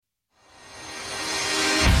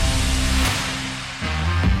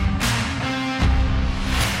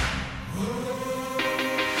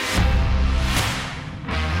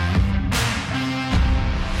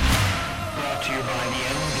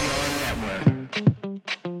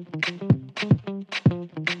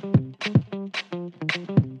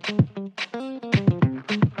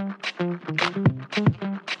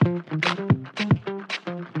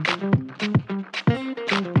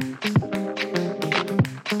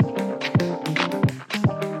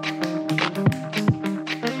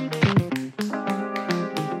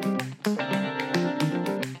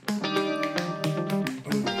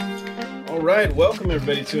right, welcome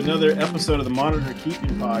everybody to another episode of the Monitor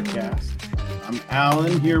Keeping Podcast. I'm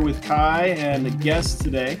Alan here with Kai and a guest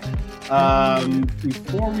today.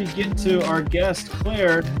 Before we get to our guest,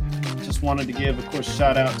 Claire, just wanted to give a quick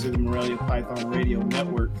shout out to the Morelia Python Radio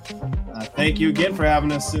Network. Thank you again for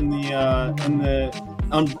having us under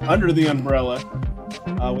the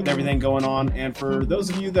umbrella with everything going on. And for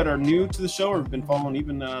those of you that are new to the show or have been following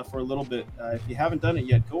even for a little bit, if you haven't done it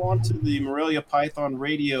yet, go on to the Morelia Python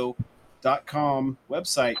Radio.com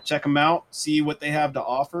website, check them out, see what they have to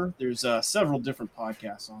offer. There's several different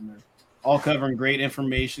podcasts on there, all covering great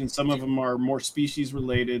information. Some of them are more species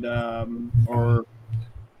related, or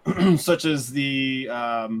such as the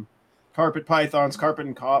carpet pythons,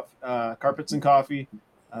 carpets and coffee.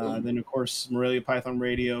 Then of course Morelia Python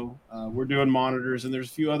Radio. We're doing monitors, and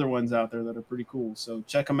there's a few other ones out there that are pretty cool. So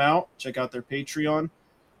check them out. Check out their Patreon.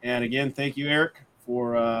 And again, thank you, Eric,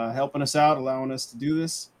 for helping us out, allowing us to do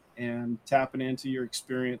this and tapping into your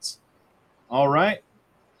experience. All right,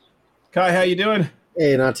 Kai, how you doing?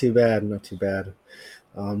 Hey, not too bad.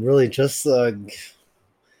 Really just my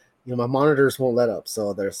monitors won't let up,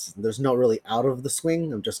 so there's no really out of the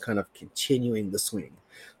swing. I'm just kind of continuing the swing.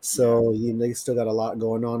 So they still got a lot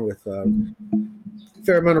going on with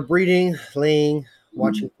fair amount of breeding, laying,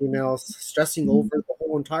 watching females, stressing over the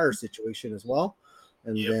whole entire situation as well.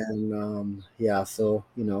 And then so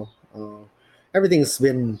everything's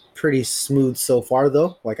been pretty smooth so far,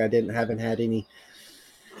 though. Like I haven't had any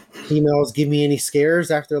females give me any scares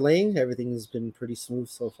after laying. Everything's been pretty smooth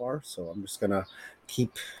so far. So I'm just gonna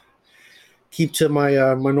keep to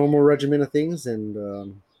my my normal regimen of things, and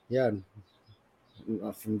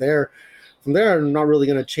from there, I'm not really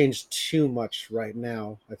gonna change too much right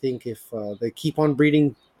now. I think if they keep on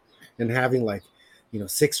breeding and having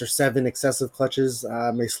 6 or 7 excessive clutches,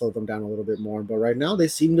 I may slow them down a little bit more. But right now they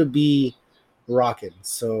seem to be rocking,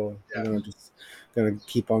 so I'm just gonna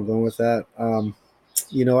keep on going with that. I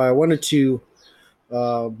wanted to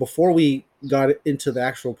before we got into the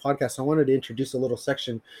actual podcast, I wanted to introduce a little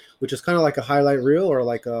section which is kind of like a highlight reel or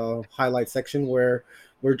like a highlight section where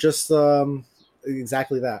we're just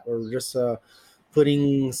exactly that. We're just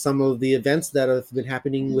putting some of the events that have been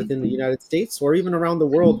happening within the United States or even around the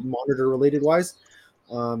world, monitor related wise,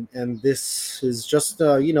 and this is just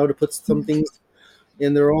to put some things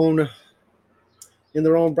in their own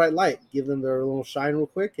bright light, give them their little shine real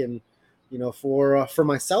quick. And for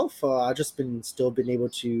myself, I just been able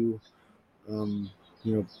to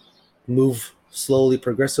move slowly,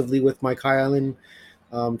 progressively with my Kai Island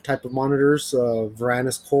type of monitors.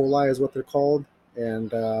 Varanus coli is what they're called,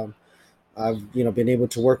 and I've been able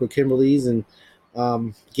to work with Kimberly's and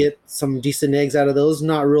get some decent eggs out of those.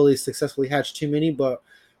 Not really successfully hatched too many, but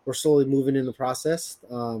we're slowly moving in the process.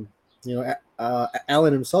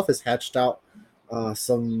 Alan himself has hatched out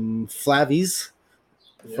some Flavies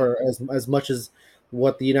for as much as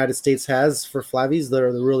what the United States has for Flavies.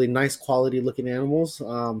 They're the really nice quality looking animals.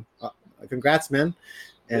 Congrats, man.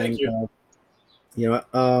 And thank you.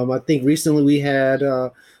 I think recently we had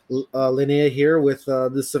Linnea here with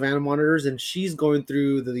the Savannah monitors, and she's going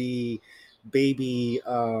through the baby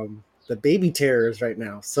tears right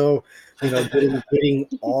now. So getting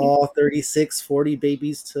all 36, 40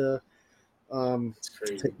 babies to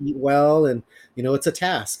eat well, and it's a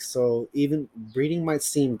task. So even breeding might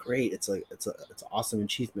seem great, it's an awesome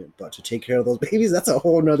achievement, but to take care of those babies, that's a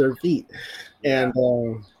whole nother feat. And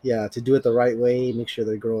to do it the right way, make sure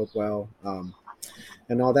they grow up well,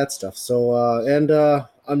 and all that stuff. So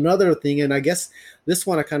another thing, and I guess this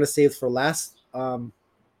one I kind of saved for last, Tom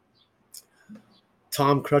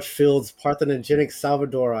Crutchfield's Parthenogenic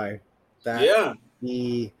Salvadori.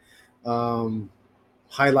 The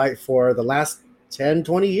highlight for the last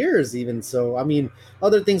 10-20 years even. So I mean,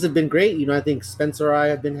 other things have been great. I think Spencer I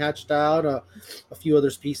have been hatched out, a few other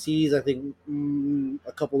species. I think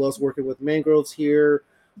a couple of us working with mangroves here,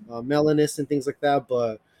 Melanus and things like that.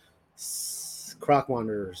 But croc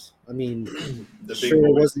monitors, I mean,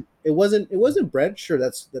 sure, it wasn't bred. Sure,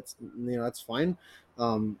 that's fine.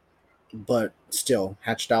 But still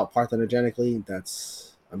hatched out parthenogenically.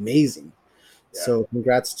 That's amazing. Yeah. So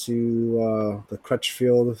congrats to the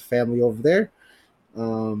Crutchfield family over there.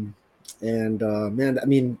 Man, I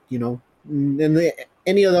mean, and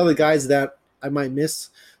any of the other guys that I might miss,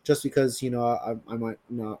 just because I might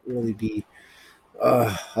not really be.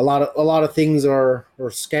 A lot of things are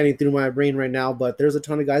scanning through my brain right now, but there's a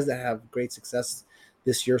ton of guys that have great success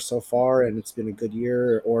this year so far, and it's been a good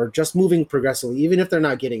year, or just moving progressively, even if they're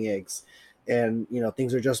not getting eggs, and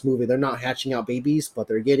things are just moving. They're not hatching out babies, but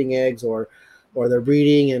they're getting eggs, or they're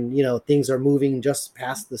breeding, and things are moving just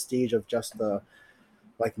past the stage of just the,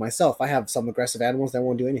 like myself, I have some aggressive animals that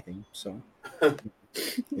won't do anything. So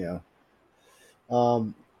Yeah.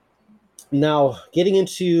 Um, Now, getting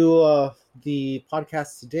into the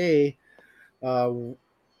podcast today, uh,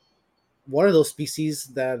 one of those species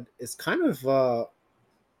that is kind of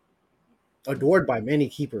adored by many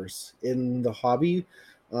keepers in the hobby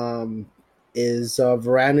um, is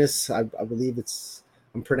Varanus. I believe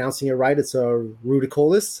I'm pronouncing it right. It's a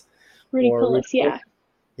rudicolus or Ridiculous, yeah.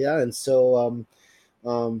 yeah. And so,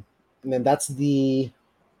 um, and then that's the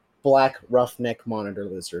black roughneck monitor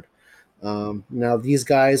lizard. Now, these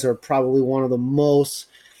guys are probably one of the most,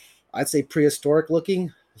 I'd say, prehistoric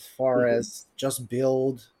looking as far as just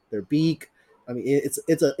build, their beak. I mean, it's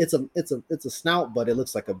a snout, but it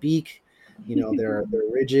looks like a beak. You know, their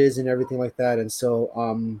ridges and everything like that. And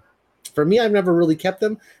so, for me, I've never really kept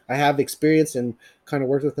them. I have experience and kind of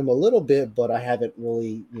worked with them a little bit, but I haven't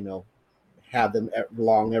really, had them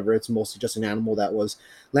long ever. It's mostly just an animal that was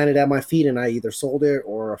landed at my feet, and I either sold it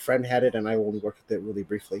or a friend had it, and I only worked with it really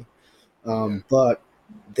briefly. But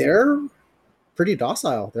they're pretty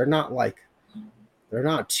docile. They're not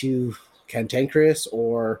too cantankerous,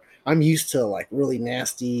 or I'm used to like really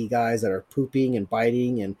nasty guys that are pooping and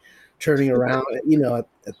biting and turning around, at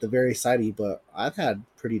the very sighty. But I've had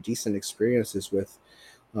pretty decent experiences with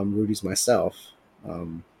Rudy's myself.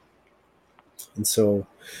 And so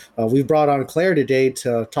we brought on Claire today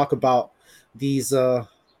to talk about these her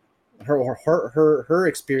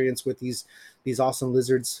experience with these awesome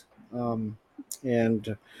lizards. And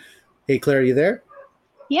hey, Claire, are you there?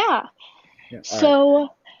 Yeah. So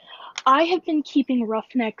I have been keeping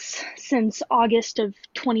roughnecks since August of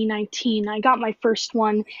 2019. I got my first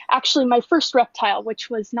one, actually my first reptile,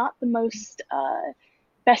 which was not the most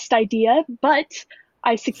best idea, but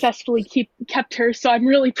I successfully kept her, so I'm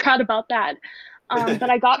really proud about that. But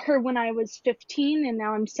I got her when I was 15, and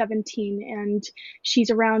now I'm 17, and she's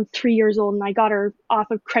around 3 years old, and I got her off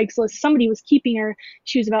of Craigslist. Somebody was keeping her.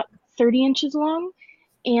 She was about 30 inches long,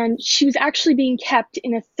 and she was actually being kept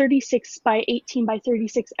in a 36 by 18 by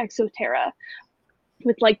 36 Exoterra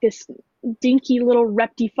with like this dinky little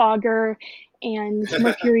Reptifogger and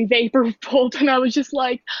mercury vapor bolt. And I was just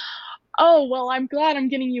like, oh, well, I'm glad I'm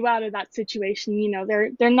getting you out of that situation. You know,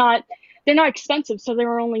 they're not expensive. So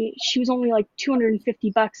she was only like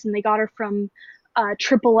 $250, and they got her from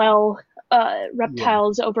Triple L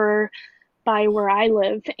reptiles over by where I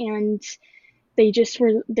live. And they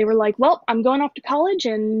were like, well, I'm going off to college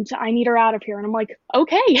and I need her out of here. And I'm like,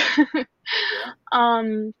 okay.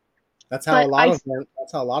 That's how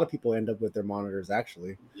a lot of people end up with their monitors,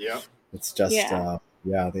 actually. Yeah. It's just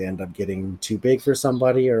they end up getting too big for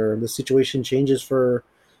somebody, or the situation changes for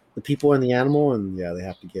the people and the animal, and they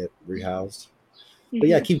have to get rehoused. But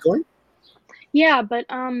yeah, keep going. Yeah, but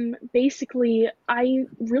basically I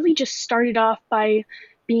really just started off by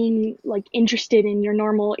being like interested in your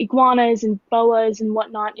normal iguanas and boas and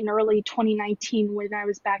whatnot in early 2019 when I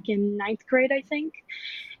was back in 9th grade, I think.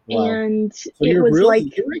 Wow. And so it was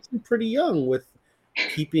like you're actually pretty young with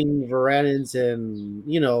keeping Varanus, and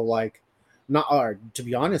to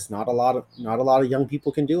be honest, not a lot of young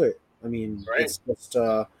people can do it. I mean, it's just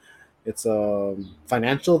it's a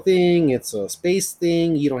financial thing, it's a space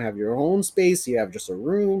thing. You don't have your own space, you have just a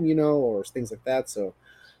room, or things like that. So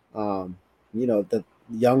the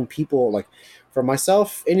young people, like for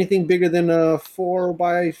myself, anything bigger than a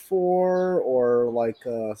 4x4 or like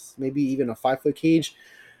maybe even a 5-foot cage,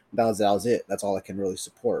 that was it. That's all I can really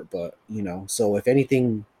support. But so if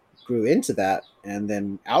anything grew into that and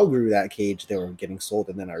then outgrew that cage, they were getting sold,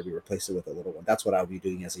 and then I would replace it with a little one. That's what I would be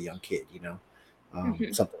doing as a young kid,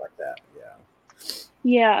 something like that.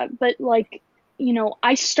 Yeah, but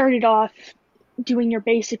I started off doing your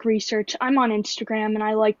basic research. I'm on Instagram, and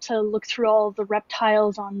I like to look through all of the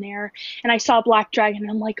reptiles on there, and I saw black dragon, and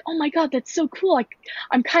I'm like, oh my god, that's so cool.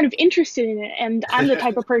 I'm kind of interested in it, and I'm the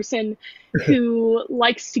type of person who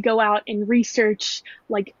likes to go out and research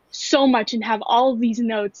like so much and have all of these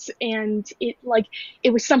notes, and it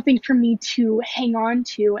was something for me to hang on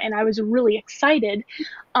to, and I was really excited.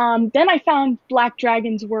 Then I found black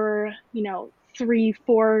dragons were $3,000,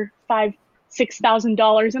 $4,000, $5,000,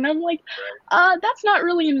 $6,000, and I'm like, that's not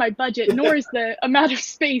really in my budget, nor is the amount of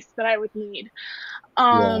space that I would need.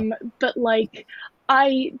 But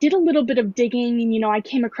I did a little bit of digging, and I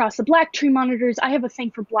came across the black tree monitors. I have a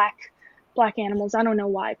thing for black animals. I don't know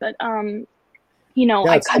why, but I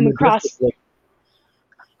come across.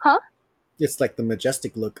 It's like the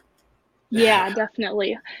majestic look. Yeah,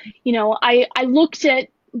 definitely. I looked at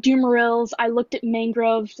Dumarils, I looked at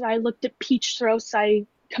mangroves, I looked at peach throats, I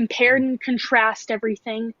compared and contrast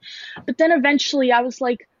everything. But then eventually I was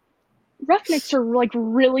like, roughnecks are like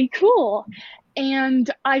really cool. And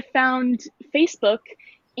I found Facebook,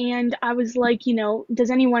 and I was like, does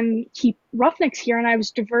anyone keep roughnecks here? And I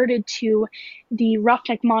was diverted to the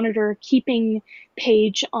Roughneck Monitor keeping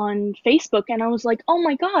page on Facebook. And I was like, oh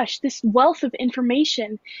my gosh, this wealth of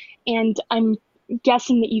information. And I'm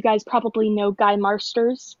guessing that you guys probably know Guy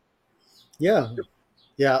Marsters. Yeah.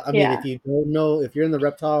 Yeah. I mean, Yeah. if you don't know, if you're in the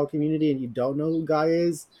reptile community and you don't know who Guy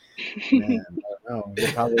is, man, I don't know.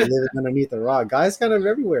 You're probably living underneath a rock. Guy's kind of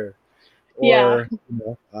everywhere. Yeah.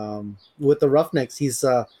 Or, with the Roughnecks, he's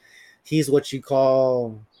what you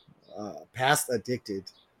call past addicted.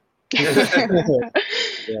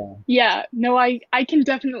 Yeah. Yeah, no, I can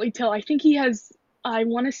definitely tell. I think he has, I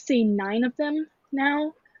want to say 9 of them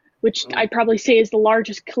now, which I'd probably say is the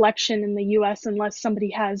largest collection in the US, unless somebody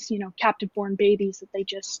has, captive born babies that they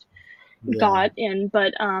just got in.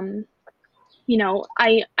 But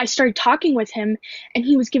I started talking with him, and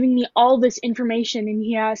he was giving me all this information, and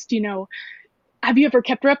he asked, have you ever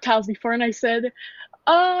kept reptiles before? And I said,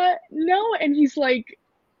 no. And he's like,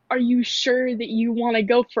 are you sure that you want to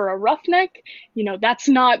go for a roughneck? That's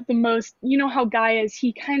not the most, how Guy is.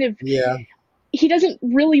 He kind of, he doesn't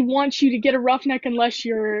really want you to get a roughneck unless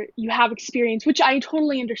you have experience, which I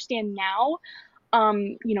totally understand now.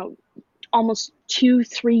 Almost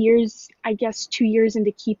 2-3 years, I guess 2 years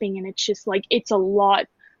into keeping, and it's just like, it's a lot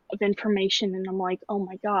of information, and I'm like, oh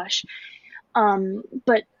my gosh.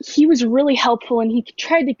 But he was really helpful, and he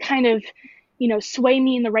tried to kind of, sway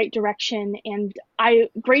me in the right direction. And I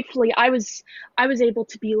was able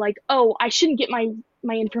to be like, oh, I shouldn't get my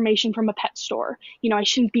information from a pet store. I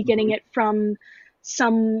shouldn't be getting it from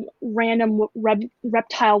some random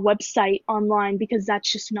reptile website online, because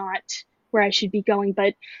that's just not where I should be going.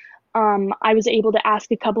 But I was able to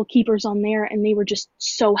ask a couple keepers on there, and they were just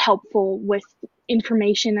so helpful with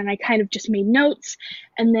information. And I kind of just made notes,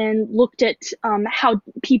 and then looked at how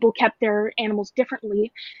people kept their animals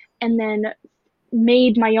differently, and then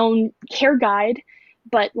made my own care guide,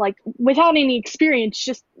 but like without any experience,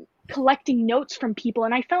 just collecting notes from people.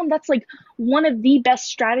 And I found that's like one of the best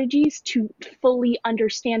strategies to fully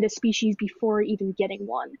understand a species before even getting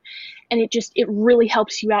one. And it really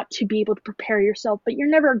helps you out to be able to prepare yourself. But you're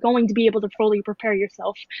never going to be able to fully prepare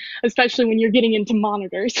yourself, especially when you're getting into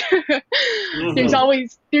monitors. There's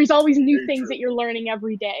always new things that you're learning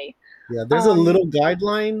every day. Yeah, there's a little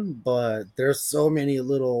guideline, but there's so many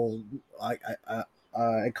little,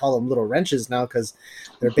 I call them little wrenches now, because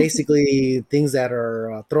they're basically things that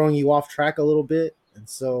are throwing you off track a little bit. And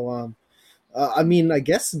so, I mean, I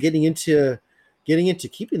guess getting into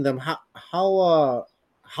keeping them, how'd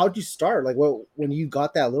you start? Like, when you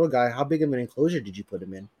got that little guy, how big of an enclosure did you put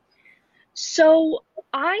him in? So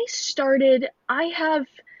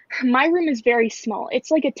my room is very small.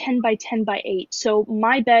 It's like a 10 by 10 by 8. So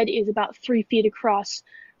my bed is about 3 feet across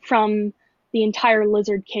from the entire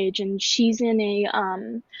lizard cage. And she's in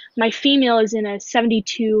my female is in a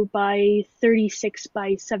 72 by 36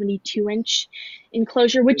 by 72 inch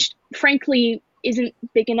enclosure, which frankly isn't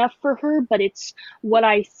big enough for her, but it's what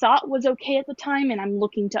I thought was okay at the time. And I'm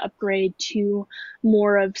looking to upgrade to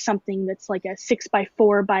more of something that's like a 6 by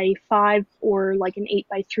 4 by 5 or like an 8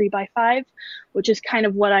 by 3 by 5, which is kind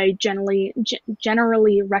of what I generally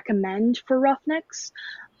recommend for roughnecks.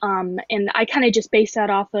 And I kind of just base that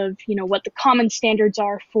off of, what the common standards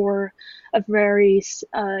are for a various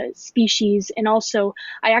species. And also,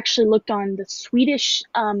 I actually looked on the Swedish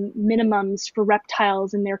minimums for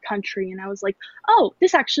reptiles in their country, and I was like, oh,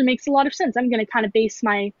 this actually makes a lot of sense. I'm going to kind of base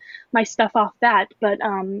my stuff off that. But,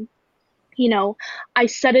 I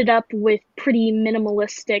set it up with pretty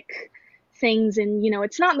minimalistic things, and,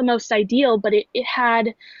 it's not the most ideal, but it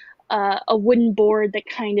had a wooden board that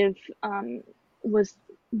kind of was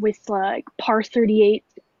with par 38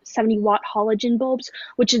 70-watt halogen bulbs,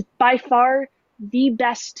 which is by far the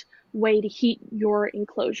best way to heat your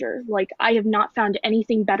enclosure. Like, I have not found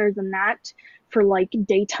anything better than that for like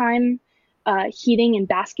daytime heating and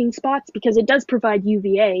basking spots, because it does provide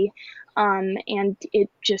UVA, and it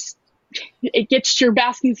gets your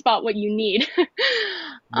basking spot what you need.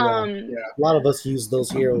 A lot of us use those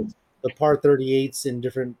here. The par 38s in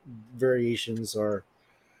different variations are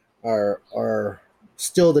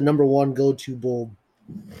still the number one go-to bulb.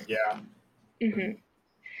 Yeah. Mm-hmm.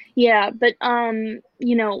 Yeah, but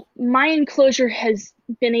my enclosure has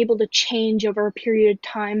been able to change over a period of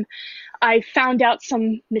time. I found out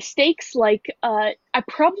some mistakes, like I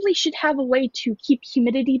probably should have a way to keep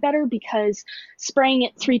humidity better, because spraying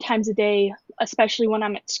it 3 times a day, especially when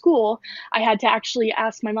I'm at school, I had to actually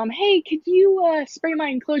ask my mom, hey, could you spray my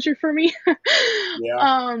enclosure for me?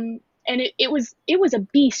 Yeah. And it was a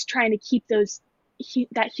beast trying to keep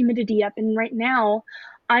that humidity up. And right now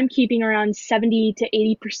I'm keeping around 70 to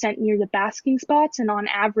 80% near the basking spots, and on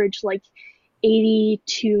average, like 80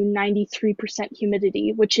 to 93%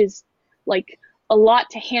 humidity, which is like a lot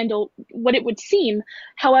to handle what it would seem.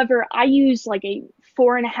 However, I use like a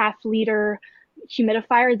 4.5 liter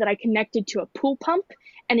humidifier that I connected to a pool pump,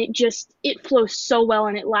 and it flows so well,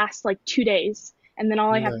 and it lasts like 2 days. And then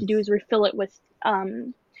all I have to do is refill it with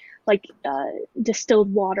like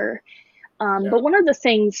distilled water. But one of the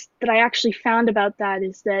things that I actually found about that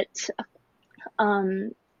is that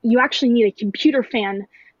you actually need a computer fan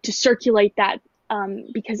to circulate that,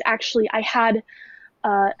 because actually I had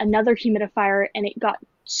another humidifier and it got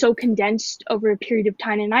so condensed over a period of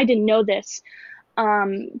time, and I didn't know this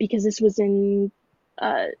because this was in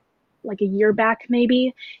like a year back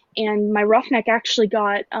maybe, and my roughneck actually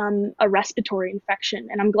got a respiratory infection,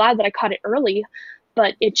 and I'm glad that I caught it early,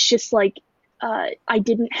 but it's just like I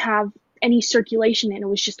didn't have any circulation, and it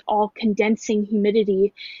was just all condensing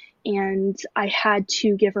humidity, and I had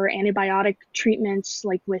to give her antibiotic treatments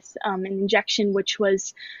like with an injection, which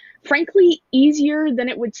was frankly easier than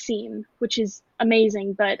it would seem, which is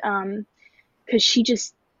amazing, but because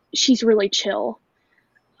she's really chill.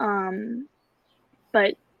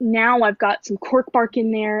 But now I've got some cork bark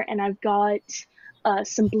in there, and I've got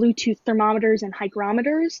some Bluetooth thermometers and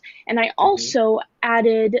hygrometers, and I also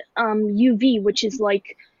added UV, which is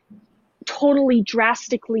like totally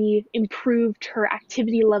drastically improved her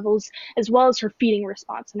activity levels as well as her feeding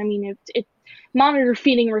response. And I mean, it monitor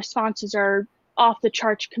feeding responses are off the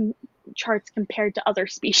charts compared to other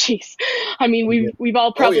species. I mean, we've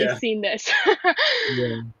all probably seen this.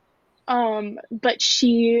 But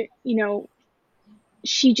she,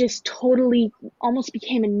 she just totally almost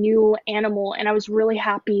became a new animal, and I was really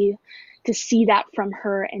happy to see that from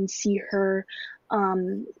her and see her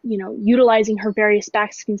utilizing her various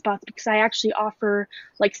basking spots, because I actually offer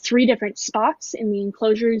like 3 different spots in the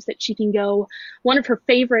enclosures that she can go. One of her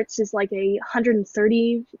favorites is like a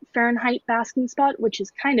 130 Fahrenheit basking spot, which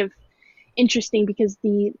is kind of interesting because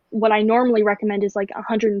what I normally recommend is like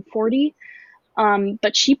 140.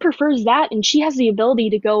 But she prefers that, and she has the ability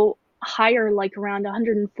to go higher, like around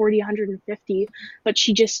 140, 150, but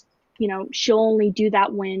she just, she'll only do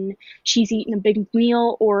that when she's eaten a big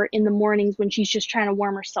meal or in the mornings when she's just trying to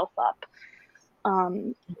warm herself up.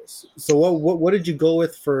 So what did you go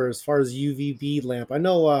with for as far as UVB lamp? I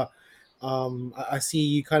know I see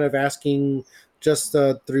you kind of asking just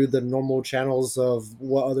through the normal channels of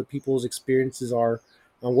what other people's experiences are.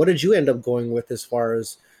 What did you end up going with as far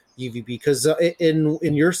as UVB? Because in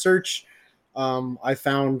your search, I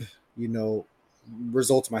found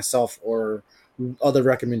results myself or other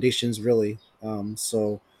recommendations really.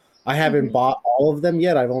 So I haven't bought all of them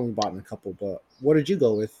yet. I've only bought a couple, but what did you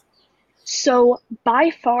go with? So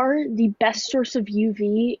by far the best source of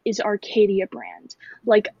UV is Arcadia brand.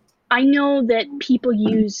 Like, I know that people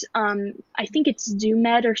use, I think it's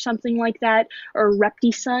Zoomed or something like that, or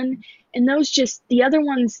ReptiSun, and the other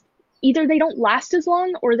ones, either they don't last as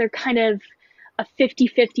long or they're kind of a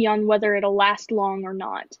 50-50 on whether it'll last long or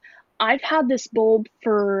not. I've had this bulb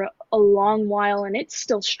for a long while and it's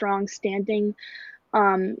still strong standing.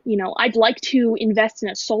 I'd like to invest in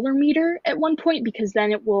a solar meter at one point, because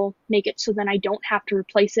then it will make it so then I don't have to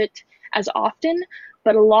replace it as often.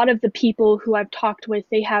 But a lot of the people who I've talked with,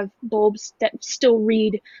 they have bulbs that still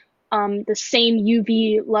read the same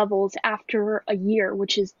UV levels after a year,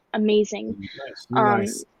 which is amazing.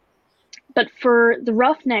 Nice. But for the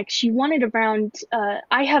roughnecks, you want it around,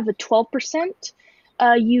 I have a 12%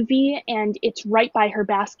 UV, and it's right by her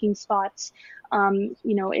basking spots.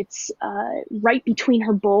 It's right between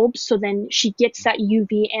her bulbs, so then she gets that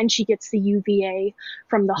UV and she gets the UVA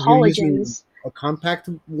from the halogens. A compact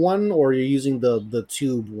one, or you're using the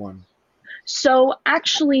tube one? So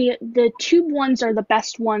actually, the tube ones are the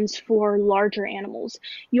best ones for larger animals.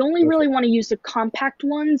 You only really want to use the compact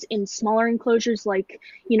ones in smaller enclosures, like,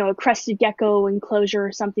 a crested gecko enclosure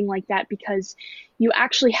or something like that, because you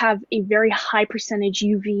actually have a very high percentage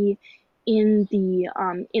UV in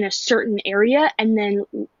a certain area, and then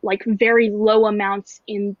like very low amounts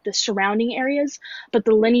in the surrounding areas. But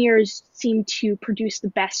the linears seem to produce the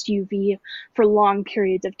best UV for long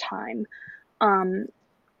periods of time.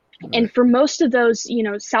 And for most of those,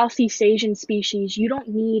 Southeast Asian species, you don't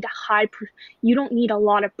need a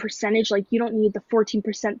lot of percentage. Like, you don't need the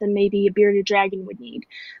 14% that maybe a bearded dragon would need.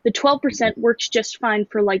 The 12% works just fine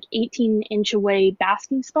for like 18-inch away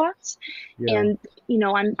basking spots. Yeah. And,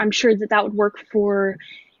 I'm sure that would work for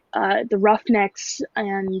the roughnecks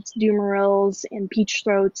and Dumeril's and peach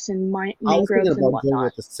throats and mangroves and whatnot. Going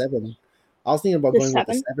with the 7. I was thinking about The going with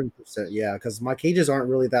the 7? 7%. Yeah, because my cages aren't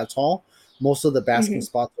really that tall. Most of the basking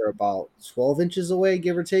spots are about 12 inches away,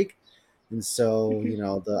 give or take. And so,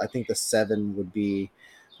 I think the 7 would be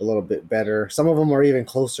a little bit better. Some of them are even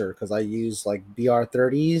closer because I use like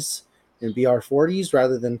BR30s and BR40s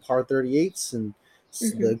rather than PAR 38s, and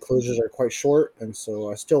the enclosures are quite short. And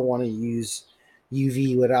so I still want to use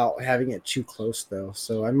UV without having it too close, though.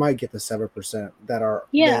 So I might get the 7% that are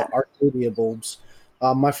Yeah. the Arcadia bulbs.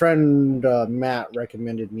 My friend Matt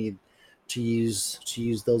recommended me to use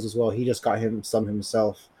those as well. He just got him some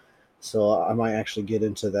himself, so I might actually get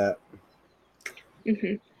into that.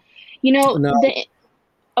 No,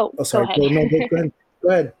 Oh, oh, go sorry. ahead. No, go ahead. Go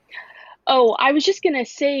ahead. Oh, I was just gonna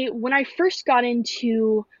say, when I first got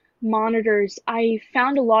into monitors, I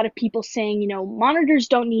found a lot of people saying, monitors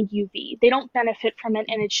don't need UV. They don't benefit from it,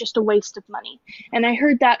 and it's just a waste of money. And I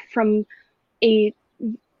heard that from a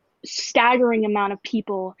staggering amount of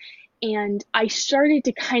people. And I started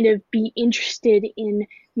to kind of be interested in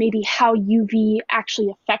maybe how UV actually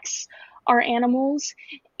affects our animals.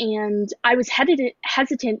 And I was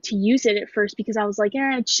hesitant to use it at first because I was like,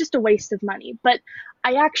 it's just a waste of money. But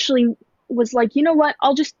I actually was like, you know what?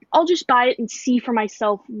 I'll just buy it and see for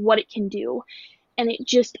myself what it can do. And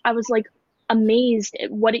I was like amazed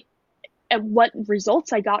at what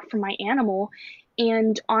results I got from my animal.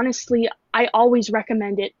 And honestly, I always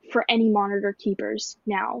recommend it for any monitor keepers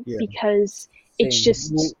now, Yeah, because it's same.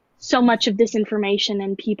 just so much of this information,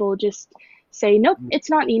 and people just say, nope, it's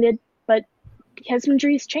not needed. But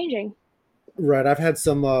husbandry is changing. Right. I've had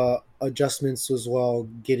some adjustments as well,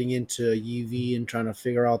 getting into UV and trying to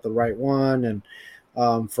figure out the right one.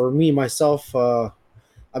 And for me myself, I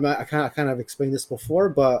kind of explained this before,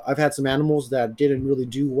 but I've had some animals that didn't really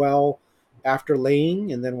do well after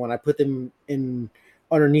laying, and then when I put them in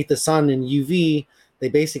underneath the sun in UV, they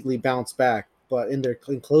basically bounce back. But in their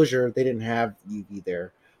enclosure, they didn't have UV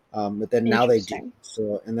there, but then now they do. Interesting.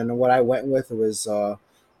 So, and then what I went with was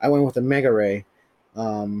I went with a Mega Ray,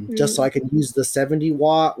 just so I could use the 70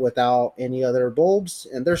 watt without any other bulbs.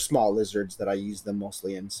 And they're small lizards that I use them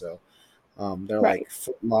mostly in, so they're Right.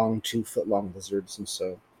 like 2 foot long lizards, and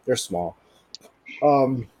so they're small.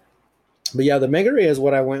 Um, but yeah, the Mega Ray is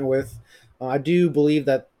what I went with. I do believe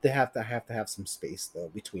that they have some space though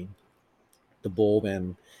between the bulb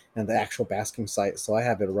and the actual basking site. So I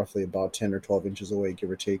have it roughly about 10 or 12 inches away, give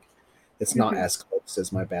or take. It's not as close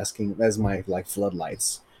as my like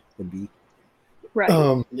floodlights would be.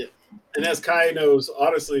 Right. Yeah. And as Kai knows,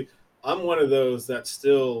 honestly, I'm one of those that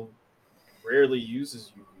still rarely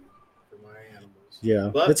uses UV for my animals. Yeah,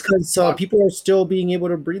 But it's because people are still being able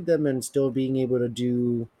to breed them and still being able to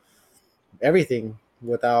do everything yeah.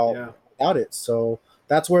 without it. So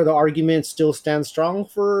that's where the argument still stands strong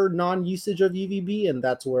for non-usage of UVB, and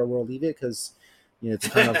that's where we'll leave it because it's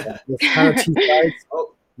kind of two sides.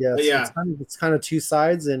 Oh, Yes, yeah. it's kind of two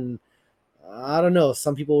sides, and I don't know.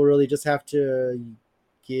 Some people really just have to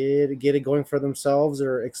get it going for themselves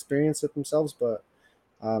or experience it themselves. But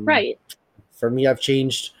Right. for me, I've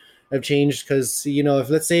changed because if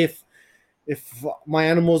let's say if my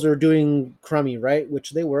animals are doing crummy, right,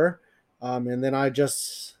 which they were, and then I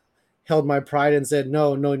just held my pride and said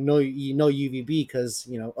no UVB because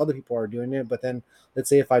other people are doing it. But then let's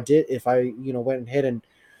say if I went ahead and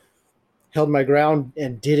held my ground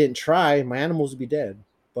and didn't try, my animals would be dead.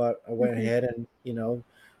 But I went ahead and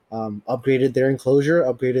upgraded their enclosure,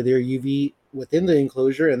 upgraded their UV within the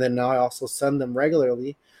enclosure, and then now I also send them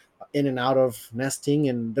regularly in and out of nesting,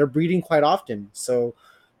 and they're breeding quite often. So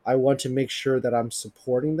I want to make sure that I'm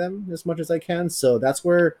supporting them as much as I can. So that's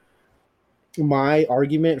where my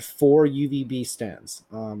argument for UVB stands.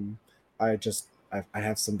 I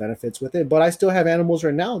have some benefits with it, but I still have animals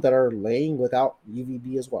right now that are laying without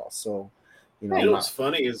UVB as well. So, What's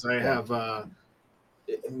funny is I have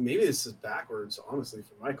maybe this is backwards, honestly,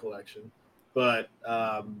 for my collection, but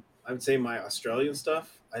I would say my Australian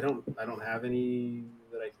stuff. I don't have any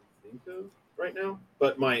that I can think of right now,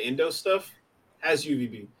 but my Indo stuff has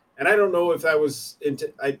UVB, and I don't know if that was.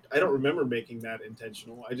 I don't remember making that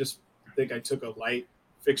intentional. I just think I took a light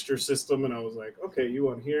fixture system, and I was like, okay, you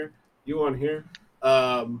on here, you on here.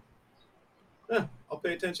 Yeah, I'll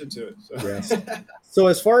pay attention to it. So. Yes. So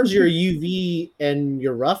as far as your UV and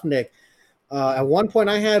your roughneck, at one point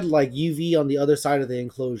I had like UV on the other side of the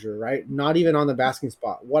enclosure, right? Not even on the basking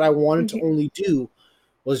spot. What I wanted to only do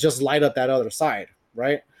was just light up that other side,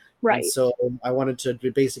 right? Right. And so I wanted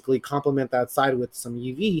to basically complement that side with some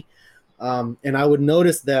UV. And I would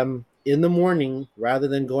notice them in the morning rather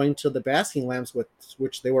than going to the basking lamps,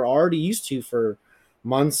 which they were already used to for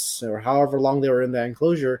months or however long they were in that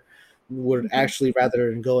enclosure, would actually rather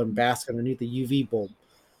than go and bask underneath the UV bulb.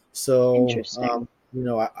 So, Interesting.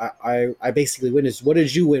 I basically witnessed. What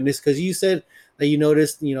did you witness? Because you said that you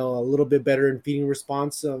noticed, a little bit better in feeding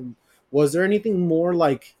response. Was there anything more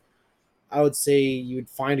like I would say you'd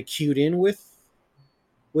find a cued in with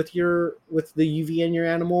the UV in your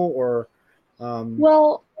animal, or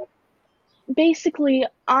Well, basically,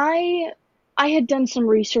 I had done some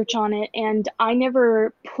research on it, and I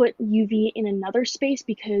never put UV in another space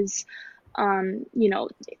because, you know,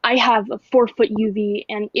 I have a 4-foot UV,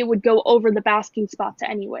 and it would go over the basking spots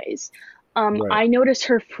anyways. right? I notice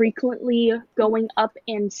her frequently going up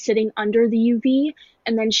and sitting under the UV,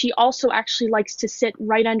 and then she also actually likes to sit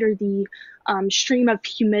right under the stream of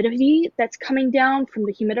humidity that's coming down from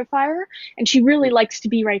the humidifier, and she really likes to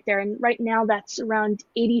be right there. And right now, that's around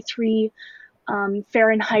 83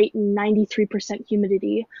 Fahrenheit and 93%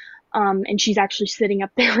 humidity. And she's actually sitting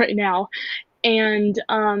up there right now. And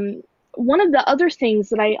one of the other things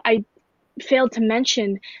that I failed to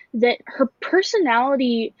mention, that her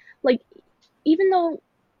personality, like, even though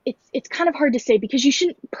it's kind of hard to say because you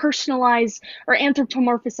shouldn't personalize or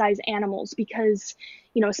anthropomorphize animals, because,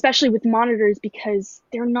 especially with monitors, because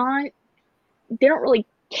they don't really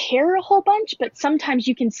care a whole bunch, but sometimes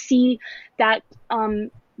you can see that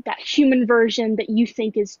that human version that you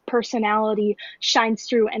think is personality shines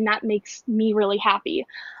through, and that makes me really happy.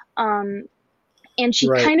 And she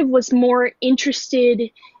Right. kind of was more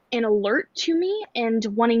interested and alert to me and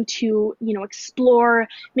wanting to, explore,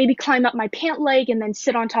 maybe climb up my pant leg and then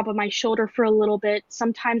sit on top of my shoulder for a little bit.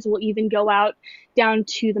 Sometimes we'll even go out down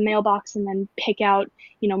to the mailbox and then pick out,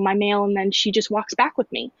 my mail, and then she just walks back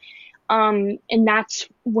with me. And that's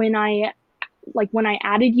when I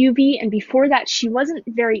added UV. And before that, she wasn't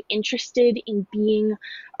very interested in being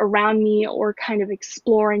around me or kind of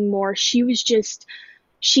exploring more. She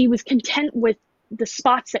was content with the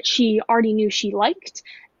spots that she already knew she liked,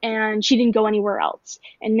 and she didn't go anywhere else.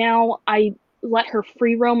 And now I let her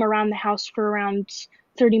free roam around the house for around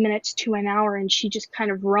 30 minutes to an hour, and she just kind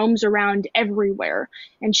of roams around everywhere,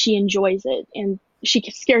 and she enjoys it. And she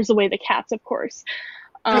scares away the cats, of course.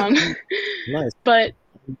 Nice. But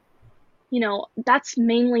that's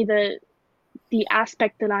mainly the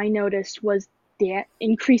aspect that I noticed, was the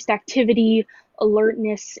increased activity,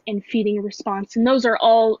 alertness, and feeding response. And those are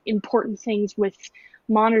all important things with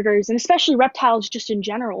monitors, and especially reptiles just in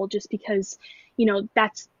general, just because,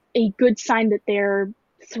 that's a good sign that they're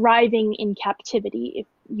thriving in captivity, if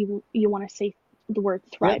you want to say the word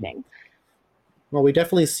thriving. Yeah. Well, we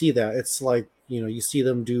definitely see that. It's like, you see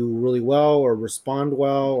them do really well or respond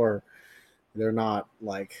well, or they're not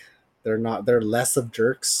like they're less of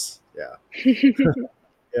jerks. Yeah.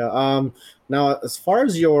 Yeah. Now, as far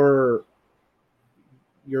as your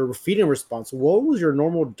feeding response, what was your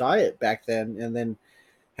normal diet back then, and then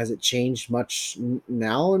has it changed much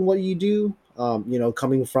now in what you do?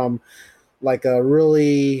 Coming from like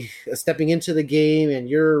stepping into the game, and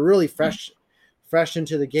you're really fresh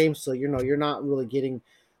into the game, so you're not really getting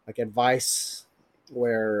like advice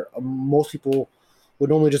where most people would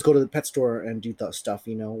normally just go to the pet store and do stuff,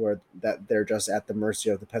 where that they're just at the mercy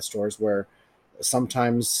of the pet stores, where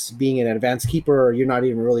sometimes being an advanced keeper, you're not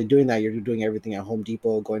even really doing that. You're doing everything at Home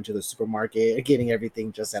Depot, going to the supermarket, getting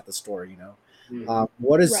everything just at the store.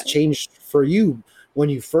 What has Right. changed for you when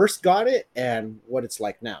you first got it, and what it's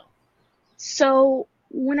like now? So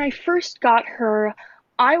when I first got her,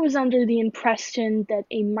 I was under the impression that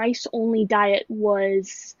a mice-only diet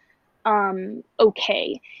was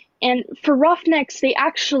okay. And for roughnecks, they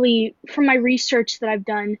actually, from my research that I've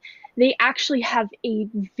done, they actually have a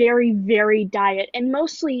very varied diet, and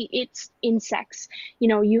mostly it's insects.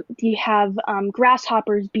 You have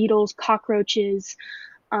grasshoppers, beetles, cockroaches,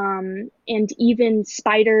 and even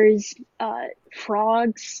spiders,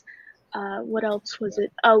 frogs. What else was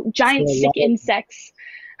it? Oh, So giant stick insects,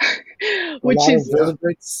 a which lot of is,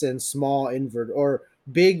 vertebrates and small or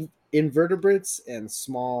big invertebrates and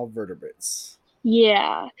small vertebrates.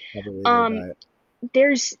 yeah. Probably their Um, diet.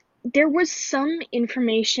 there was some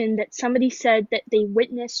information that somebody said that they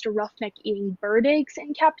witnessed a roughneck eating bird eggs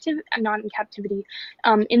in captivity, not in captivity,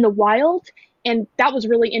 in the wild, and that was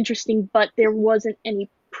really interesting. But there wasn't any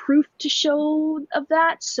proof to show of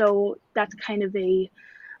that, so that's kind of a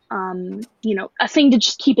thing to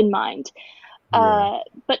just keep in mind. Yeah.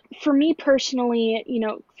 But for me personally,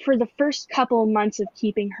 for the first couple of months of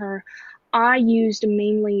keeping her, I used a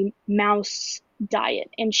mainly mouse diet,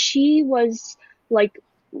 and she was like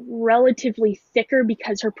relatively thicker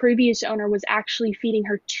because her previous owner was actually feeding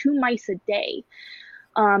her 2 mice a day,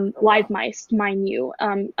 live mice, mind you.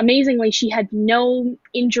 Amazingly, she had no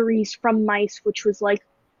injuries from mice, which was like,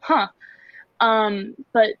 huh.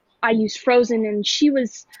 But I use frozen, and she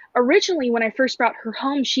was originally, when I first brought her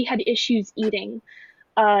home, she had issues eating.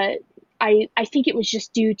 I think it was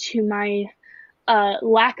just due to my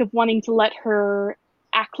lack of wanting to let her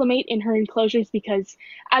acclimate in her enclosures, because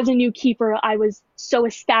as a new keeper, I was so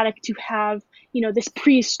ecstatic to have, this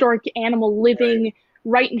prehistoric animal living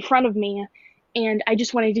right in front of me. And I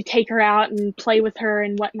just wanted to take her out and play with her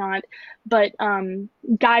and whatnot. But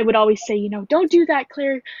Guy would always say, don't do that,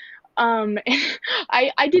 Claire.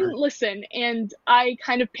 I didn't listen, and I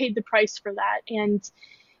kind of paid the price for that. And,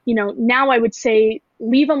 now I would say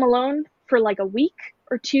leave them alone for like a week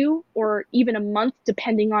or two, or even a month,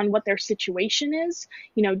 depending on what their situation is,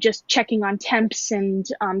 just checking on temps and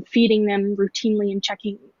feeding them routinely and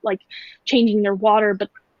changing their water. But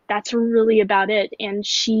that's really about it. And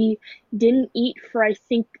she didn't eat for, I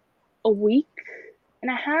think, a week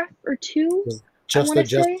and a half or two. Just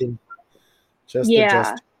adjusting.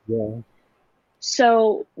 Yeah.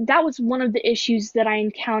 So that was one of the issues that I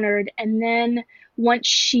encountered. And then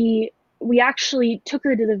once we actually took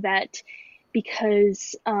her to the vet,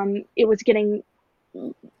 because it was getting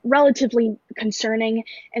relatively concerning,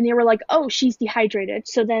 and they were like, oh, she's dehydrated.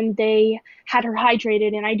 So then they had her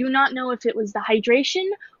hydrated, and I do not know if it was the hydration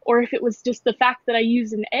or if it was just the fact that I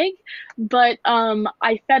used an egg, but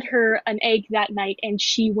I fed her an egg that night, and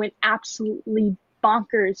she went absolutely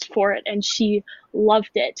bonkers for it, and she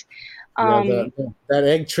loved it. That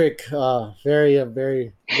egg trick, very,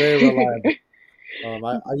 very, very reliable.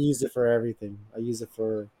 I use it for everything. I use it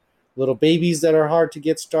for little babies that are hard to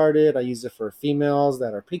get started. I use it for females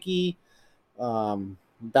that are picky.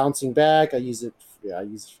 Bouncing back. I use it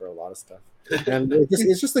for a lot of stuff. And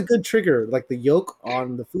it's just a good trigger, like the yolk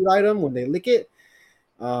on the food item when they lick it.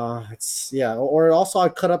 Or also I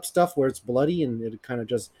cut up stuff where it's bloody and it kind of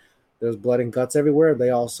just, there's blood and guts everywhere. They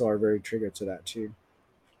also are very triggered to that too.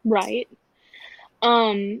 Right.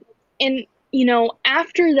 And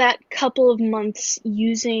after that couple of months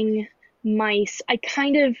using mice, I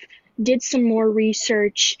kind of did some more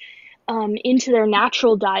research into their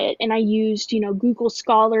natural diet, and I used, Google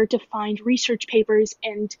Scholar to find research papers,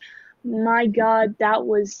 and my God, that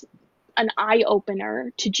was an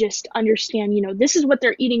eye-opener to just understand, this is what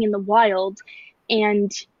they're eating in the wild,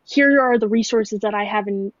 and here are the resources that I have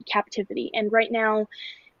in captivity. And right now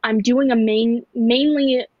I'm doing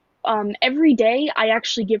mainly every day I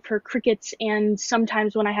actually give her crickets, and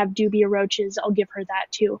sometimes when I have dubia roaches, I'll give her that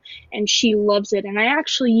too, and she loves it. And I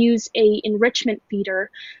actually use a enrichment feeder.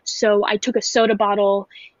 So I took a soda bottle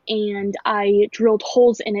and I drilled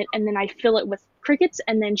holes in it, and then I fill it with crickets,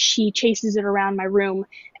 and then she chases it around my room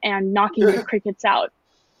and knocking the crickets out.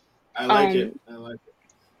 I like it.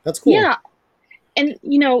 That's cool. Yeah. And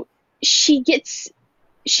she gets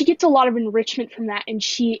a lot of enrichment from that, and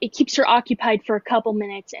it keeps her occupied for a couple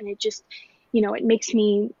minutes, and it just, it makes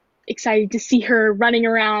me excited to see her running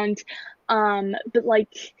around. But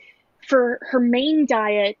like for her main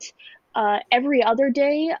diet, every other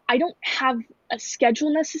day, I don't have a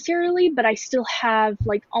schedule necessarily, but I still have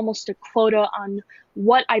like almost a quota on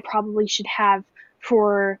what I probably should have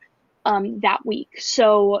for that week.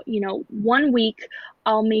 So, 1 week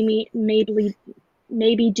I'll maybe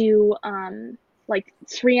do like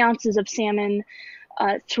 3 ounces of salmon,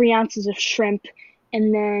 3 ounces of shrimp,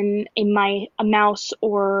 and then a mouse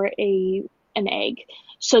or an egg.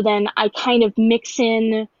 So then I kind of mix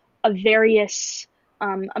in a various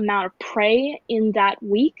amount of prey in that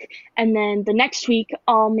week, and then the next week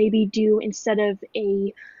I'll maybe do, instead of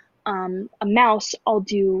a mouse, I'll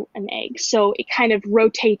do an egg. So it kind of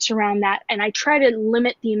rotates around that, and I try to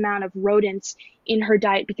limit the amount of rodents in her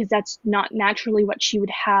diet, because that's not naturally what she would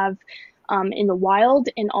have in the wild.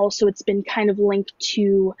 And also it's been kind of linked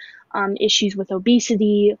to issues with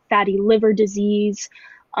obesity, fatty liver disease,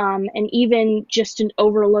 and even just an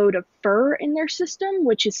overload of fur in their system,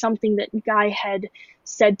 which is something that Guy had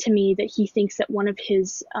said to me that he thinks that one of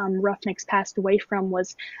his roughnecks passed away from,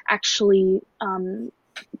 was actually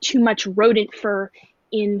too much rodent fur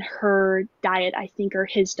in her diet, I think, or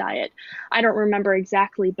his diet. I don't remember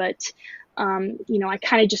exactly, but I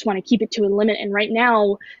kind of just want to keep it to a limit. And right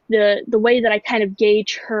now, the way that I kind of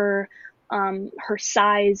gauge her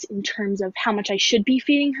size in terms of how much I should be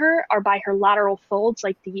feeding her are by her lateral folds,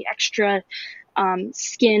 like the extra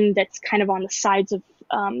skin that's kind of on the sides of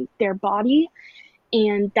their body.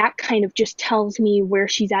 And that kind of just tells me where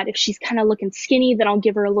she's at. If she's kind of looking skinny, then I'll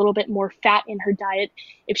give her a little bit more fat in her diet.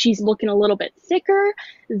 If she's looking a little bit thicker,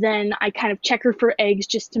 then I kind of check her for eggs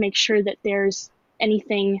just to make sure that there's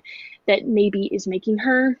anything that maybe is making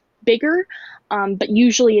her bigger. But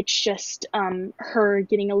usually it's just her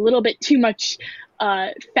getting a little bit too much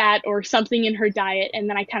fat or something in her diet, and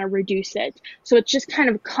then I kind of reduce it. So it's just kind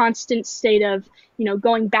of a constant state of,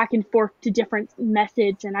 going back and forth to different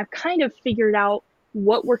methods. And I've kind of figured out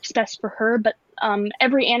what works best for her, but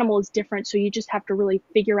every animal is different. So you just have to really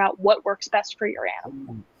figure out what works best for your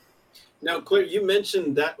animal. Now, Claire, you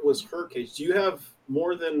mentioned that was her case. Do you have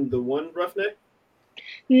more than the one roughneck?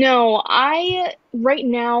 No, right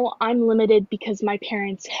now I'm limited because my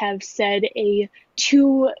parents have said a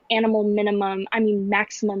 2 animal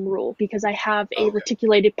maximum rule, because I have a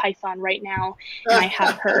reticulated python right now and I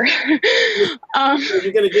have her. So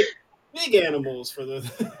you're going to get big animals for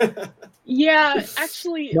the. Yeah,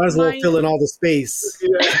 actually. Might as well fill in all the space.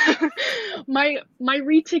 Yeah. my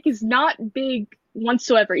retic is not big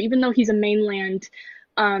whatsoever, even though he's a mainland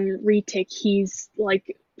retic. He's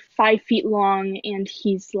like 5 feet long and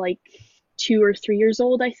he's like 2 or 3 years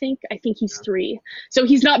old. I think he's 3, so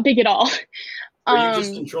he's not big at all. Are you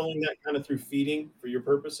just controlling that kind of through feeding for your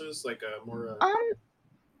purposes, like a more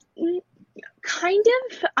kind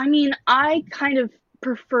of. I kind of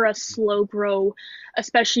prefer a slow grow,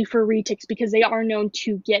 especially for retics, because they are known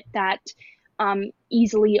to get that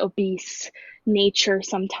easily obese nature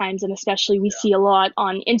sometimes, and especially we see a lot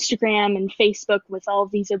on Instagram and Facebook with all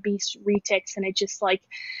of these obese retics, and it just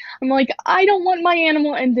I'm like, I don't want my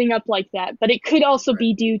animal ending up like that. But it could also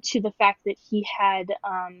be due to the fact that he had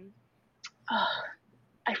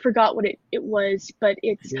I forgot what it was, but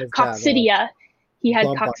it's coccidia. He had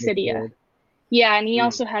coccidia. Yeah, and he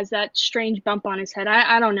also has that strange bump on his head.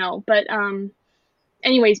 I don't know, but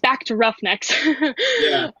anyways, back to roughnecks.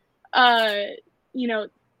 Yeah.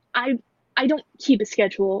 I don't keep a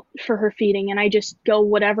schedule for her feeding, and I just go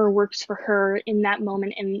whatever works for her in that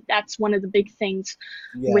moment. And that's one of the big things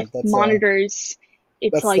with monitors.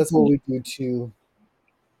 That's what we do too.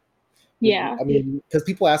 Yeah. Because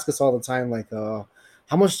people ask us all the time, like, how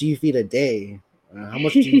much do you feed a day? How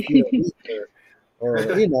much do you feed a week? Or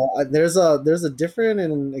there's a different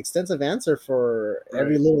and extensive answer for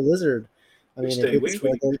every little lizard.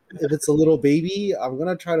 If it's a little baby, I'm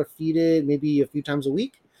gonna try to feed it maybe a few times a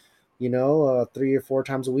week. 3 or 4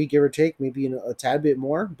 times a week, give or take, maybe a tad bit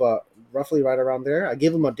more, but roughly right around there. I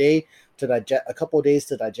give them a day to digest, a couple of days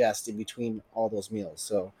to digest in between all those meals.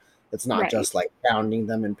 So it's not just like pounding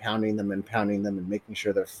them and making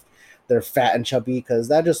sure they're fat and chubby, because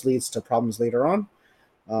that just leads to problems later on.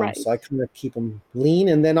 So I kind of keep them lean,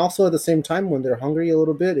 and then also at the same time, when they're hungry a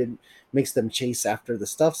little bit, it makes them chase after the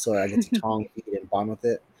stuff. So I get to tongue feed and bond with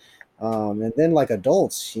it. And then like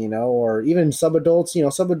adults, or even sub-adults,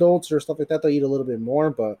 sub-adults or stuff like that, they'll eat a little bit more.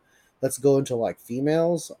 But let's go into like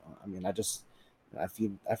females. I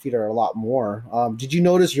feed her a lot more. Did you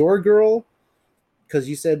notice your girl? Because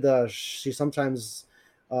you said she sometimes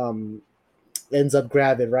ends up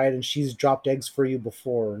gravid, right? And she's dropped eggs for you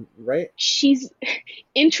before, right? She's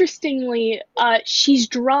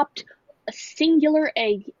dropped a singular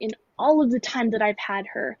egg in all of the time that I've had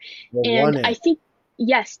her. And I think,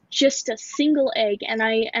 yes, just a single egg. And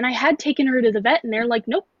I had taken her to the vet, and they're like,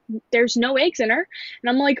 nope, there's no eggs in her. And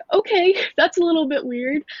I'm like, okay, that's a little bit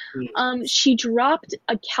weird. She dropped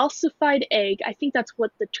a calcified egg. I think that's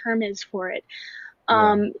what the term is for it.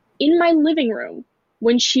 In my living room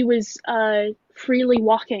when she was freely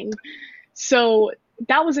walking. So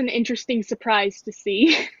that was an interesting surprise to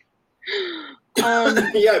see.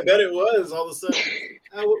 Yeah, I bet it was. All of a sudden,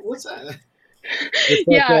 what's that?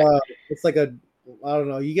 It's like a I don't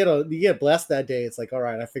know. You get blessed that day. It's like, all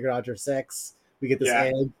right, I figured out your sex. We get this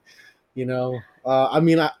egg.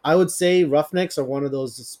 I would say roughnecks are one of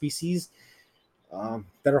those species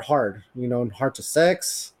that are hard. And hard to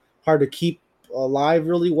sex, hard to keep alive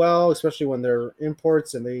really well, especially when they're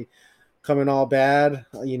imports and they come in all bad.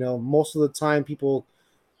 Most of the time people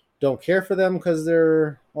don't care for them because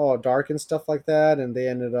they're all dark and stuff like that, and they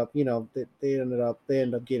ended up, they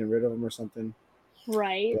end up getting rid of them or something.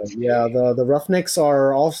 Right. But yeah, the roughnecks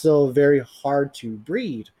are also very hard to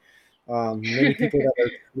breed. Many people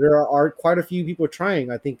there are quite a few people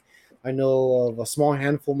trying. I think I know of a small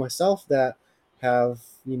handful myself that have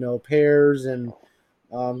pairs and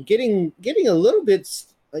getting a little bit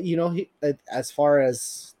as far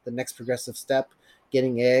as the next progressive step,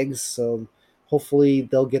 getting eggs. So hopefully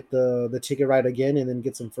they'll get the ticket right again and then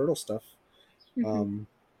get some fertile stuff.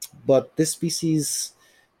 But this species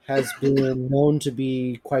has been known to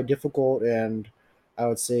be quite difficult, and I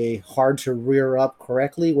would say hard to rear up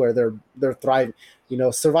correctly where they're thriving.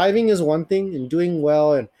 Surviving is one thing, and doing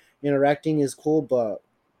well and interacting is cool, but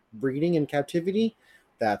breeding in captivity,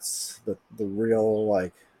 that's the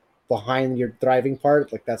real behind your thriving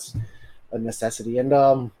part. That's a necessity.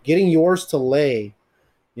 And getting yours to lay,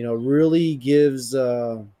 really gives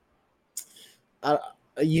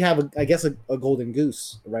you have, I guess, a golden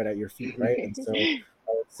goose right at your feet, right? And so I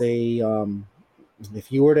would say,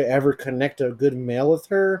 if you were to ever connect a good male with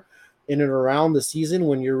her in and around the season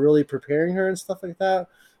when you're really preparing her and stuff like that,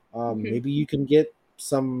 maybe you can get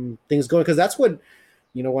some things going, because that's what,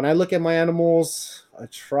 when I look at my animals, I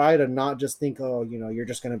try to not just think, oh, you're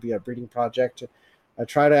just going to be a breeding project. I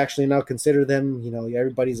try to actually now consider them,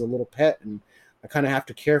 everybody's a little pet, and I kind of have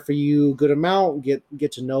to care for you a good amount,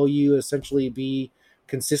 get to know you, essentially be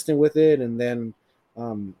consistent with it, and then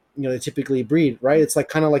they typically breed, right? It's like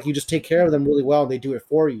kind of like you just take care of them really well, and they do it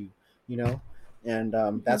for you, and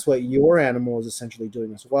that's what your animal is essentially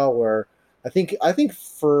doing as well. Where I think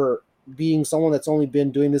for being someone that's only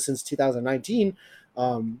been doing this since 2019,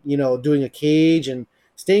 doing a cage and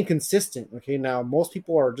staying consistent. Okay, now most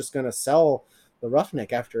people are just going to sell the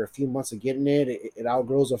roughneck after a few months of getting it. It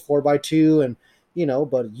outgrows a 4x2, and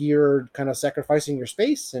but you're kind of sacrificing your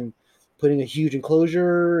space and putting a huge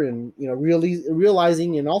enclosure, and really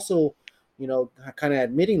realizing, and also kind of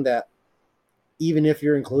admitting that even if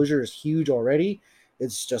your enclosure is huge already,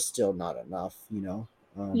 it's just still not enough.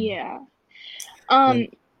 Yeah. And,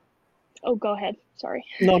 Oh, go ahead. Sorry.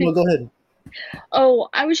 no, go ahead. Oh,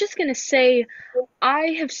 I was just gonna say,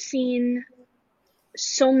 I have seen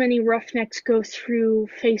so many roughnecks go through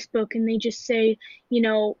Facebook, and they just say,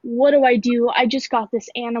 what do I do? I just got this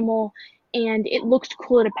animal and it looked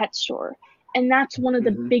cool at a pet store. And that's one of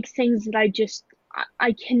the big things that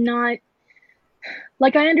I cannot,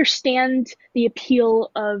 like, I understand the appeal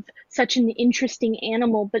of such an interesting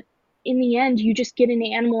animal, but in the end, you just get an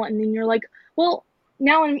animal and then you're like, well,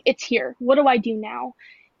 now it's here. What do I do now?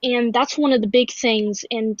 And that's one of the big things.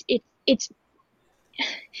 And it's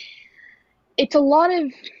a lot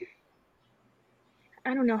of,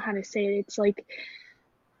 I don't know how to say it. It's like,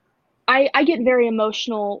 I get very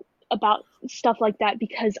emotional about stuff like that,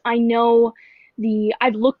 because I know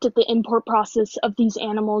I've looked at the import process of these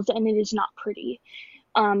animals, and it is not pretty.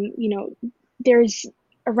 There's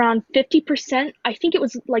around 50%, I think it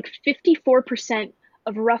was like 54%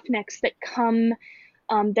 of roughnecks that come,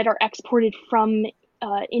 that are exported from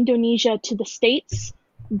Indonesia to the States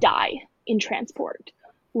die in transport,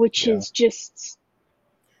 which is just,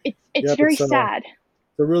 it's very sad.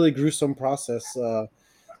 It's a really gruesome process.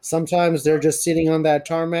 Sometimes they're just sitting on that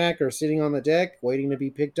tarmac or sitting on the deck waiting to be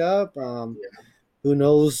picked up. Who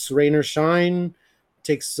knows, rain or shine,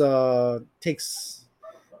 takes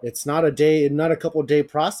it's not a couple day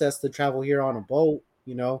process to travel here on a boat.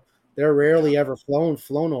 They're rarely ever flown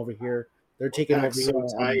over here. They're taken over here on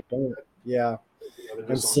a boat. Yeah.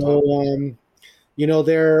 And so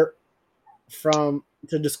they're, from,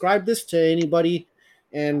 to describe this to anybody,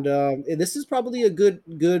 and this is probably a good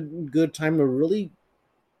time to really,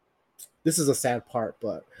 this is a sad part,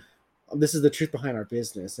 but this is the truth behind our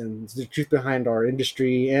business, and it's the truth behind our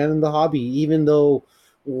industry and the hobby. Even though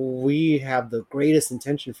we have the greatest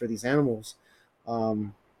intention for these animals,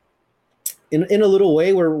 in a little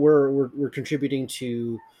way, we're contributing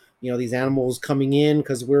to these animals coming in,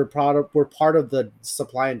 because we're part of the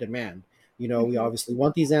supply and demand. We obviously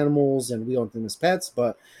want these animals, and we want them as pets,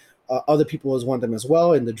 but other people want them as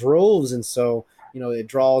well in the droves, and so it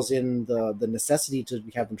draws in the necessity to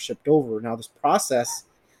have them shipped over. Now this process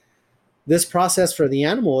for the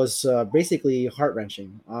animal is basically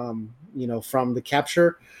heart-wrenching. From the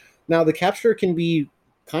capture. Now the capture can be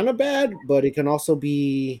kind of bad, but it can also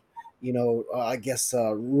be I guess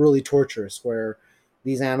really torturous, where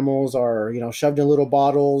these animals are shoved in little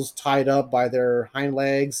bottles, tied up by their hind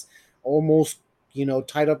legs, almost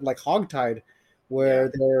tied up like hogtied,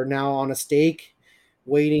 where they're now on a stake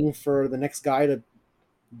waiting for the next guy to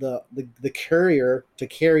the courier to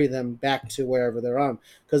carry them back to wherever they're on,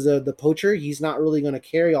 because the poacher, he's not really going to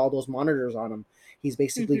carry all those monitors on him. He's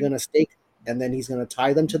basically going to stake, and then he's going to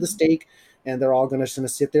tie them to the stake, and they're all going to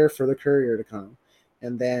sit there for the courier to come.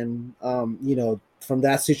 And then from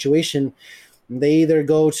that situation, they either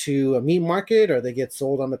go to a meat market or they get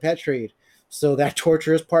sold on the pet trade. So that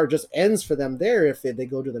torturous part just ends for them there if they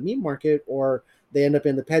go to the meat market, or they end up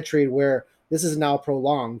in the pet trade, where this is now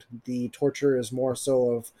prolonged. The torture is more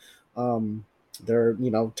so of they're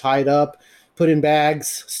tied up, put in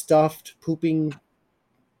bags, stuffed, pooping,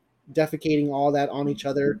 defecating, all that on each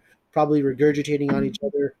other, probably regurgitating on each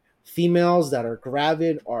other. Females that are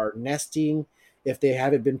gravid are nesting if they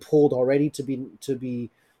haven't been pulled already to be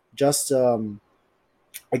just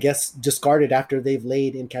I guess discarded after they've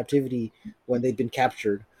laid in captivity when they've been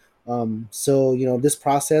captured. So this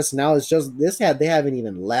process now is just they haven't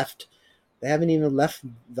even left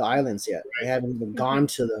the islands yet. They haven't even gone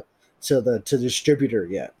to the distributor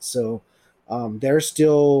yet. So they're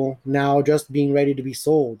still now just being ready to be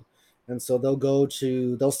sold. and so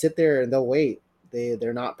they'll sit there and they'll wait.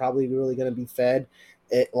 They're not probably really going to be fed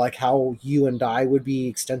like how you and I would be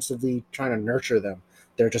extensively trying to nurture them.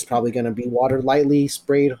 They're just probably going to be watered lightly,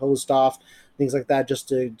 sprayed, hosed off, things like that, just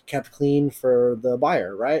to kept clean for the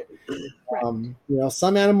buyer, right?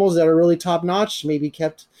 Some animals that are really top notch may be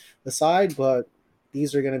kept aside, but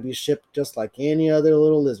these are going to be shipped just like any other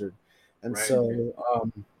little lizard. And so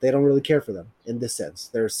they don't really care for them in this sense.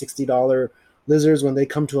 They're $60 lizards when they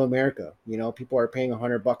come to America. People are paying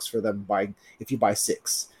 $100 for them if you buy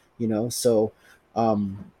 6. So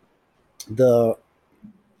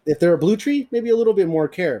if they're a blue tree, maybe a little bit more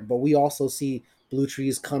care. But we also see blue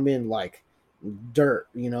trees come in like dirt,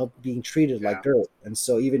 being treated like dirt. And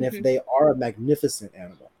so even if they are a magnificent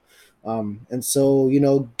animal, and so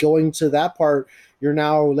going to that part, you're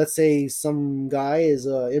now, let's say some guy is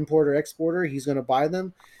a importer exporter, he's going to buy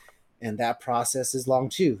them, and that process is long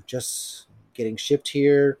too. Just getting shipped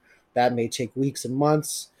here, that may take weeks and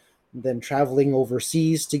months. Then traveling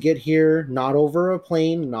overseas to get here, not over a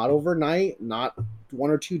plane, not overnight, not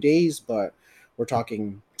 1 or 2 days, but we're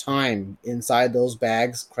talking time inside those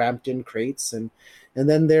bags, cramped in crates, and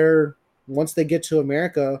then once they get to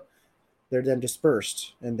America, they're then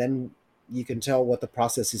dispersed, and then you can tell what the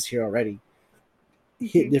process is here already.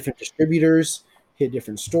 Hit different distributors, hit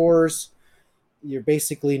different stores. You're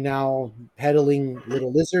basically now peddling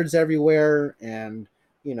little lizards everywhere, and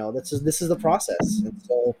this is the process. And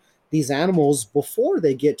so these animals, before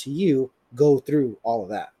they get to you, go through all of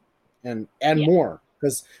that and more.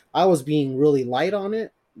 Because I was being really light on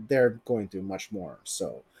it, they're going through much more.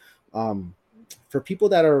 So for people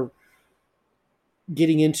that are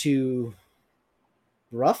getting into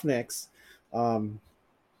roughnecks,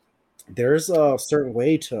 there's a certain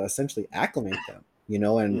way to essentially acclimate them,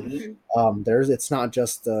 and it's not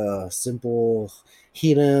just a simple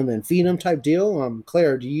heat them and feed them type deal.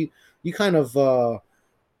 Claire, do you kind of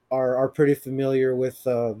are pretty familiar with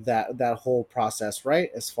that whole process,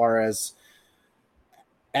 right? As far as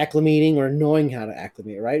acclimating or knowing how to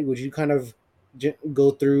acclimate, right? Would you kind of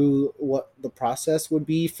go through what the process would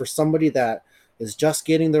be for somebody that is just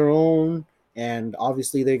getting their own, and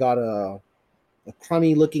obviously they got a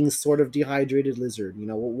crummy looking sort of dehydrated lizard?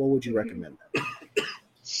 What would you recommend?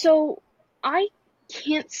 So I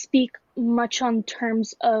can't speak much on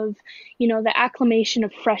terms of, the acclimation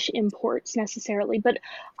of fresh imports necessarily, but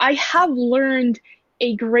I have learned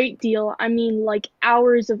a great deal. I mean, like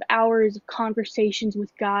hours of conversations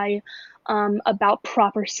with Guy about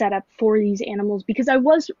proper setup for these animals, because I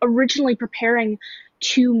was originally preparing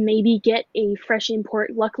to maybe get a fresh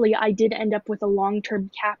import. Luckily, I did end up with a long-term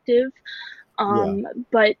captive.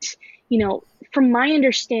 But, from my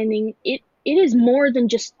understanding, it is more than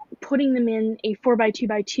just putting them in a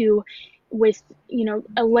 4x2x2 with,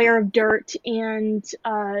 a layer of dirt and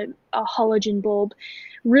a halogen bulb.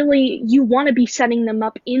 Really, you want to be setting them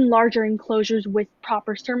up in larger enclosures with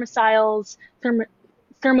proper thermosiles,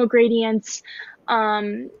 thermogradients,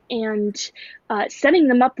 and setting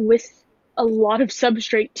them up with a lot of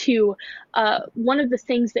substrate too. One of the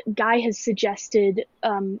things that Guy has suggested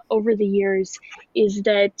over the years is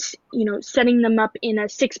that, setting them up in a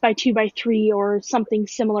 6x2x3 or something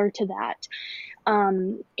similar to that,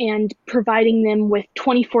 and providing them with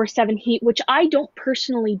 24/7 heat, which I don't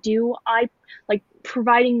personally do. I like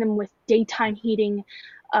providing them with daytime heating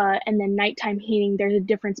and then nighttime heating. There's a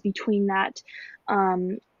difference between that.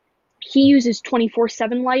 He uses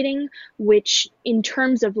 24/7 lighting, which in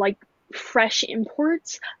terms of like fresh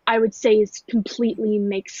imports, I would say is completely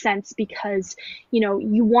makes sense, because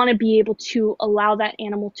you want to be able to allow that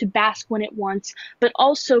animal to bask when it wants, but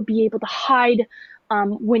also be able to hide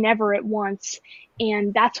whenever it wants.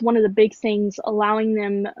 And that's one of the big things, allowing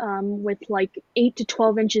them with like 8 to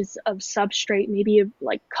 12 inches of substrate, maybe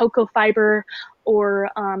like cocoa fiber or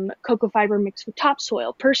cocoa fiber mixed with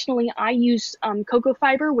topsoil. Personally, I use cocoa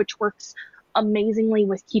fiber, which works amazingly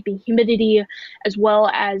with keeping humidity as well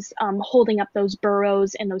as holding up those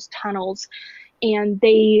burrows and those tunnels. And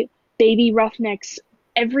baby roughnecks,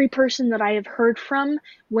 every person that I have heard from,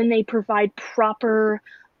 when they provide proper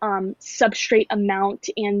substrate amount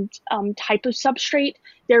and type of substrate,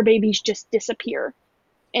 their babies just disappear.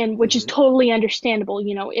 And which is totally understandable.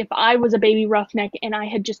 If I was a baby roughneck and I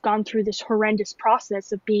had just gone through this horrendous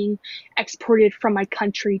process of being exported from my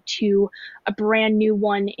country to a brand new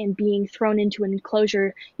one and being thrown into an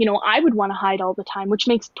enclosure, I would want to hide all the time, which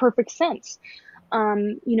makes perfect sense.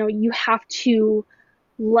 You have to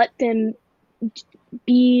let them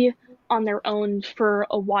be on their own for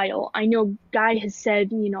a while. I know Guy has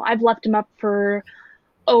said, I've left them up for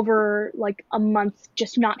over like a month,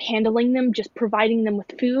 just not handling them, just providing them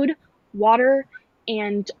with food, water,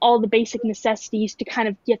 and all the basic necessities to kind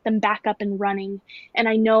of get them back up and running. And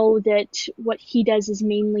I know that what he does is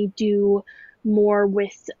mainly do more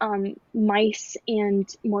with mice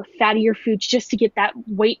and more fattier foods just to get that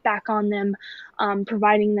weight back on them,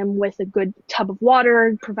 providing them with a good tub of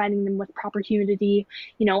water, providing them with proper humidity.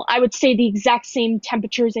 I would say the exact same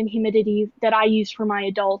temperatures and humidity that I use for my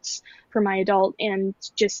adults, and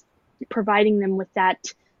just providing them with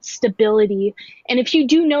that stability. And if you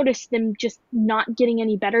do notice them just not getting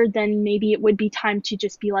any better, then maybe it would be time to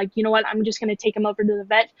just be like, you know what, I'm just going to take them over to the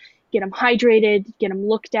vet, get them hydrated, get them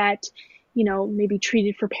looked at, maybe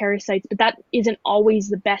treated for parasites. But that isn't always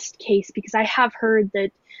the best case, because I have heard that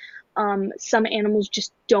some animals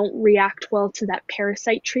just don't react well to that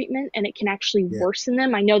parasite treatment, and it can actually worsen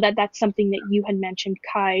them. I know that that's something that you had mentioned,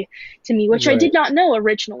 Kai, to me, which I did not know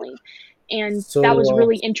originally. And that was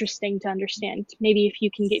really interesting to understand. Maybe if you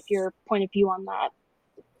can get your point of view on that.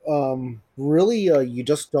 Really, you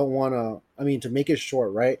just don't want to, to make it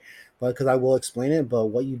short, right? But because I will explain it, but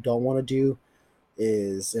what you don't want to do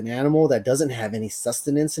is an animal that doesn't have any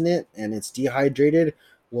sustenance in it and it's dehydrated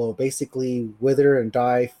will basically wither and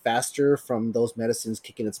die faster from those medicines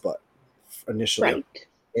kicking its butt initially. Right.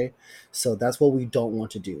 Okay. So that's what we don't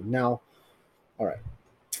want to do. Now, all right.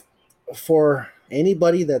 For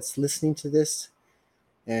anybody that's listening to this,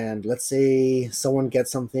 and let's say someone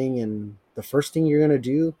gets something, and the first thing you're going to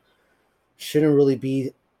do shouldn't really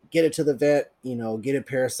be get it to the vet, get it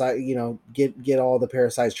parasite, get all the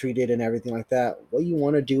parasites treated and everything like that. What you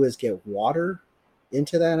want to do is get water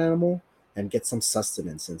into that animal and get some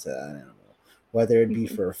sustenance into that animal, whether it be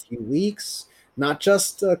for a few weeks, not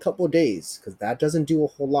just a couple of days, because that doesn't do a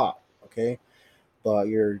whole lot. Okay. But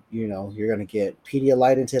you're going to get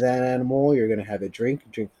Pedialyte into that animal. You're going to have it drink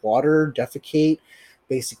water, defecate,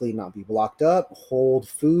 basically not be blocked up, hold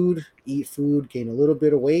food, eat food, gain a little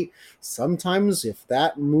bit of weight. Sometimes if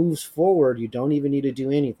that moves forward, you don't even need to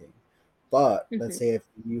do anything. But let's say if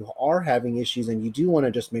you are having issues and you do want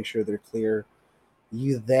to just make sure they're clear,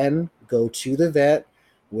 you then go to the vet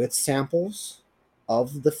with samples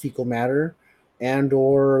of the fecal matter, and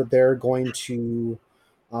or they're going to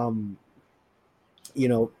the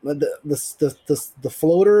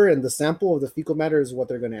floater and the sample of the fecal matter is what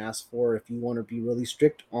they're going to ask for if you want to be really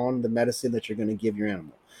strict on the medicine that you're going to give your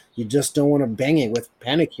animal. You just don't want to bang it with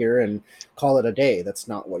Panicure and call it a day. That's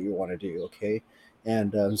not what you want to do, okay?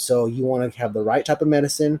 And so you want to have the right type of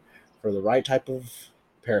medicine for the right type of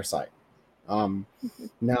parasite.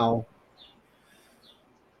 Now,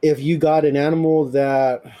 if you got an animal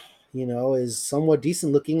that is somewhat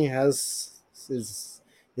decent looking, is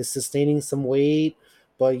sustaining some weight,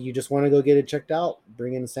 but you just want to go get it checked out,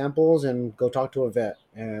 bring in samples and go talk to a vet.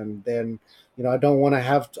 And then, I don't want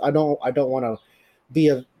to be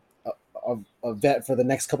a vet for the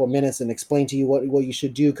next couple of minutes and explain to you what you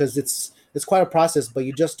should do, because it's quite a process, but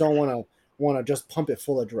you just don't want to just pump it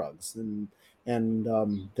full of drugs. And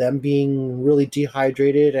them being really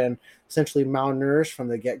dehydrated and essentially malnourished from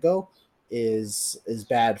the get-go is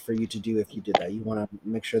bad for you to do. If you did that, you want to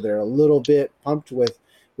make sure they're a little bit pumped with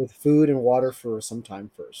food and water for some time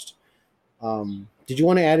first. Did you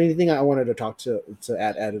want to add anything? I wanted to talk to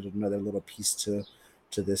add another little piece to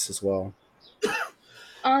this as well.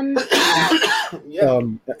 Alan,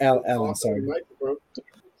 sorry.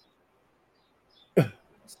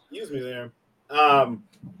 Excuse me there. I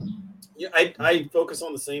focus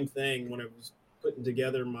on the same thing when I was putting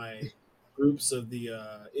together my groups of the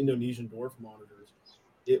Indonesian dwarf monitors.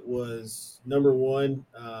 It was number one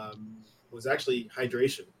was actually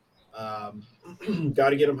hydration. Got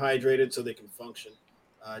to get them hydrated so they can function.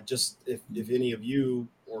 Just if any of you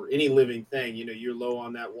or any living thing, you're low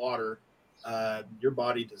on that water, your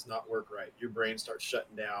body does not work right. Your brain starts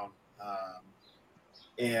shutting down.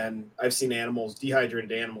 And I've seen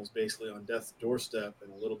dehydrated animals, basically on death's doorstep,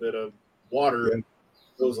 and a little bit of water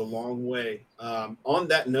goes a long way. On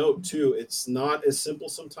that note, too, it's not as simple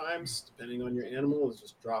sometimes, depending on your animal, as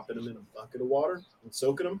just dropping them in a bucket of water and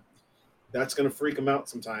soaking them. That's going to freak them out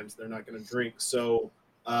sometimes. They're not going to drink. So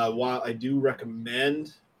while I do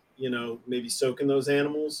recommend, maybe soaking those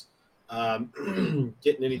animals,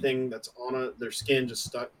 getting anything that's on their skin just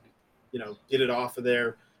stuck, get it off of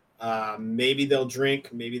there. Maybe they'll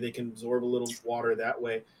drink. Maybe they can absorb a little water that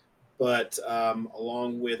way. But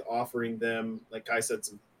along with offering them, like I said,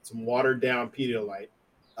 some watered down Pedialyte.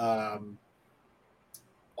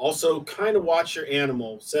 Also, kind of watch your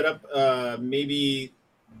animal. Set up maybe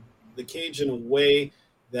the cage in a way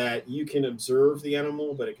that you can observe the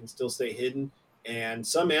animal, but it can still stay hidden. And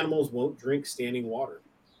some animals won't drink standing water.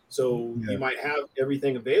 So you might have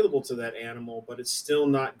everything available to that animal, but it's still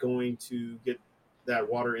not going to get that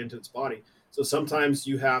water into its body. So sometimes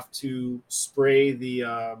you have to spray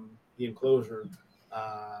the enclosure,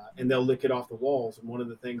 and they'll lick it off the walls. And one of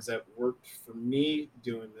the things that worked for me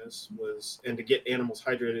doing this was, and to get animals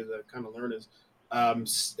hydrated, that I kind of learned is,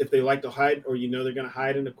 if they like to hide, or they're going to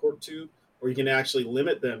hide in a cork tube, or you can actually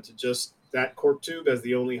limit them to just that cork tube as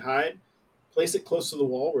the only hide. Place it close to the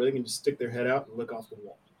wall where they can just stick their head out and lick off the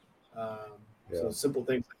wall. So simple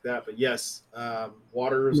things like that. But yes,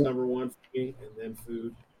 water is number one for me, and then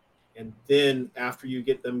food. And then after you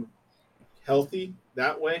get them healthy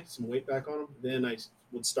that way, some weight back on them, then I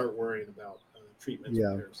would start worrying about treatment.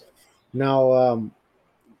 Yeah. Now,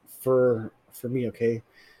 for me, okay,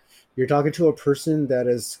 you're talking to a person that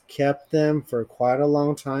has kept them for quite a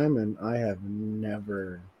long time, and I have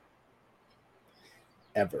never,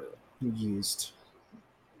 ever used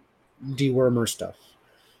dewormer stuff.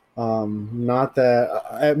 Not that,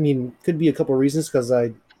 I mean, could be a couple of reasons, because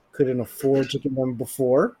I couldn't afford to get them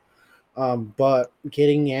before. But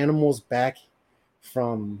getting animals back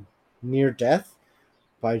from near death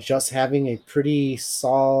by just having a pretty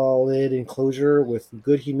solid enclosure with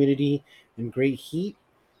good humidity and great heat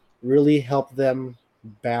really helped them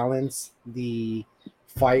balance the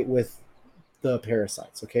fight with the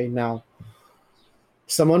parasites. Okay, now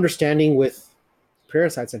some understanding with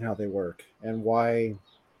parasites and how they work, and why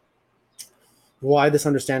this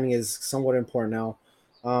understanding is somewhat important.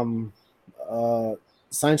 Now,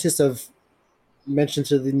 scientists have mentioned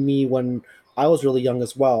to me when I was really young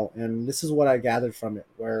as well, and this is what I gathered from it,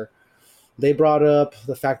 where they brought up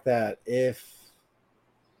the fact that if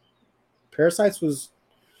parasites was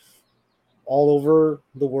all over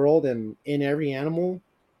the world and in every animal,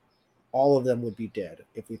 all of them would be dead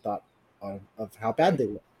if we thought of how bad they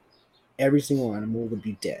were. Every single animal would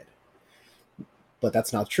be dead. But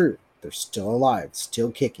that's not true. They're still alive,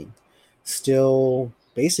 still kicking, still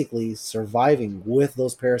basically surviving with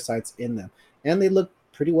those parasites in them. And they look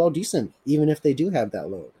pretty well decent, even if they do have that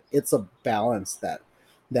load. It's a balance that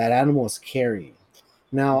animal is carrying.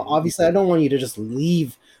 Now, obviously, I don't want you to just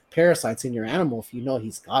leave parasites in your animal if you know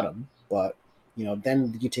he's got them, but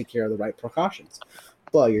then you take care of the right precautions.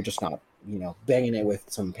 But you're just not, banging it with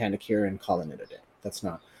some Panacur and calling it a day. That's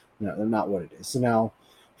not what it is. So now,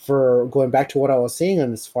 for going back to what I was saying,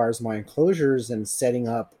 and as far as my enclosures and setting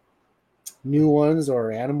up new ones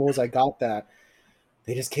or animals I got that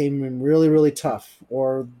they just came in really, really tough,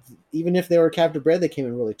 or even if they were captive bred, they came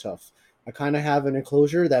in really tough. I kind of have an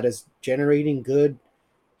enclosure that is generating good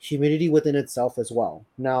humidity within itself as well.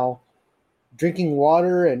 Now, drinking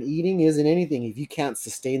water and eating isn't anything if you can't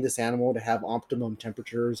sustain this animal to have optimum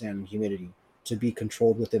temperatures and humidity to be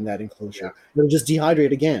controlled within that enclosure. You'll just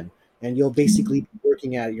dehydrate again, and you'll basically be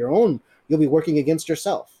working at your own. You'll be working against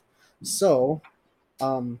yourself. So,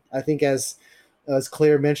 I think as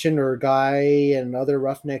Claire mentioned, or Guy and other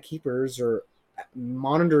roughneck keepers or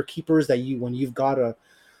monitor keepers, that when you've got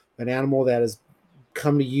an animal that has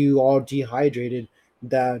come to you all dehydrated,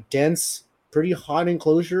 that dense, pretty hot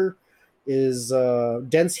enclosure is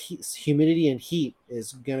dense humidity and heat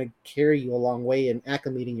is going to carry you a long way in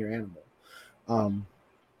acclimating your animal.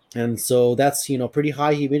 And so that's, pretty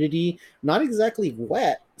high humidity, not exactly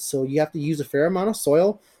wet. So you have to use a fair amount of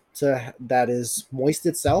soil that is moist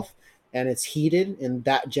itself, and it's heated, and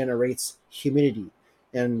that generates humidity.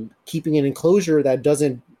 And keeping an enclosure that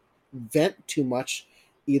doesn't vent too much,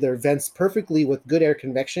 either vents perfectly with good air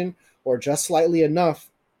convection or just slightly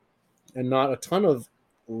enough and not a ton of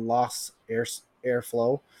lost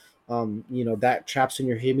airflow, that traps in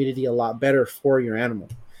your humidity a lot better for your animal.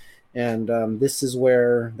 And this is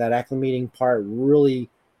where that acclimating part really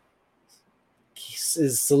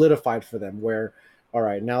is solidified for them, where, all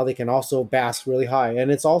right, now they can also bask really high. And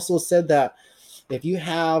it's also said that if you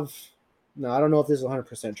have, now I don't know if this is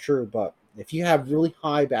 100% true, but if you have really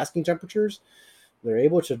high basking temperatures, they're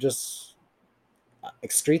able to just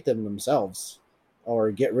excrete them themselves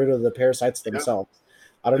or get rid of the parasites themselves.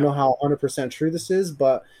 I don't know how 100% true this is,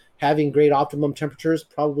 but having great optimum temperatures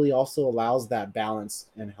probably also allows that balance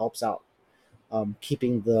and helps out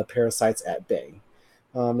keeping the parasites at bay.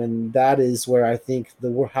 And that is where I think the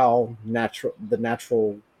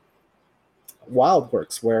natural wild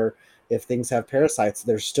works, where if things have parasites,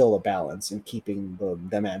 there's still a balance in keeping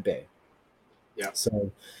them at bay. Yeah.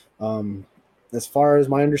 So, as far as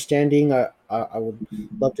my understanding, I would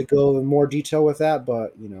love to go in more detail with that,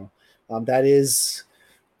 but that is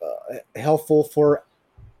helpful for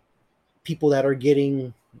people that are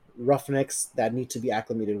getting roughnecks that need to be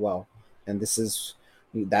acclimated well. And this is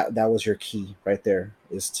that was your key right there,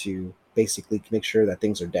 is to basically make sure that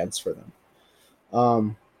things are dense for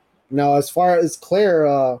them. Now, as far as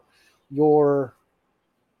Claire, your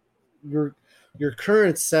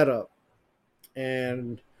current setup,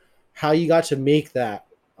 and how you got to make that.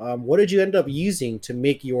 What did you end up using to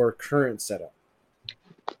make your current setup?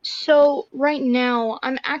 So right now,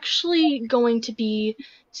 I'm actually going to be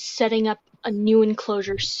setting up a new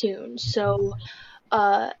enclosure soon. So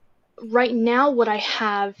uh, right now, what I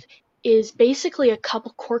have is basically a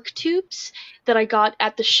couple cork tubes that I got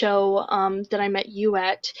at the show that I met you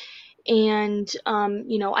at. And,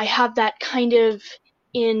 I have that kind of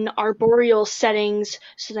in arboreal settings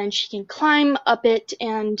so then she can climb up it.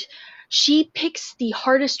 And she picks the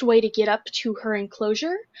hardest way to get up to her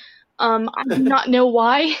enclosure. I do not know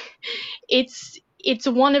why. It's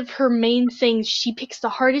one of her main things. She picks the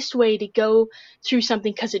hardest way to go through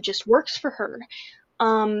something because it just works for her.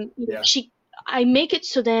 Yeah. I make it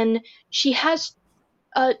so then she has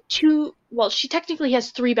she technically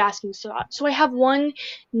has three basking spots. So I have one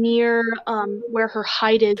near where her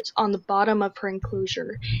hide is on the bottom of her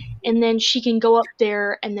enclosure, and then she can go up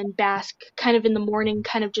there and then bask kind of in the morning,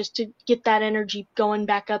 kind of just to get that energy going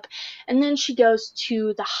back up. And then she goes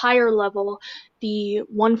to the higher level, the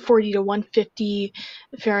 140 to 150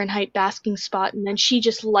 Fahrenheit basking spot, and then she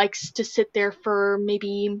just likes to sit there for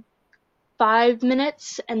maybe 5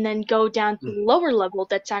 minutes and then go down to the lower level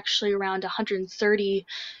that's actually around 130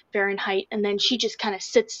 Fahrenheit. And then she just kind of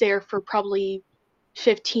sits there for probably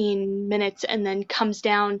 15 minutes and then comes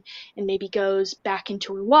down and maybe goes back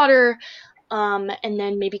into her water. And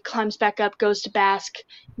then maybe climbs back up, goes to bask,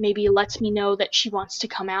 maybe lets me know that she wants to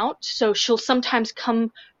come out. So she'll sometimes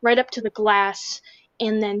come right up to the glass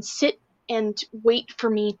and then sit and wait for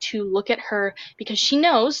me to look at her because she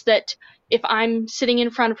knows that if I'm sitting in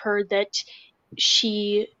front of her that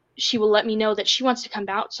she will let me know that she wants to come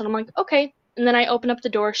out. So I'm like, okay. And then I open up the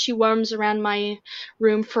door. She roams around my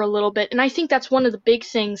room for a little bit. And I think that's one of the big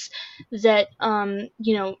things that, I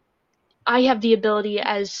have the ability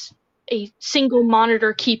as a single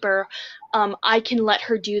monitor keeper. I can let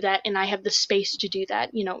her do that and I have the space to do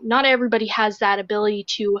that. Not everybody has that ability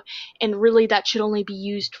to, and really that should only be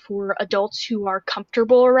used for adults who are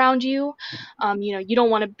comfortable around you. You don't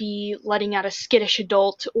want to be letting out a skittish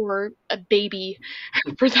adult or a baby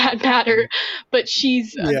for that matter, but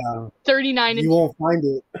she's 39 you won't find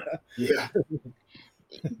it. Yeah.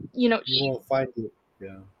 You won't find it.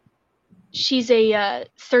 Yeah. She's a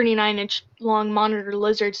 39-inch long monitor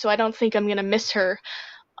lizard, so I don't think I'm gonna miss her.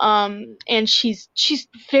 And she's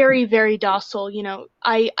very, very docile.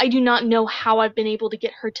 I do not know how I've been able to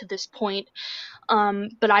get her to this point,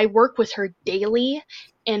 but I work with her daily,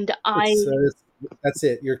 and that's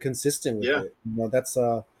it. You're consistent with it.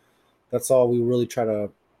 That's all we really try to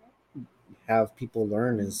have people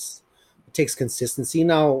learn is it takes consistency.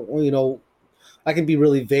 Now, I can be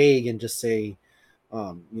really vague and just say,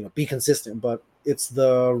 be consistent, but it's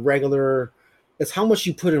the regular, it's how much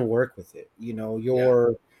you put in work with it.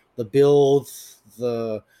 The build,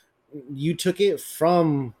 you took it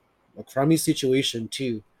from a crummy situation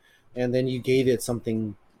too, and then you gave it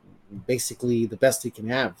something basically the best it can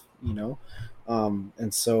have,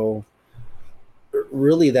 and so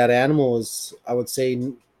really that animal is, I would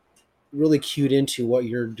say, really cued into what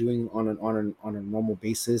you're doing on a normal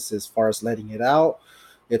basis as far as letting it out.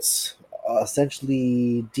 It's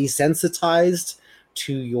essentially desensitized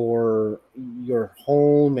to your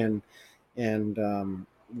home, and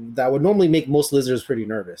that would normally make most lizards pretty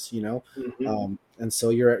nervous, and so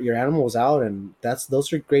your animal's out, and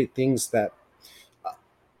those are great things that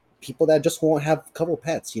people that just won't have a couple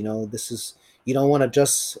pets, this is, you don't want to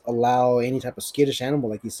just allow any type of skittish animal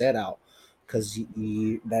like you said out, because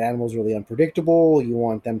that animal is really unpredictable. You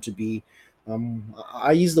want them to be,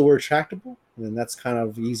 I use the word tractable, and that's kind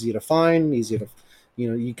of easy to find, easy to,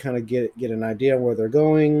 you kind of get an idea where they're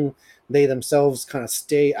going. They themselves kind of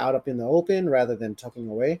stay out up in the open rather than tucking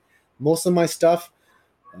away. Most of my stuff,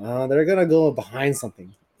 they're gonna go behind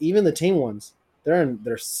something. Even the tame ones,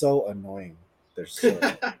 they're so annoying. They're so,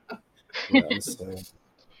 so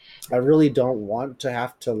I really don't want to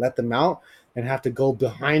have to let them out and have to go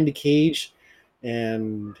behind the cage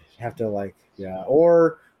and have to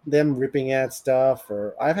or them ripping at stuff.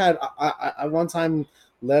 Or I've had, I one time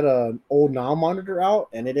let an old Nile monitor out,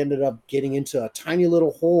 and it ended up getting into a tiny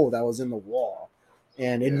little hole that was in the wall,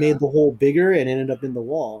 and it made the hole bigger and ended up in the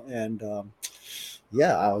wall. And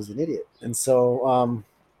I was an idiot. And so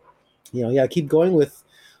keep going with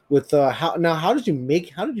how did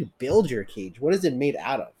you build your cage? What is it made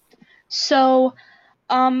out of? So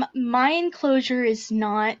my enclosure is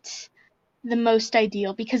not the most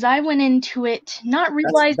ideal because I went into it not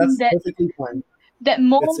realizing that's perfectly fine. That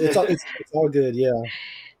mold, it's all good, yeah.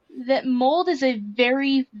 That mold is a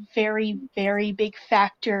very, very, very big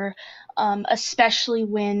factor, especially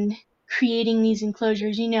when creating these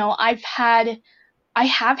enclosures. I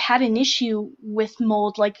have had an issue with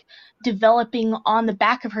mold, like developing on the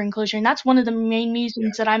back of her enclosure. And that's one of the main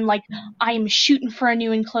reasons that I'm like, I am shooting for a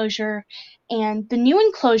new enclosure. And the new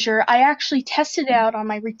enclosure, I actually tested it out on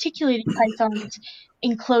my reticulated python's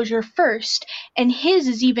enclosure first. And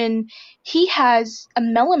he has a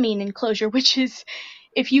melamine enclosure, which is,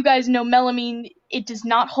 if you guys know melamine, it does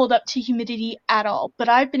not hold up to humidity at all. But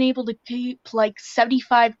I've been able to keep like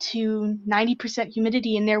 75 to 90%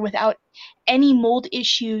 humidity in there without any mold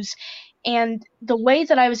issues. And the way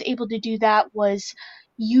that I was able to do that was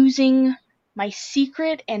using my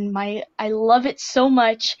secret, and I love it so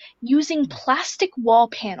much, using plastic wall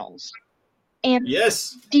panels. And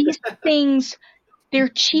these things, they're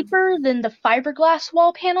cheaper than the fiberglass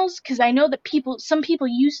wall panels, because I know that some people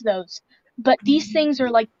use those. But these things are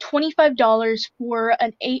like $25 for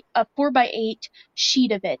a 4x8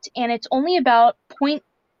 sheet of it, and it's only about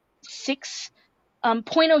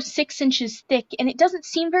 0.06 inches thick, and it doesn't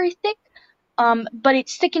seem very thick, but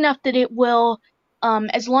it's thick enough that it will,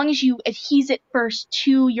 as long as you adhese it first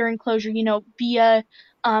to your enclosure, via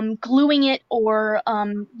gluing it or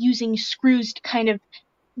using screws to kind of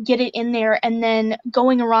get it in there, and then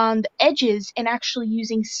going around the edges and actually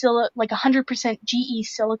using like 100% GE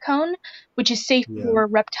silicone, which is safe for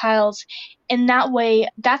reptiles. And that way,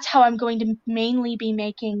 that's how I'm going to mainly be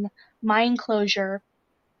making my enclosure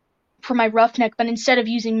for my roughneck. But instead of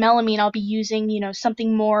using melamine, I'll be using,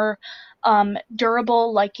 something more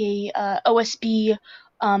durable, like a OSB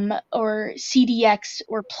or CDX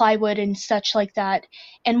or plywood and such like that.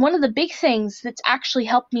 And one of the big things that's actually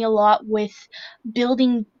helped me a lot with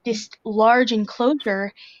building this large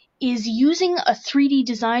enclosure is using a 3D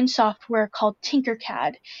design software called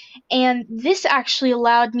Tinkercad. And this actually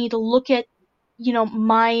allowed me to look at,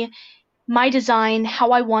 my design,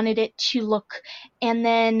 how I wanted it to look, and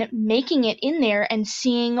then making it in there and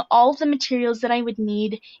seeing all the materials that I would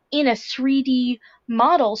need in a 3D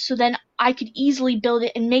model, so then I could easily build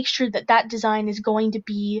it and make sure that that design is going to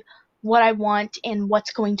be what I want and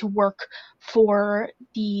what's going to work for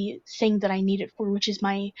the thing that I need it for, which is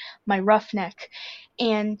my roughneck.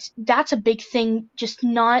 And that's a big thing, just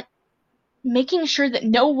not making sure that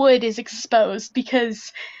no wood is exposed,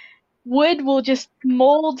 because wood will just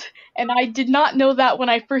mold, and I did not know that when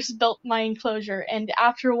I first built my enclosure. And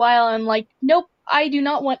after a while, I'm like, nope, I do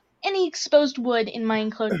not want any exposed wood in my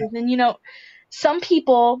enclosures. And some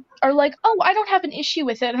people are like, oh, I don't have an issue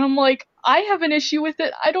with it. And I'm like, I have an issue with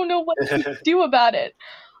it. I don't know what to do about it.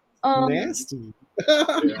 Nasty.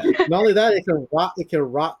 Not only that, it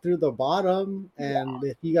can rot through the bottom, and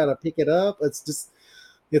if you gotta pick it up, it's just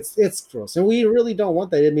it's gross, and we really don't want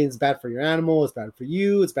that. It means it's bad for your animal, it's bad for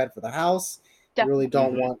you, it's bad for the house. Definitely. You really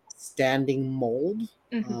don't want standing mold.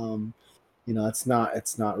 It's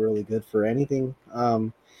not really good for anything.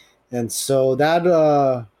 And so that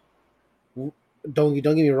don't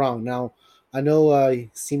get me wrong. Now I know you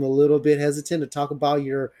seem a little bit hesitant to talk about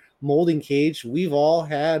your molding cage. We've all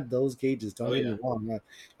had those cages. Don't get me wrong.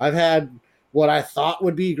 I've had what I thought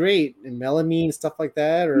would be great in melamine, stuff like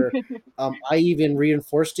that, or I even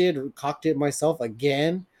reinforced it or caulked it myself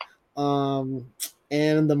again. And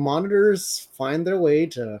the monitors find their way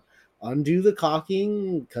to undo the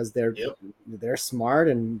caulking because they're smart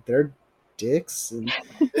and they're dicks, and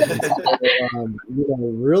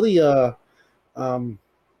really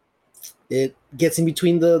it gets in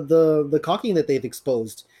between the caulking that they've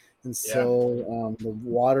exposed. And so the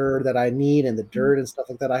water that I need and the dirt and stuff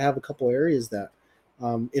like that, I have a couple areas that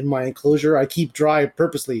in my enclosure I keep dry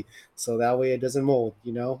purposely so that way it doesn't mold,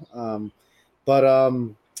 I've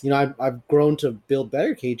grown to build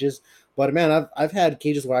better cages, but man, I've had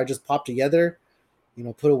cages where I just popped together,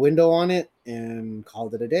 put a window on it and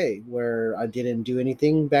called it a day, where I didn't do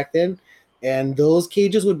anything back then. And those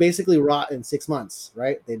cages would basically rot in 6 months,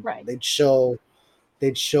 right? They'd show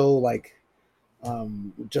like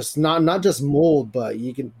just not just mold, but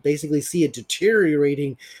you can basically see it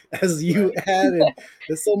deteriorating as you add it.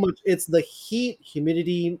 There's so much. It's the heat,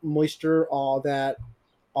 humidity, moisture, all that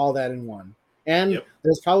in one. And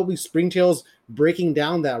there's probably springtails breaking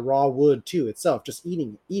down that raw wood too itself, just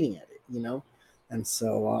eating at it, And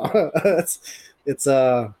so it's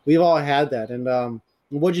we've all had that. And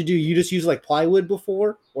what'd you do? You just use like plywood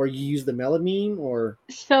before, or you use the melamine, or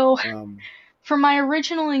so? For my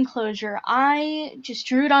original enclosure, I just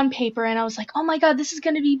drew it on paper, and I was like, "Oh my god, this is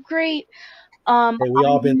going to be great." Hey, we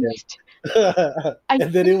all been there.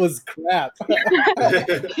 And then it was crap.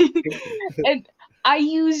 And I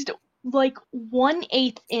used like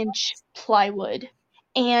 1/8 inch plywood,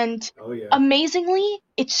 and amazingly,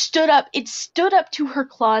 it stood up. It stood up to her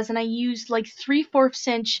claws, and I used like 3/4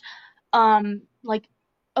 inch like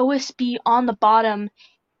OSB on the bottom.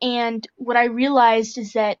 And what I realized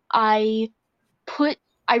is that I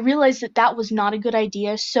realized that that was not a good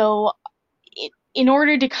idea. So in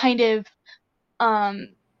order to kind of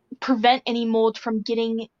prevent any mold from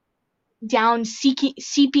getting down,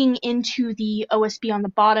 seeping into the OSB on the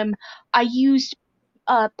bottom, I used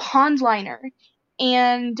pond liner,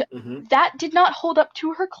 and that did not hold up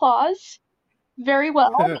to her claws very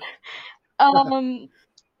well.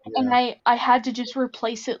 And I had to just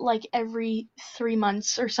replace it like every 3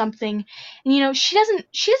 months or something. And she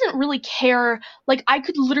doesn't really care. Like, I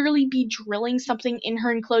could literally be drilling something in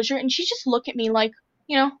her enclosure and she just look at me like,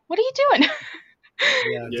 what are you doing?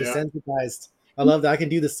 Desensitized. I love that. I can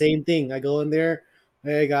do the same thing. I go in there,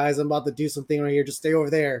 hey guys, I'm about to do something right here, just stay over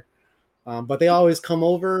there. But they always come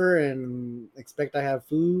over and expect I have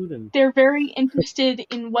food, and they're very interested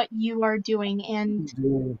in what you are doing.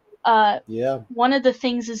 And one of the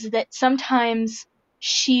things is that sometimes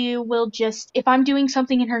she will just, if I'm doing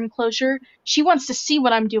something in her enclosure, she wants to see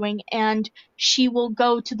what I'm doing, and she will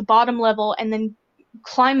go to the bottom level and then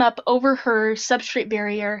climb up over her substrate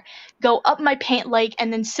barrier, go up my paint leg,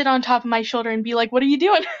 and then sit on top of my shoulder and be like, what are you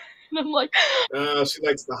doing? And I'm like, she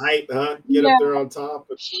likes the height, huh? Get up there on top.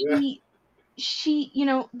 She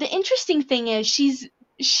the interesting thing is she's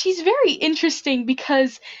very interesting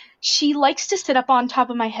because she likes to sit up on top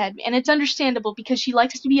of my head, and it's understandable because she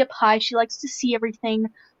likes to be up high. She likes to see everything.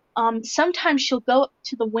 Sometimes she'll go up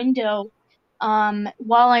to the window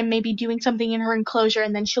while I'm maybe doing something in her enclosure,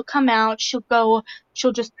 and then she'll come out. She'll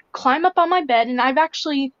just climb up on my bed, and I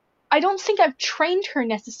don't think I've trained her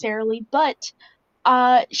necessarily, but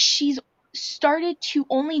she's started to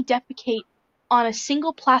only defecate on a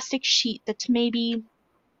single plastic sheet that's maybe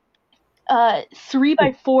 3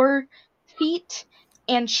 by 4 feet,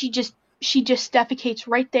 and she just defecates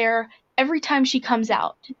right there every time she comes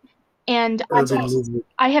out. And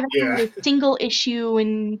I haven't had a single issue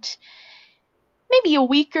in maybe a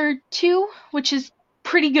week or 2, which is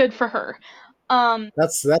pretty good for her.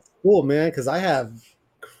 That's cool, man, because I have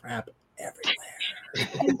crap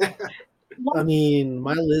everywhere. I mean,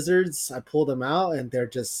 my lizards, I pull them out and they're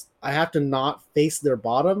just, I have to not face their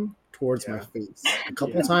bottom towards my face. A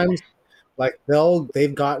couple times, like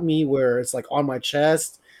they've got me where it's like on my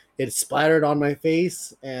chest, it's splattered on my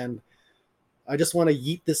face, and I just want to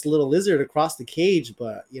yeet this little lizard across the cage,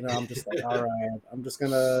 but I'm just like, all right, I'm just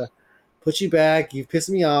gonna put you back. You've pissed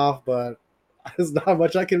me off, but there's not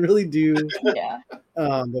much I can really do.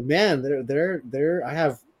 But man, they're I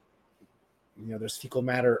have, there's fecal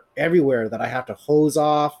matter everywhere that I have to hose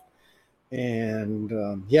off, and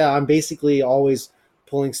I'm basically always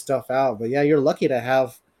pulling stuff out. But you're lucky to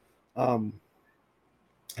have it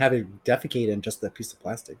defecate in just a piece of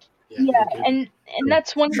plastic. And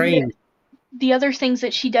that's one of the other things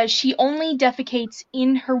that she does. She only defecates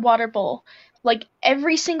in her water bowl. Like,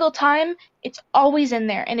 every single time, it's always in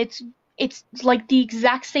there, and it's like the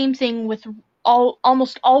exact same thing with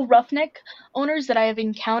almost all roughneck owners that I have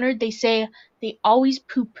encountered. They say they always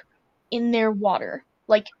poop in their water,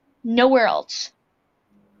 like nowhere else.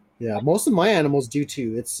 Yeah, most of my animals do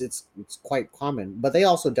too. It's quite common, but they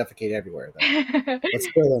also defecate everywhere. Let's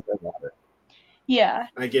fill in their water. Yeah.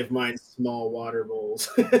 I give mine small water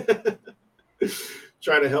bowls.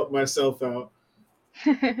 Try to help myself out.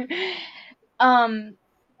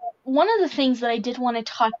 One of the things that I did want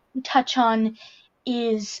to touch on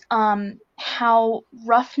is how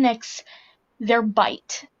roughnecks, their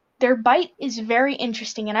bite is very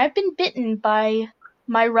interesting, and I've been bitten by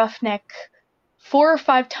my roughneck 4 or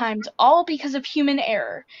 5 times, all because of human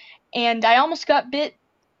error. And I almost got bit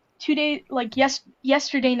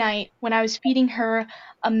yesterday night when I was feeding her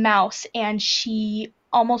a mouse, and she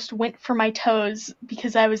almost went for my toes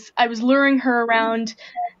because I was luring her around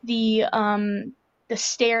the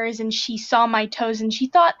stairs, and she saw my toes and she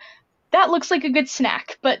thought, that looks like a good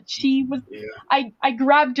snack, but she was. Yeah. I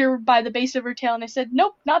grabbed her by the base of her tail and I said,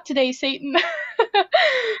 "Nope, not today, Satan."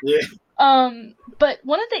 But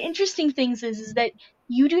one of the interesting things is that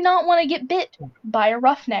you do not want to get bit by a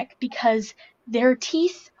roughneck because their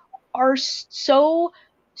teeth are so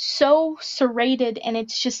serrated, and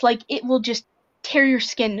it's just like it will just tear your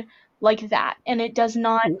skin like that, and it does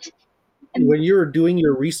not. When you were doing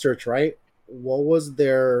your research, right? What was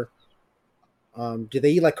their? Do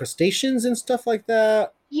they eat like crustaceans and stuff like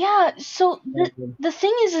that? Yeah, so the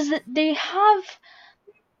thing is that they have,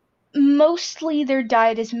 mostly their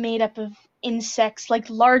diet is made up of insects, like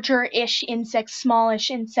larger-ish insects, smallish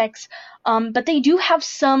insects, but they do have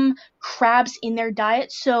some crabs in their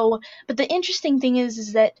diet. So, but the interesting thing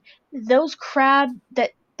is that those crab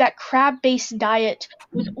that that crab-based diet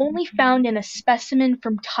was only found in a specimen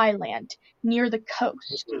from Thailand near the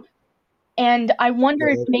coast. And I wonder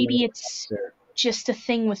if maybe it's just a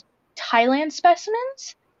thing with Thailand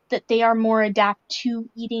specimens, that they are more adapt to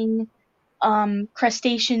eating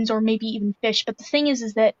crustaceans or maybe even fish. But the thing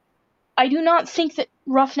is that I do not think that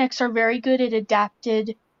roughnecks are very good at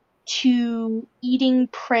adapted to eating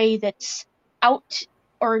prey that's out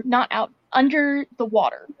or not out under the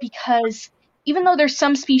water, because even though there's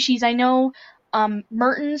some species, I know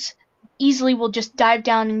mertens easily will just dive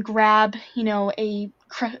down and grab, a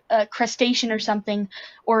crustacean or something,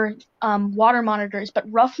 or water monitors, but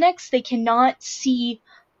roughnecks, they cannot see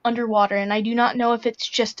underwater, and I do not know if it's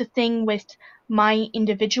just a thing with my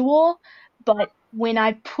individual, but when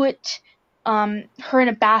I put her in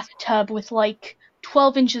a bathtub with like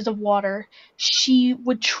 12 inches of water, she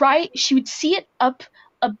would see it up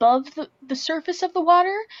above the surface of the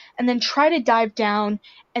water and then try to dive down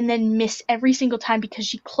and then miss every single time because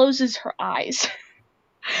she closes her eyes.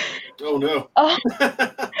 Oh no.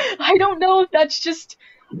 I don't know if that's just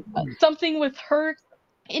something with her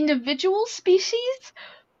individual species,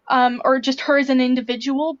 or just her as an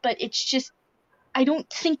individual, but it's just, I don't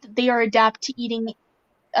think that they are adapt to eating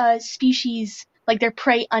species like their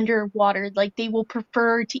prey underwater. Like they will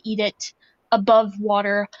prefer to eat it above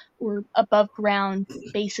water or above ground,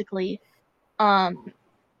 basically. And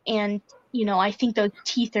I think those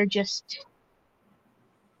teeth are just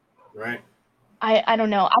right. I don't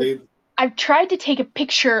know. I've tried to take a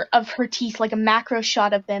picture of her teeth, like a macro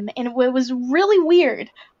shot of them, and it was really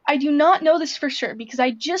weird. I do not know this for sure because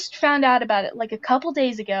I just found out about it like a couple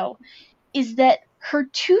days ago, is that her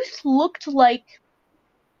tooth looked like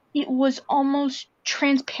it was almost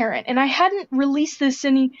transparent. And I hadn't released this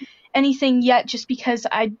anything yet just because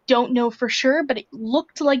I don't know for sure, but it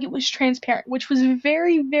looked like it was transparent, which was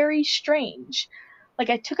very, very strange. Like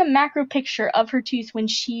I took a macro picture of her tooth when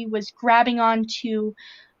she was grabbing onto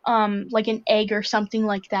like an egg or something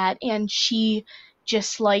like that, and she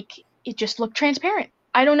just it just looked transparent.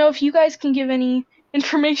 I don't know if you guys can give any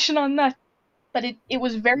information on that, but it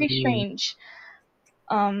was very strange.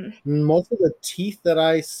 Most of the teeth that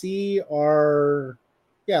I see are,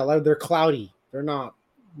 like they're cloudy. They're not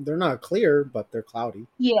clear, but they're cloudy.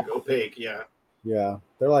 Yeah. Like opaque, yeah. Yeah,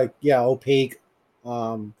 they're like opaque.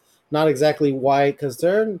 Not exactly white because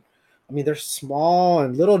they're small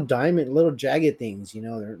and little jagged things.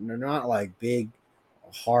 They're not like big,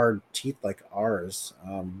 hard teeth like ours.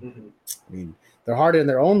 I mean, they're hard in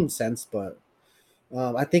their own sense, but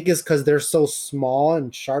I think it's because they're so small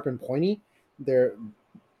and sharp and pointy.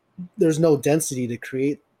 There's no density to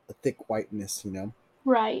create a thick whiteness,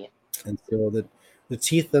 Right. And so the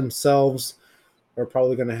teeth themselves are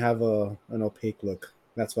probably going to have an opaque look.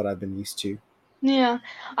 That's what I've been used to. Yeah,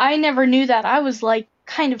 I never knew that. I was like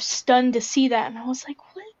kind of stunned to see that, and I was like,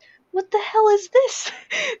 what the hell is this?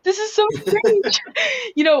 This is so strange.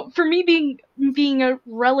 For me being a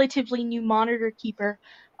relatively new monitor keeper,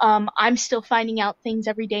 I'm still finding out things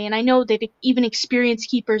every day, and I know that even experienced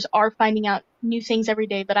keepers are finding out new things every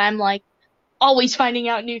day, but I'm like always finding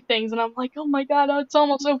out new things, and I'm like, oh my god, it's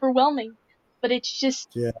almost overwhelming. But it's just,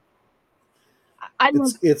 yeah,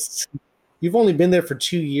 it's you've only been there for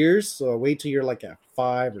 2 years, so wait till you're like at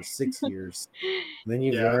 5 or 6 years. And then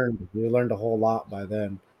you learned a whole lot by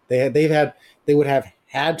then. They would have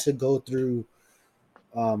had to go through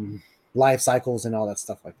life cycles and all that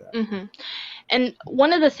stuff like that. Mm-hmm. And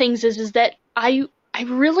one of the things is that I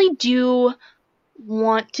really do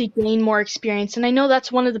want to gain more experience, and I know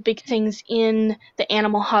that's one of the big things in the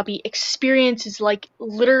animal hobby. Experience is like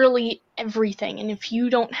literally everything, and if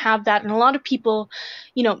you don't have that, and a lot of people,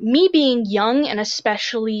 me being young and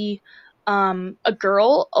especially a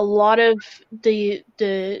girl, a lot of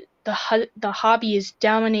the hobby is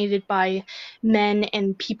dominated by men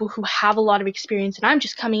and people who have a lot of experience, and I'm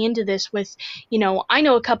just coming into this with, I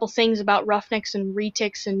know a couple things about roughnecks and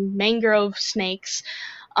retics and mangrove snakes,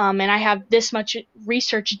 and I have this much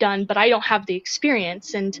research done, but I don't have the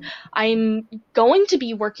experience, and I'm going to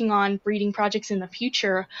be working on breeding projects in the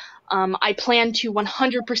future. I plan to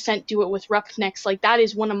 100% do it with roughnecks. Like, that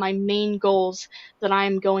is one of my main goals that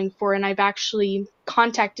I'm going for, and I've actually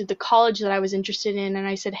contacted the college that I was interested in, and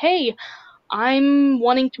I said, hey, I'm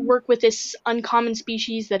wanting to work with this uncommon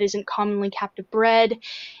species that isn't commonly captive bred,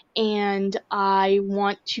 and I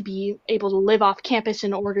want to be able to live off campus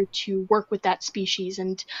in order to work with that species.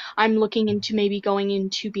 And I'm looking into maybe going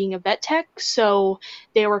into being a vet tech, so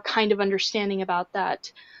they were kind of understanding about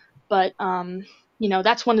that. But,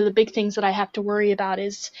 that's one of the big things that I have to worry about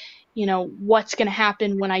is, what's going to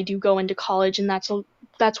happen when I do go into college. And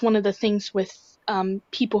that's one of the things with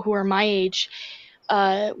people who are my age.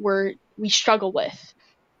 we struggle with.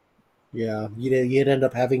 Yeah, you'd end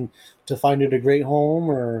up having to find it a great home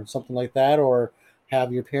or something like that, or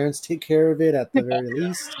have your parents take care of it at the very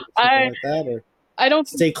least, or something I like that, or I don't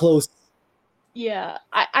stay close. Yeah,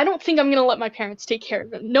 I don't think I'm gonna let my parents take care of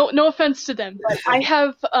them. No offense to them, but I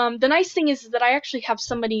have the nice thing is that I actually have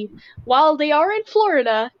somebody while they are in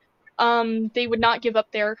Florida, they would not give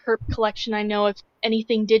up their herp collection. I know if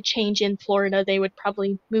anything did change in Florida, they would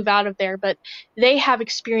probably move out of there, but they have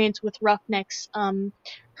experience with roughnecks.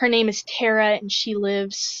 Her name is Tara and she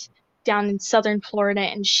lives down in southern Florida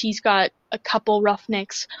and she's got a couple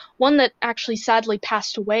roughnecks. One that actually sadly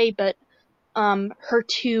passed away, but her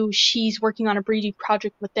two, she's working on a breeding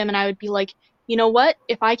project with them, and I would be like, you know what?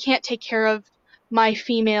 If I can't take care of my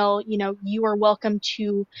female, you are welcome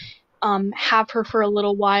to have her for a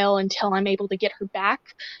little while until I'm able to get her back.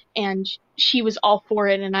 And she was all for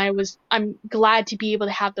it, and I'm glad to be able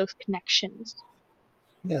to have those connections.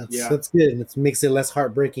 Yeah, that's good. It makes it less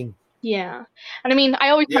heartbreaking. Yeah, and I mean, I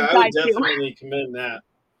always have I would definitely commend that.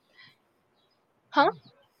 Huh?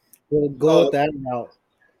 Go with that route.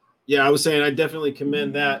 Yeah, I was saying I definitely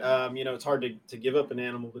commend that. It's hard to give up an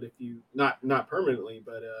animal, but if you not permanently,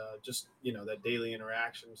 but just that daily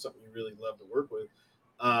interaction, something you really love to work with.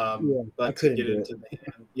 But to get it into the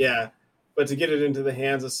hand, but to get it into the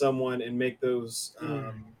hands of someone and make those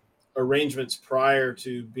arrangements prior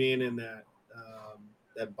to being in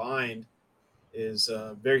that bind is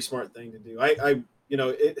a very smart thing to do.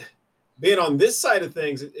 Being on this side of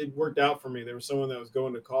things, it worked out for me. There was someone that was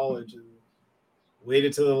going to college and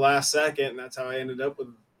waited to the last second, and that's how I ended up with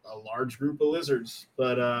a large group of lizards.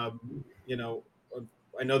 But I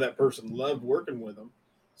know that person loved working with them,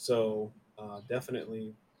 so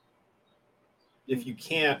definitely, if you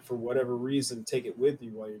can't for whatever reason, take it with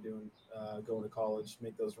you while you're going to college.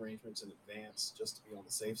 Make those arrangements in advance just to be on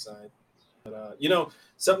the safe side. But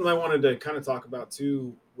something I wanted to kind of talk about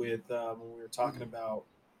too with when we were talking about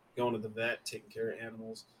going to the vet, taking care of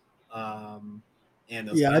animals. And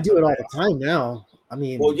I do it all the time now. I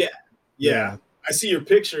mean, well, yeah. I see your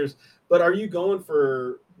pictures, but are you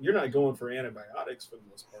you're not going for antibiotics for the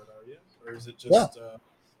most part, are you? Or is it just?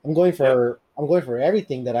 I'm going for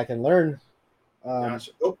everything that I can learn.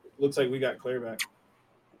 Gotcha. Oh, looks like we got Claire back.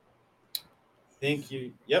 Thank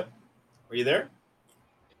you. Yep. Are you there?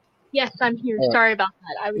 Yes, I'm here. Sorry about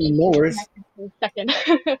that. I was no worries. For a second.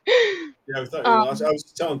 I thought you lost. I was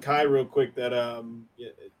just telling Kai real quick that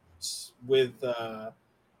with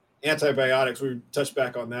antibiotics, we touched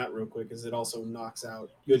back on that real quick, because it also knocks out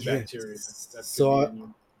good bacteria. That's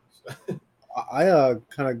so I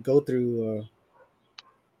kind of go to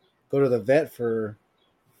the vet for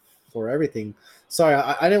everything. Sorry,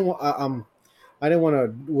 I didn't want I didn't want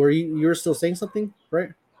to. Were you were still saying something,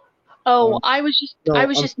 right? Oh, I was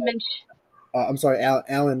just mentioning. I'm sorry,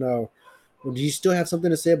 Alan. Do you still have something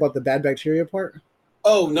to say about the bad bacteria part?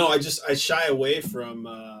 Oh no, I shy away from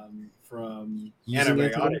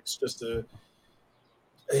antibiotics just to.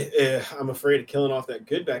 I'm afraid of killing off that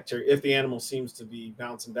good bacteria if the animal seems to be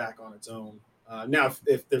bouncing back on its own. Now,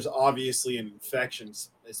 if there's obviously an infection,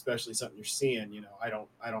 especially something you're seeing, I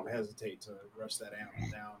don't hesitate to rush that animal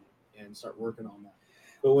down and start working on that.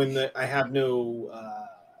 But when I have no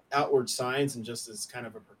outward signs and just as kind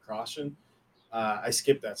of a precaution, I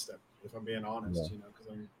skip that step, if I'm being honest. Because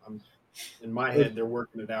I'm in my head, they're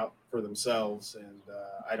working it out for themselves, and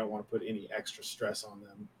I don't want to put any extra stress on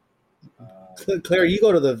them. Claire, you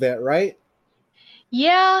go to the vet, right?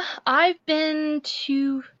 Yeah, I've been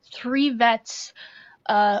to 3 vets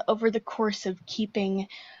over the course of keeping.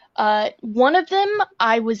 One of them,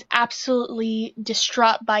 I was absolutely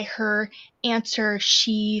distraught by her answer.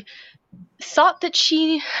 She thought that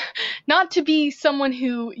not to be someone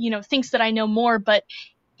who, thinks that I know more, but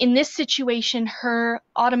in this situation, her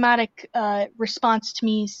automatic response to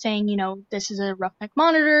me saying, this is a roughneck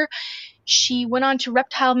monitor, she went on to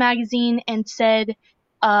Reptile Magazine and said,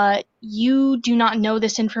 you do not know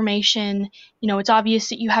this information. It's obvious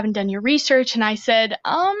that you haven't done your research. And I said,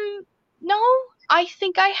 no, I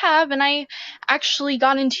think I have. And I actually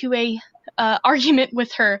got into a argument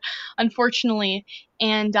with her, unfortunately.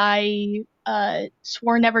 And I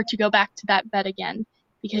swore never to go back to that vet again,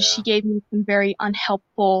 because she gave me some very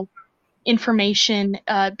unhelpful information,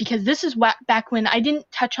 because this is back when I didn't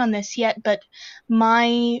touch on this yet, but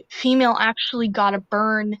my female actually got a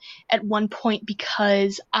burn at one point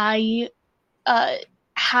because I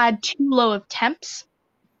had too low of temps,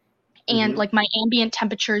 and like my ambient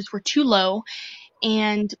temperatures were too low,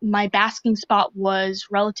 and my basking spot was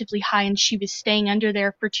relatively high, and she was staying under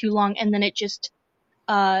there for too long, and then it just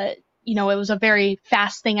it was a very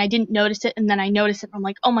fast thing. I didn't notice it, and then I noticed it, and I'm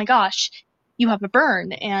like, oh my gosh, you have a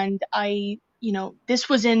burn. And this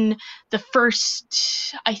was in the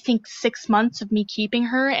first, I think, 6 months of me keeping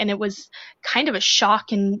her, and it was kind of a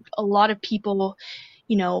shock, and a lot of people,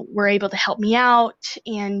 were able to help me out,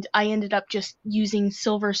 and I ended up just using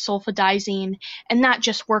silver sulfadizine, and that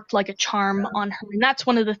just worked like a charm on her. And that's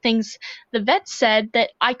one of the things the vet said,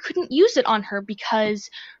 that I couldn't use it on her because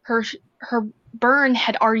her burn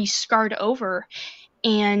had already scarred over.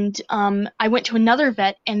 And I went to another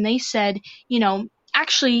vet, and they said,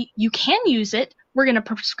 actually, you can use it. We're going to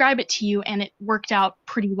prescribe it to you. And it worked out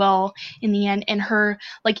pretty well in the end. And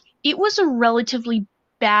it was a relatively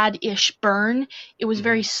bad-ish burn. It was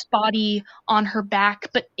very spotty on her back,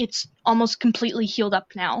 but it's almost completely healed up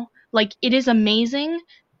now. It is amazing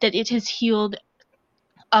that it has healed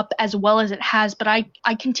up as well as it has. But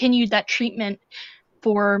I continued that treatment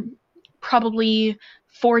for probably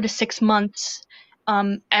 4 to 6 months.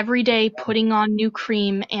 Every day putting on new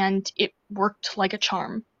cream, and it worked like a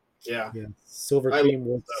charm. Yeah. Silver cream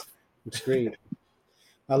looks great.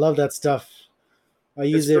 I love that stuff. I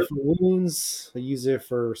use it for wounds. I use it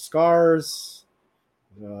for scars.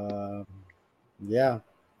 Yeah.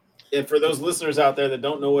 And for those listeners out there that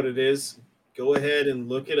don't know what it is, go ahead and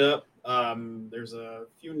look it up. There's a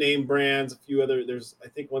few name brands, a few other. I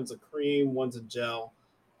think one's a cream, one's a gel.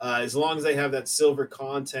 As long as they have that silver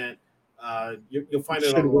content, you'll find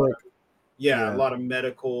it on a lot of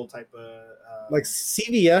medical type of. Like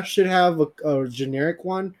CVS should have a generic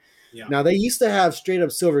one. Yeah. Now they used to have straight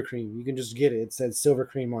up silver cream. You can just get it. It said silver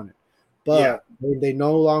cream on it, but they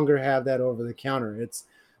no longer have that over the counter.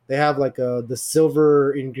 They have the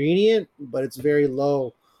silver ingredient, but it's very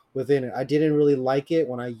low within it. I didn't really like it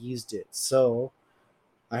when I used it, so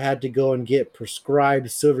I had to go and get prescribed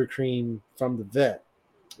silver cream from the vet.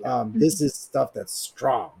 This is stuff that's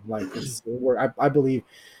strong. I believe,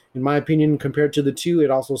 in my opinion, compared to the two, it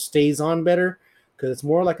also stays on better because it's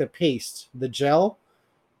more like a paste. The gel,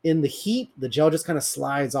 in the heat, the gel just kind of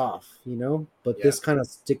slides off, but this kind of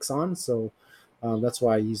sticks on. So that's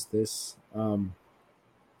why I use this. And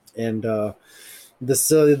the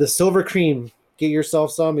silver cream, get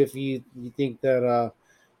yourself some if you think that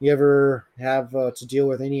you ever have to deal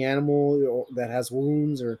with any animal that has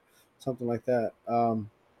wounds or something like that.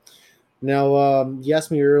 Now, you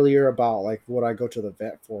asked me earlier about what I go to the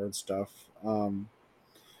vet for and stuff.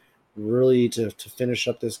 Really to finish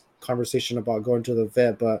up this conversation about going to the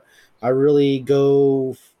vet, but I really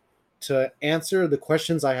go to answer the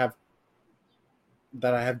questions I have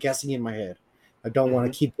guessing in my head. I don't want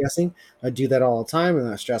to keep guessing. I do that all the time, and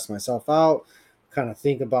I stress myself out, kind of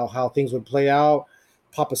think about how things would play out,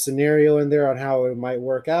 pop a scenario in there on how it might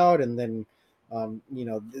work out, and then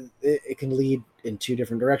it can lead in two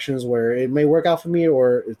different directions where it may work out for me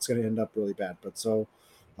or it's going to end up really bad. But so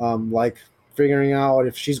figuring out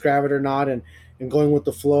if she's gravid or not, and going with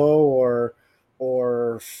the flow,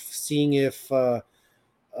 or seeing if like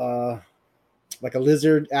a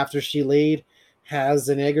lizard after she laid has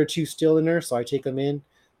an egg or two still in her, so I take them in.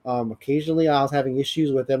 Occasionally I was having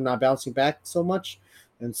issues with them not bouncing back so much,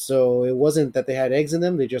 and so it wasn't that they had eggs in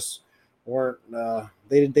them, they just weren't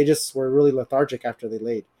they just were really lethargic after they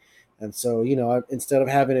laid. And so instead of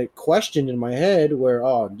having it questioned in my head where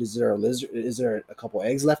is there a lizard, is there a couple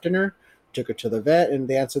eggs left in her, took her to the vet and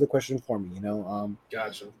they answered the question for me.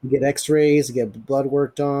 Gotcha. Get x-rays, get blood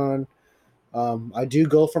work done. I do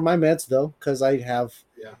go for my meds though, because I have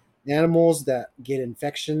animals that get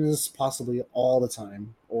infections possibly all the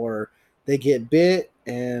time, or they get bit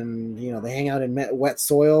and they hang out in wet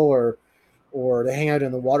soil, or they hang out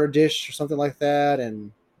in the water dish or something like that.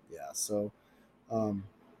 And so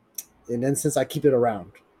and then since I keep it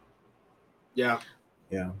around,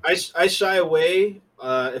 I shy away,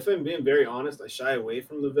 if I'm being very honest, I shy away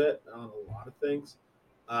from the vet on a lot of things.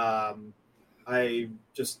 I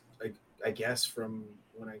guess from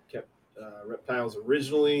when I kept reptiles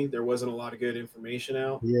originally, there wasn't a lot of good information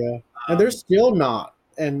out. And there's still not.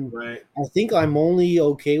 And right. I think I'm only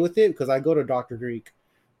okay with it because I go to Dr. Greek.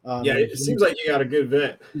 It seems like you got a good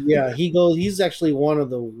vet. He's actually one of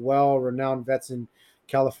the well-renowned vets in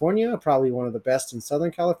California, probably one of the best in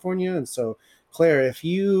Southern California. And so, Claire, if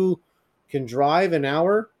you can drive an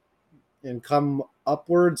hour and come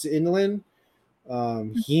upwards inland,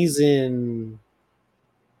 he's in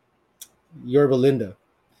Yorba Linda.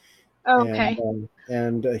 Okay.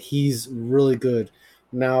 And he's really good.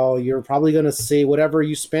 Now, you're probably going to say whatever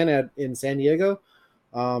you spent in San Diego,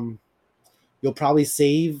 you'll probably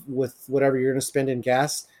save with whatever you're going to spend in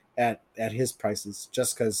gas at his prices,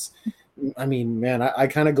 just because, I mean, man, I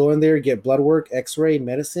kind of go in there, get blood work, x-ray,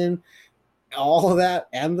 medicine, all of that,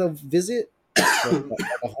 and the visit, like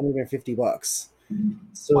 $150.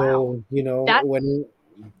 So Wow. That when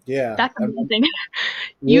that's amazing.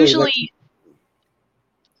 really like Usually,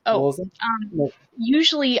 what oh, was it? No.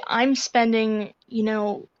 usually I'm spending,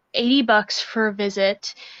 $80 for a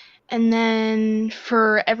visit, and then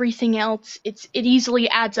for everything else, it easily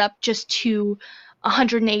adds up just to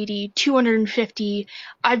 180, 250.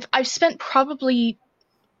 I've spent probably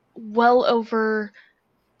well over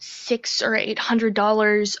 $600 or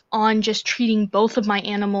 $800 on just treating both of my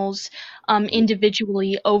animals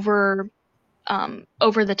individually over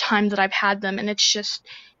the time that I've had them, and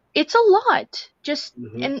it's a lot. Just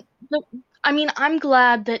Mhm. and the, I mean, I'm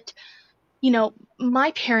glad that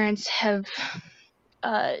my parents have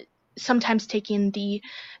uh, sometimes taken the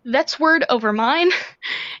vet's word over mine,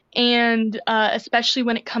 and especially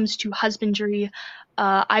when it comes to husbandry.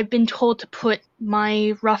 I've been told to put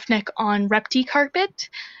my roughneck on Repti carpet.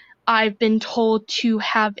 I've been told to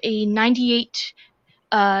have a 98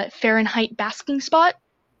 Fahrenheit basking spot.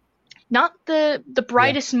 Not the Yeah.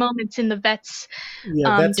 brightest moments in the vet's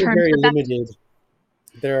Yeah, vets are terms, very but that's limited.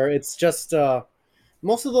 It's just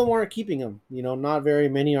most of them aren't keeping them. Not very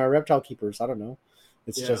many are reptile keepers. I don't know.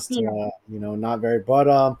 It's Yeah. just not very.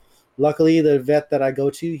 But luckily, the vet that I go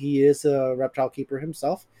to, he is a reptile keeper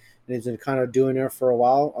himself, and he's been kind of doing it for a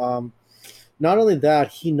while. Not only that,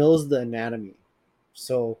 he knows the anatomy,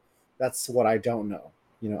 so that's what I don't know.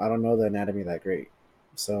 I don't know the anatomy that great,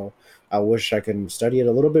 so I wish I could study it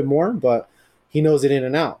a little bit more. But he knows it in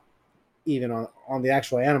and out, even on the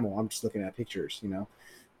actual animal. I'm just looking at pictures. And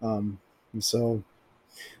so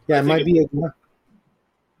yeah, I it think might it, be a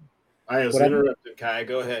I was what I interrupted, Kai.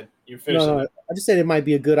 Go ahead. You're no, finishing no, up. I just said it might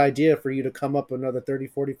be a good idea for you to come up another 30,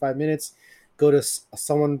 45 minutes, go to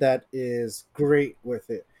someone that is great with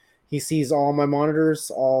it. He sees all my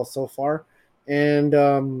monitors all so far, and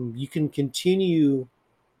you can continue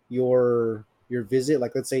your visit.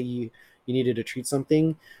 Like, let's say you needed to treat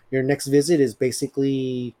something, your next visit is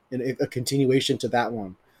basically a continuation to that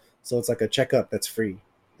one. So it's like a checkup that's free,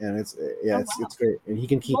 and it's yeah, oh it's wow. great. And he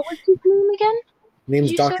can keep What was his name again? Did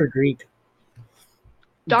name's you say Dr. Greek.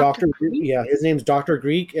 Dr. Greek? Yeah, his name's Dr.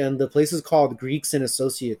 Greek, and the place is called Greeks and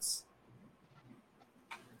Associates.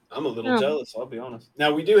 I'm a little Oh, jealous. I'll be honest.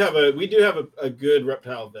 Now we do have a good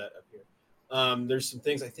reptile vet up here. There's some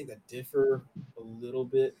things I think that differ a little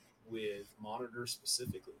bit with monitors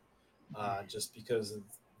specifically, just because of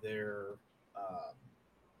their uh,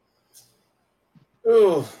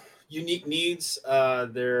 oh unique needs,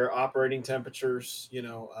 their operating temperatures.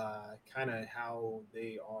 Kind of how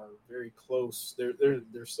they are very close.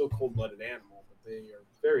 They're still cold blooded animal, but they are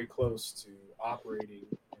very close to operating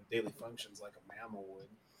daily functions like a mammal would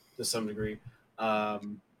to some degree.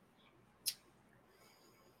 Um,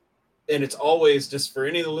 and it's always just for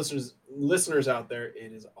any of the listeners out there,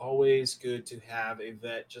 it is always good to have a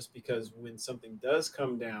vet, just because when something does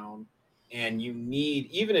come down and you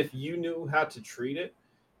need, even if you knew how to treat it,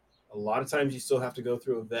 a lot of times you still have to go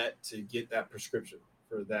through a vet to get that prescription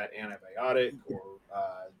for that antibiotic, or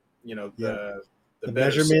Yeah, the the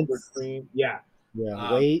better silver measurements, cream. Yeah. yeah,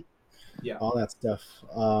 um, weight, yeah. all that stuff.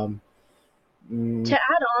 To Mm,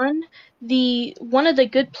 add on, the one of the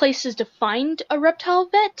good places to find a reptile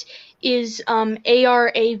vet is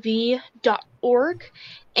arav.org,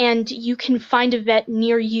 and you can find a vet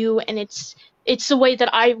near you, and it's the way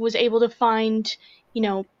that I was able to find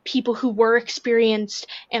people who were experienced,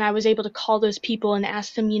 and I was able to call those people and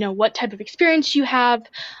ask them what type of experience you have,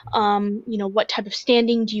 what type of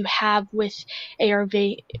standing do you have with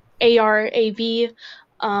ARAV,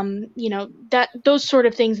 that those sort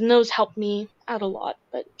of things, and those helped me out a lot.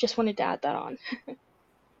 But just wanted to add that on.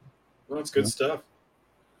 Well, it's good stuff.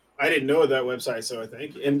 I didn't know that website, so I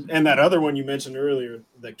thank you. And that other one you mentioned earlier,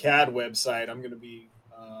 the CAD website, I'm going to be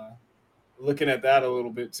looking at that a little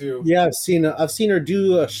bit too. yeah, I've seen her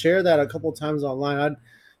do share that a couple times online.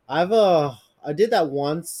 I did that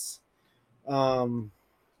once. And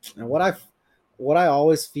what I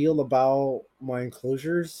always feel about my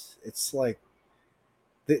enclosures, it's like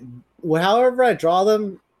the, however I draw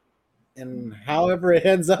them and however it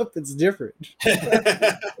ends up, it's different.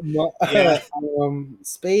 Yeah.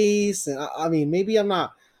 Space, and I mean, maybe I'm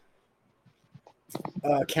not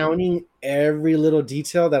counting every little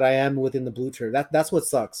detail that I am within the blue turd. That's what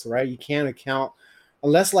sucks, right? You can't account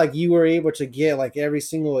unless like you were able to get like every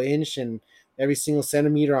single inch and every single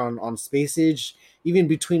centimeter on spacage, even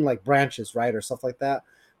between like branches, right, or stuff like that.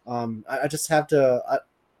 I just have to.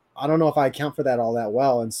 I don't know if I account for that all that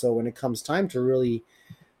well, and so when it comes time to really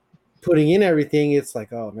putting in everything, it's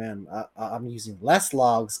like, oh man, I'm using less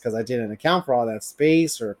logs because I didn't account for all that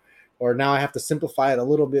space, or now I have to simplify it a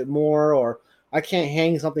little bit more, or I can't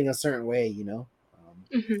hang something a certain way.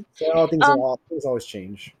 Mm-hmm. So things always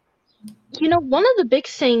change. One of the big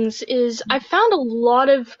things is I found a lot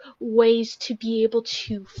of ways to be able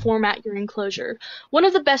to format your enclosure. One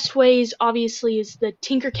of the best ways, obviously, is the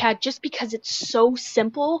Tinkercad, just because it's so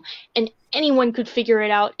simple and anyone could figure it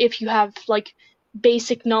out if you have like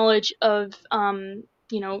basic knowledge of,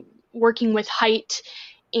 working with height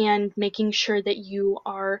and making sure that you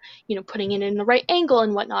are, putting it in the right angle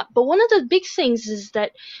and whatnot. But one of the big things is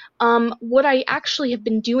that what I actually have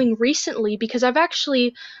been doing recently, because I've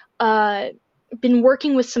actually uh, been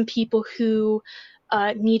working with some people who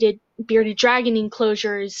needed bearded dragon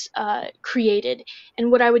enclosures created. And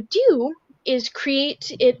what I would do is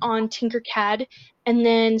create it on Tinkercad and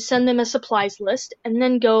then send them a supplies list and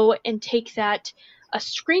then go and take a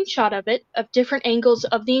screenshot of it of different angles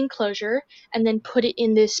of the enclosure and then put it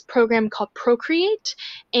in this program called Procreate.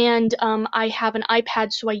 And I have an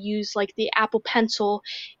iPad, so I use like the Apple Pencil,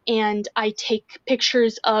 and I take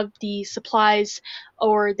pictures of the supplies,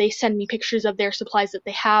 or they send me pictures of their supplies that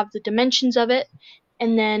they have, the dimensions of it,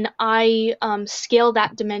 and then I scale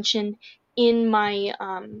that dimension in my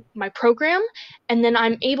program, and then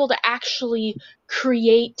I'm able to actually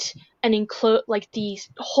create like the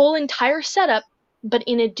whole entire setup, but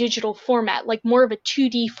in a digital format, like more of a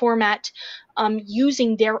 2D format,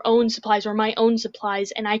 using their own supplies or my own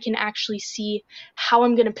supplies, and I can actually see how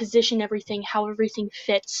I'm going to position everything, how everything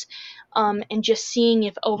fits, and just seeing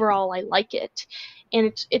if overall I like it.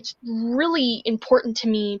 And it's really important to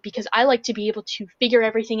me because I like to be able to figure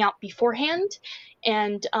everything out beforehand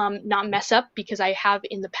and not mess up, because I have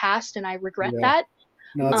in the past and I regret that.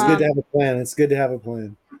 No, it's good to have a plan. It's good to have a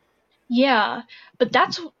plan. Yeah, but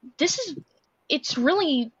it's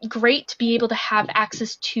really great to be able to have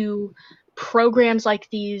access to programs like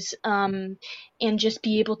these, and just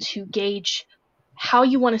be able to gauge how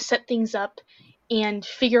you want to set things up and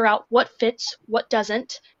figure out what fits, what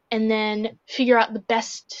doesn't, and then figure out the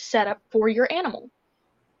best setup for your animal.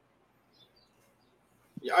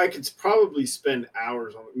 Yeah, I could probably spend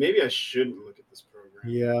hours on it. Maybe I shouldn't look at this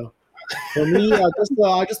program. Yeah. For me, I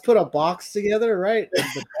just put a box together, right?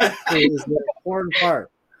 The box is the important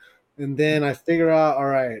part. And then I figure out, all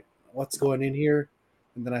right, what's going in here?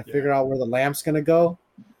 And then I figure out where the lamp's going to go.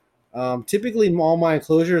 Typically, all my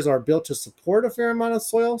enclosures are built to support a fair amount of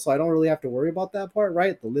soil, so I don't really have to worry about that part,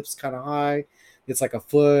 right? The lip's kind of high. It's like a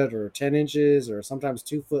foot or 10 inches or sometimes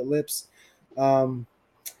 2-foot lips.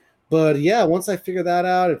 But yeah, once I figure that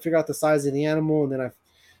out and figure out the size of the animal, and then I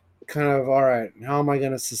kind of, all right, how am I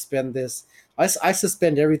going to suspend this? I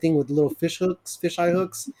suspend everything with little fisheye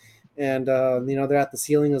hooks, and they're at the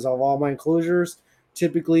ceilings of all my enclosures.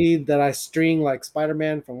 Typically, that I string like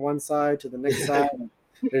Spider-Man from one side to the next side.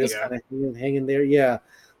 They're just kind of hanging there. Yeah,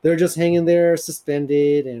 they're just hanging there,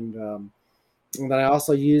 suspended, and then I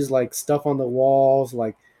also use like stuff on the walls,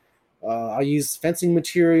 like I'll use fencing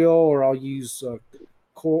material, or I'll use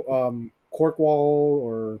cork wall,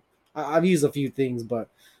 or I've used a few things, but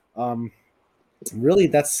really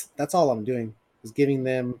that's all I'm doing, is giving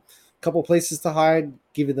them a couple places to hide,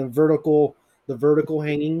 giving them the vertical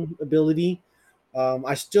hanging ability.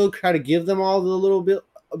 I still try to give them all the little bit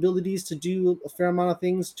abilities to do a fair amount of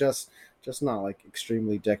things, just not like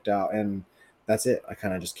extremely decked out, and that's it. I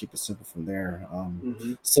kind of just keep it simple from there.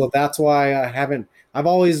 So that's why I've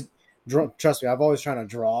always trust me, I've always trying to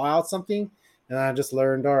draw out something, and I just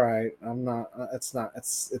learned, all right,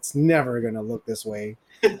 it's never gonna look this way,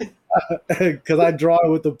 because I draw it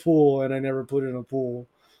with the pool and I never put it in a pool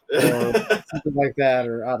or something like that,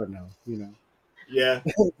 or I don't know, Yeah.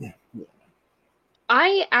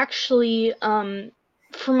 I actually,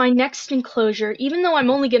 for my next enclosure, even though I'm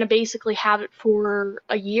only going to basically have it for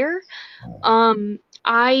a year,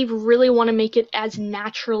 I really want to make it as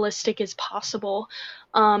naturalistic as possible,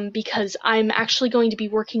 because I'm actually going to be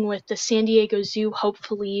working with the San Diego Zoo,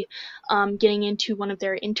 hopefully getting into one of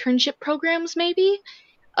their internship programs maybe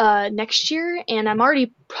next year, and I'm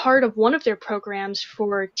already part of one of their programs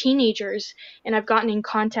for teenagers, and I've gotten in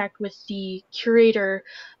contact with the curator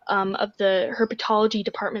of the herpetology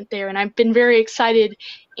department there, and I've been very excited,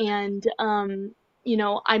 and I'm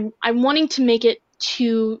wanting to make it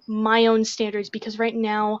to my own standards, because right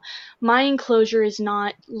now my enclosure is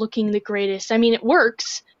not looking the greatest. I mean, it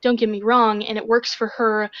works, don't get me wrong, and it works for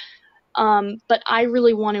her, but I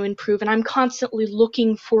really want to improve, and I'm constantly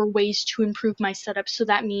looking for ways to improve my setup. So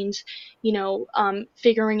that means,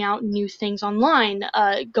 figuring out new things online,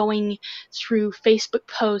 going through Facebook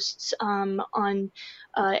posts on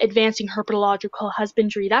advancing herpetological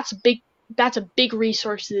husbandry. That's a big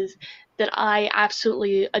resources that I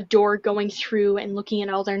absolutely adore, going through and looking at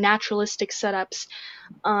all their naturalistic setups.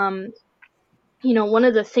 one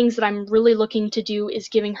of the things that I'm really looking to do is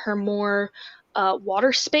giving her more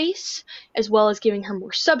water space, as well as giving her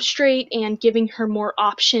more substrate and giving her more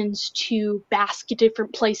options to bask at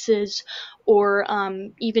different places, or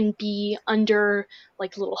even be under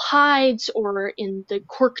like little hides or in the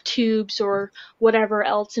cork tubes or whatever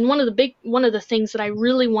else. And one of the things that I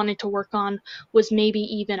really wanted to work on was maybe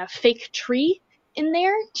even a fake tree in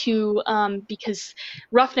there to because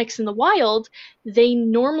roughnecks in the wild, they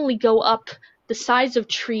normally go up the size of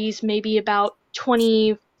trees, maybe about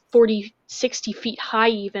 20, 40, 60 feet high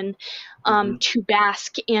even, to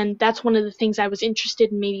bask. And that's one of the things I was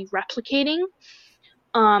interested in maybe replicating,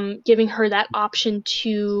 giving her that option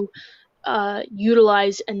to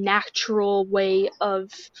utilize a natural way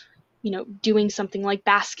of, doing something like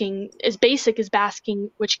basking, as basic as basking,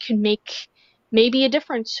 which can make maybe a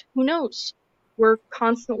difference. Who knows? We're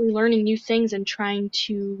constantly learning new things and trying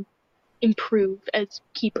to improve as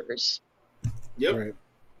keepers. Yep. Right.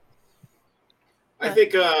 I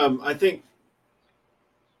think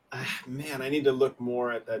man, I need to look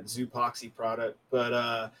more at that Zoopoxy product,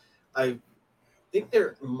 but I think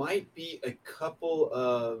there might be a couple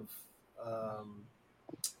of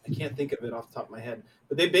I can't think of it off the top of my head,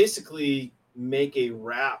 but they basically make a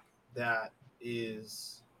wrap that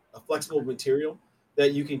is a flexible material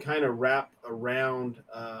that you can kind of wrap around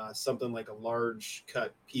something like a large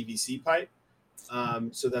cut PVC pipe,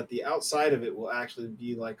 so that the outside of it will actually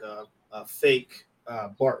be like a fake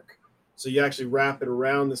bark. So you actually wrap it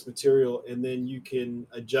around this material, and then you can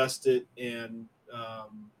adjust it and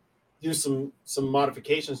do some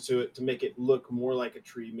modifications to it to make it look more like a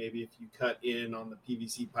tree. Maybe if you cut in on the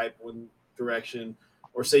PVC pipe one direction,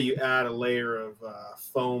 or say you add a layer of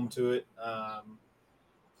foam to it,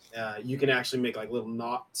 you can actually make like little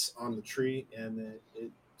knots on the tree, and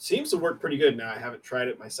it seems to work pretty good. Now, I haven't tried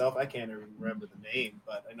it myself. I can't even remember the name,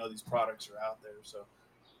 but I know these products are out there, so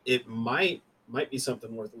it might be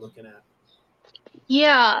something worth looking at.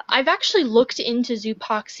 Yeah, I've actually looked into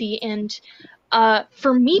Zoopoxy, and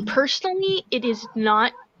for me personally, it is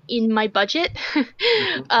not in my budget.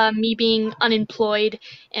 Me being unemployed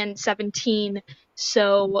and 17,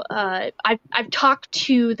 so I've talked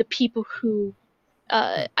to the people who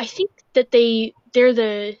I think that they're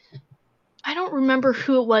the I don't remember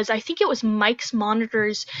who it was. I think it was Mike's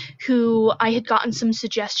Monitors who I had gotten some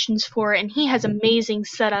suggestions for, and he has amazing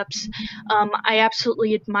setups. I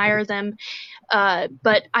absolutely admire them.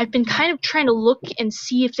 But I've been kind of trying to look and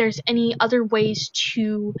see if there's any other ways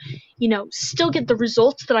to, still get the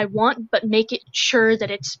results that I want, but make it sure that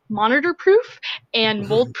it's monitor proof and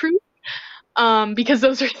mold proof. Because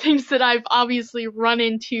those are things that I've obviously run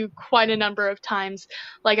into quite a number of times.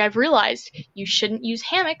 Like, I've realized you shouldn't use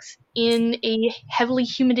hammocks in a heavily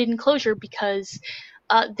humid enclosure because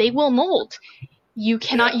they will mold. You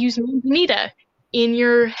cannot use Manzanita in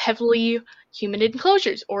your heavily humid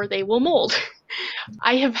enclosures, or they will mold.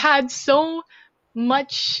 I have had so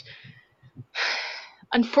much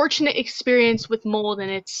unfortunate experience with mold,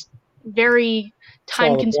 and it's very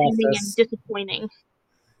time-consuming and disappointing.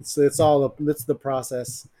 It's the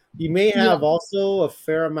process. You may have also a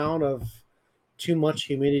fair amount of too much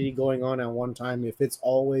humidity going on at one time if it's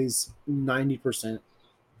always 90%.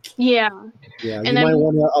 Yeah. Yeah, you might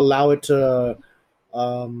want to allow it to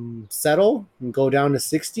settle and go down to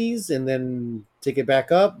 60s and then take it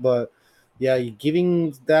back up. But yeah,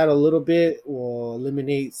 giving that a little bit will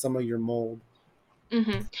eliminate some of your mold.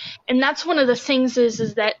 Mm-hmm. And that's one of the things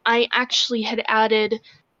is that I actually had added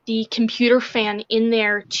the computer fan in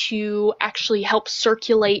there to actually help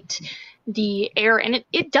circulate the air, and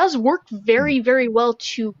it does work very, very well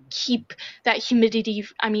to keep that humidity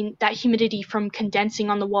from condensing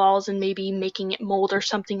on the walls and maybe making it mold or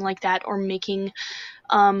something like that, or making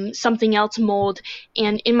something else mold.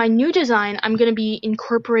 And in my new design, I'm going to be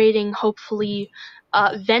incorporating hopefully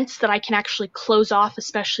vents that I can actually close off,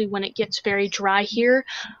 especially when it gets very dry here.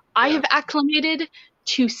 I have acclimated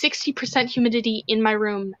to 60% humidity in my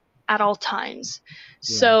room at all times.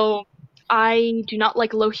 Yeah. So I do not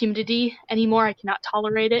like low humidity anymore. I cannot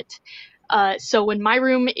tolerate it. So when my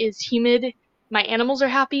room is humid, my animals are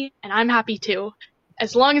happy, and I'm happy too,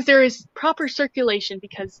 as long as there is proper circulation,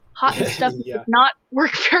 because hot stuff does not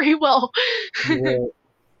work very well.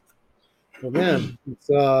 Well, man,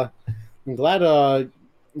 I'm glad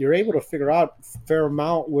you're able to figure out a fair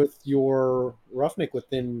amount with your roughneck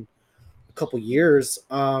within a couple years.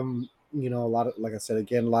 A lot of, like I said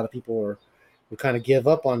again, a lot of people will kind of give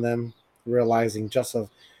up on them, realizing just of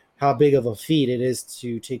how big of a feat it is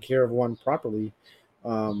to take care of one properly,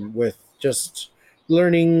 with just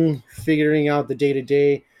learning, figuring out the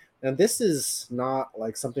day-to-day. And this is not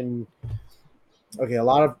like something okay, a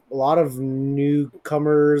lot of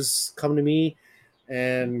newcomers come to me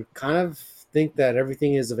and kind of think that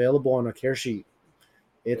everything is available on a care sheet.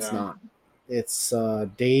 It's not. It's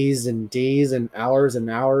days and days and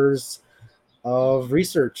hours of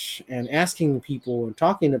research and asking people and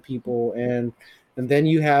talking to people, and then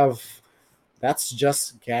you have, that's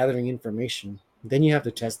just gathering information. Then you have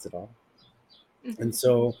to test it all. And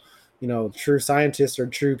so, true scientists are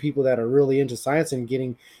true people that are really into science and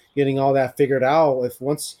getting all that figured out. If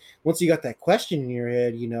once you got that question in your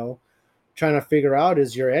head, trying to figure out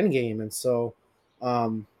is your end game. And so,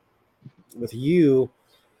 um, with you,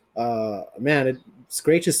 man, it's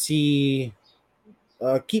great to see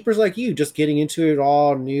keepers like you just getting into it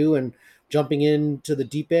all new and jumping into the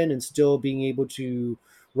deep end and still being able to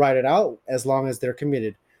ride it out as long as they're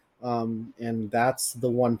committed. And that's the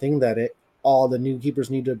one thing that all the new keepers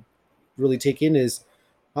need to really take in is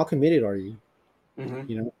how committed are you?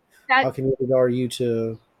 That How committed are you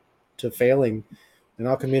to failing, and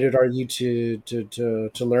how committed are you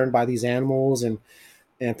to learn by these animals and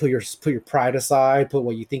put your pride aside, put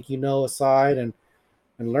what you think you know aside, and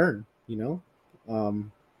learn.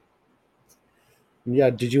 Um, yeah.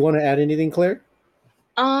 Did you want to add anything, Claire?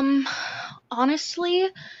 honestly,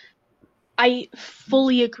 I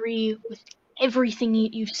fully agree with everything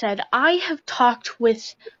you've said. I have talked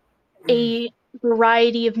with a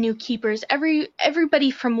variety of new keepers.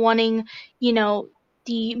 Everybody from wanting,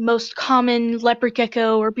 the most common leopard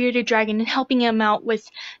gecko or bearded dragon and helping them out with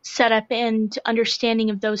setup and understanding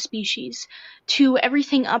of those species, to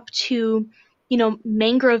everything up to,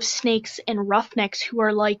 mangrove snakes and roughnecks who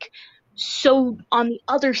are like so on the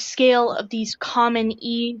other scale of these common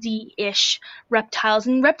easy-ish reptiles.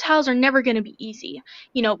 And reptiles are never going to be easy.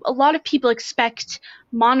 A lot of people expect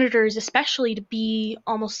monitors especially to be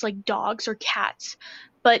almost like dogs or cats,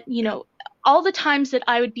 but all the times that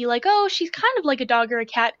I would be like, oh, she's kind of like a dog or a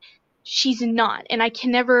cat, she's not. And I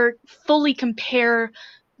can never fully compare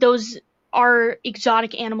those are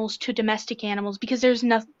exotic animals to domestic animals because there's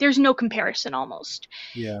no comparison almost.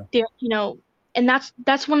 Yeah. There, and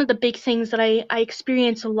that's one of the big things that I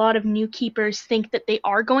experience. A lot of new keepers think that they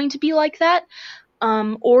are going to be like that,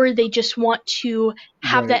 or they just want to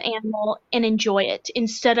have Right. that animal and enjoy it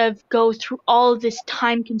instead of go through all of this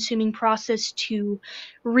time-consuming process to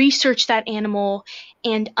research that animal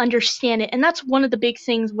and understand it. And that's one of the big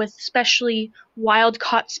things with especially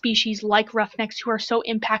wild-caught species like roughnecks who are so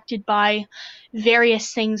impacted by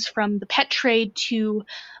various things from the pet trade to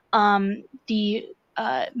the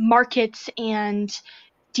markets and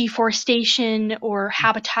deforestation or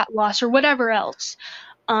habitat loss or whatever else.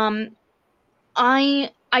 Um, I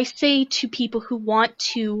say to people who want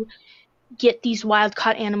to get these wild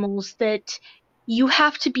caught animals that you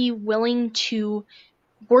have to be willing to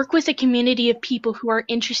work with a community of people who are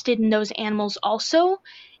interested in those animals also,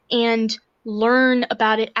 and learn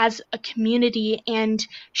about it as a community and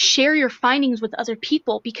share your findings with other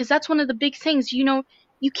people, because that's one of the big things.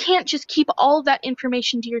 You can't just keep all of that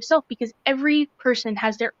information to yourself because every person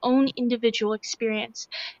has their own individual experience,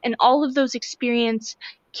 and all of those experience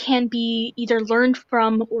can be either learned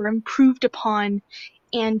from or improved upon,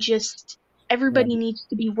 and just everybody Right. needs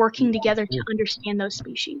to be working together to understand those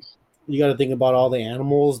species. You got to think about all the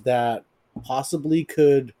animals that possibly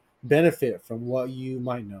could benefit from what you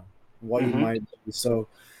might know, what you might do. So,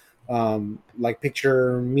 like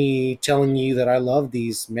picture me telling you that I love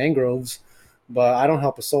these mangroves, but I don't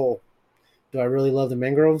help a soul. Do I really love the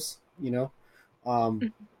mangroves?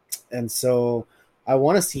 Um, and so I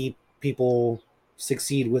want to see people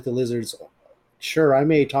succeed with the lizards. Sure, I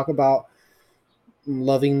may talk about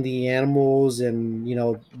loving the animals, and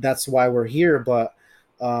that's why we're here, but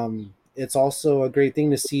it's also a great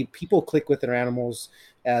thing to see people click with their animals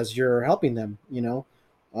as you're helping them.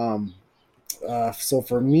 Um, so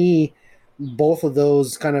for me, both of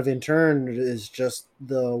those kind of in turn is just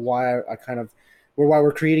the why I kind of, or why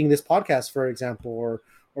we're creating this podcast, for example,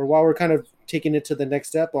 or why we're kind of taking it to the next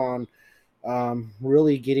step on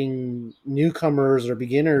really getting newcomers or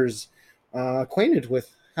beginners acquainted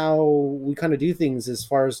with how we kind of do things as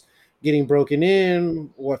far as getting broken in,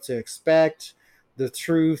 what to expect, the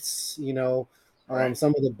truths, Right.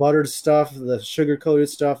 some of the buttered stuff, the sugar coated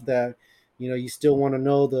stuff that you still want to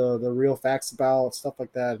know the real facts about, stuff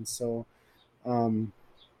like that. And so um,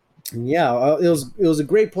 yeah, it was a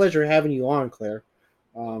great pleasure having you on, Claire.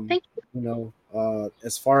 Um, Thank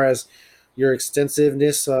as far as your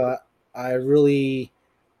extensiveness, I really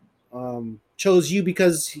chose you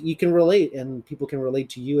because you can relate, and people can relate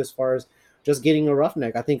to you as far as just getting a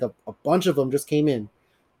roughneck. I think a bunch of them just came in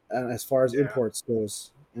as far as Yeah. imports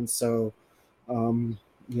goes, and so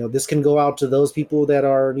this can go out to those people that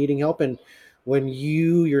are needing help. And when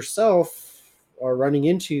you yourself are running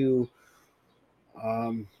into,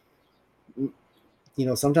 um,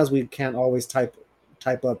 sometimes we can't always type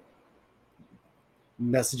up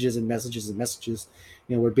messages and messages and messages.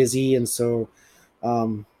 We're busy, and so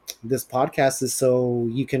um, this podcast is so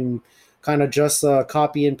you can kind of just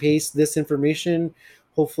copy and paste this information.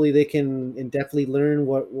 Hopefully they can and definitely learn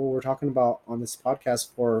what we're talking about on this podcast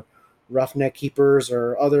for roughneck keepers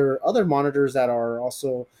or other monitors that are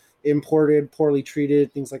also imported, poorly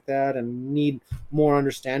treated, things like that, and need more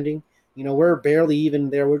understanding. We're barely even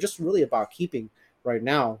there. We're just really about keeping right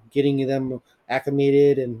now, getting them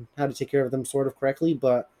acclimated and how to take care of them sort of correctly,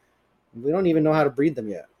 but we don't even know how to breed them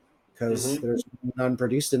yet because there's none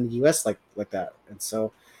produced in the US like that. And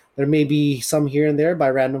so there may be some here and there by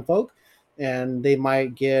random folk, and they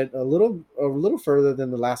might get a little further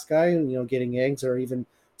than the last guy, getting eggs or even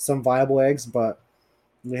some viable eggs, but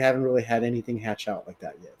we haven't really had anything hatch out like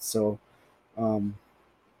that yet. So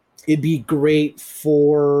it'd be great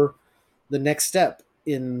for the next step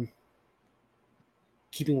in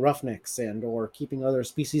keeping roughnecks and or keeping other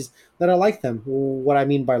species that are like them. What I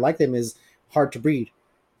mean by like them is hard to breed,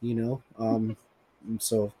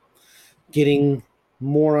 so getting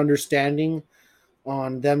more understanding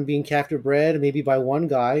on them being captive bred, maybe by one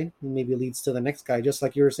guy, maybe leads to the next guy. Just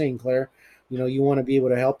like you were saying, Claire, you want to be able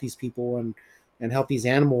to help these people and help these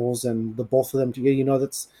animals and the both of them together.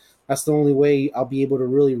 That's the only way I'll be able to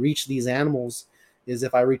really reach these animals is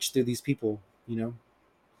if I reach through these people.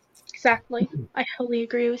 Exactly. I totally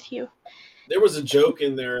agree with you. There was a joke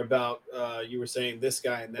in there about you were saying this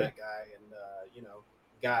guy and that guy, and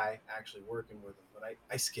guy actually working with him, but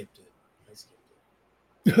I skipped it.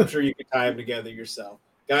 I'm sure you could tie them together yourself.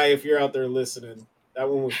 Guy, if you're out there listening, that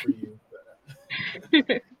one was for you.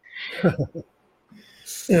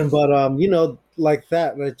 But like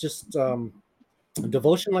that, but just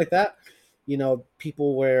devotion like that,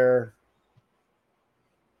 people where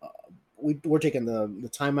we're taking the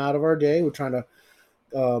time out of our day. We're trying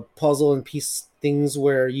to puzzle and piece things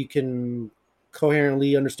where you can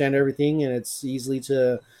coherently understand everything and it's easily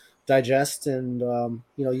to digest, and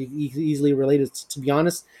you easily relate it. To be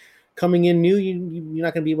honest, coming in new, you're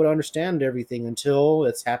not going to be able to understand everything until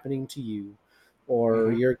it's happening to you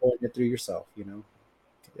or you're going it through yourself.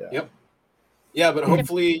 Yeah, but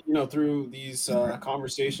hopefully through these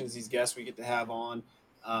conversations, these guests we get to have on,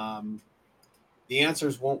 the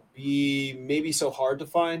answers won't be maybe so hard to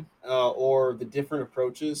find, or the different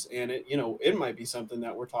approaches. And it might be something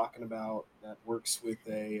that we're talking about that works with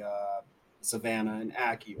a Savannah and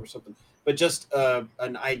Aki or something, but just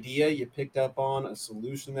an idea you picked up on, a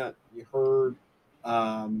solution that you heard,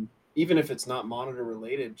 even if it's not monitor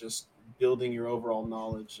related, just building your overall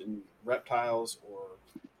knowledge in reptiles or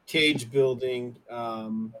cage building,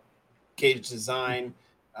 cage design,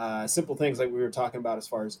 simple things like we were talking about as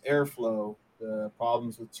far as airflow, the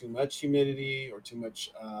problems with too much humidity or too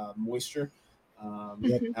much moisture.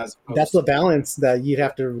 That's the balance that you'd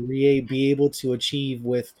have to be able to achieve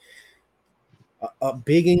with a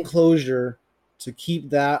big enclosure to keep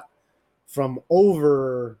that from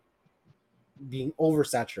being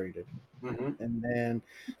oversaturated. And then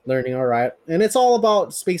learning, all right, and it's all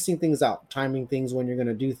about spacing things out, timing things when you're going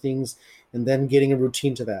to do things, and then getting a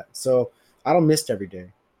routine to that. So I don't miss every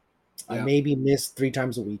day. I maybe miss 3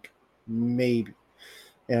 times a week, maybe.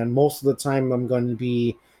 And most of the time I'm going to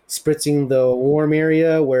be spritzing the warm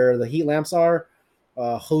area where the heat lamps are,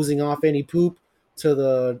 hosing off any poop to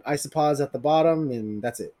the isopods at the bottom, and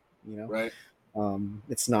that's it. Right.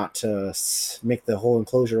 It's not to make the whole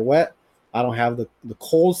enclosure wet. I don't have the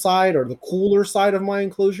cold side or the cooler side of my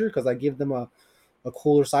enclosure because I give them a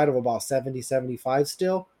cooler side of about 70, 75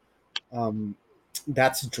 still.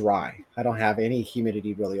 That's dry. I don't have any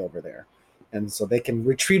humidity really over there. And so they can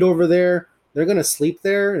retreat over there. They're going to sleep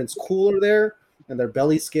there, and it's cooler there, and their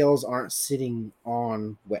belly scales aren't sitting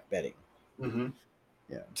on wet bedding.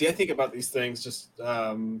 Yeah. See, I think about these things just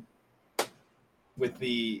with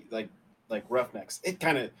the like roughnecks. It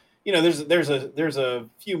kind of there's a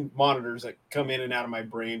few monitors that come in and out of my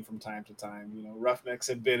brain from time to time. Roughnecks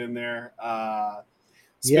have been in there.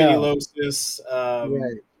 Spinulosus,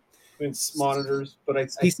 monitors,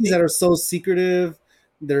 but species that are so secretive,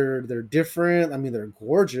 they're different. I mean, they're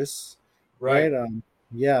gorgeous, right? And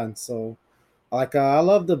so I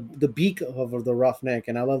love the beak of the roughneck,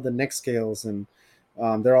 and I love the neck scales, and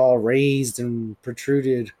they're all raised and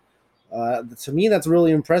protruded. To me, that's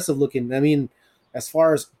really impressive looking. I mean, as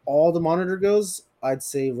far as all the monitor goes, I'd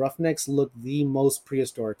say roughnecks look the most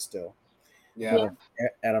prehistoric still. Out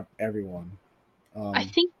of everyone. I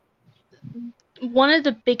think one of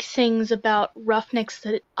the big things about roughnecks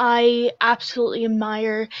that I absolutely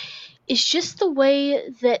admire is just the way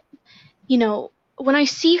that, when I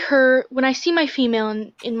see my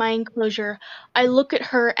female in my enclosure, I look at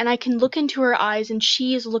her and I can look into her eyes and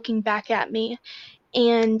she is looking back at me,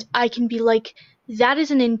 and I can be like, that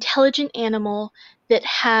is an intelligent animal that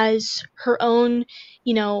has her own,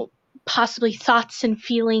 possibly thoughts and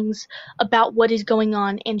feelings about what is going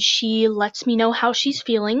on, and she lets me know how she's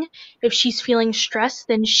feeling. If she's feeling stressed,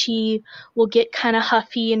 then she will get kind of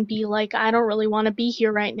huffy and be like, I don't really want to be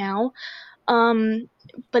here right now.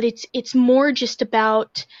 But it's more just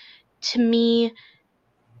about, to me,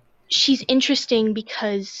 she's interesting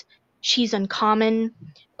because she's uncommon.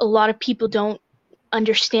 A lot of people don't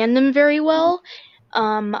understand them very well.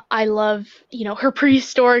 I love, her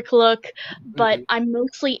prehistoric look, but I'm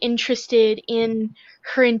mostly interested in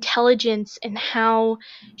her intelligence and how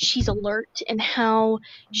she's alert and how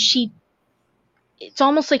it's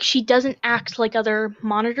almost like she doesn't act like other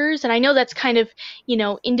monitors. And I know that's kind of,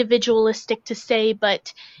 individualistic to say,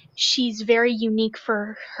 but she's very unique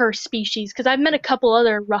for her species. Because I've met a couple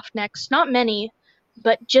other roughnecks, not many,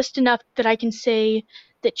 but just enough that I can say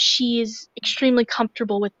that she is extremely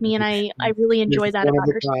comfortable with me, and I really enjoy that about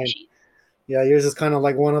her species. Yeah, yours is kind of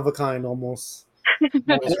like one of a kind almost.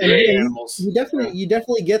 Animals. You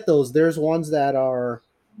definitely get those. There's ones that are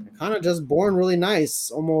kind of just born really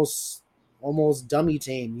nice, almost dummy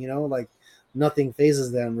tame, like nothing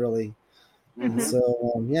phases them really.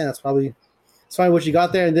 So yeah, that's probably what you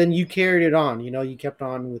got there, and then you carried it on. You kept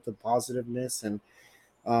on with the positiveness, and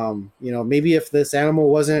maybe if this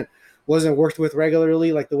animal wasn't worked with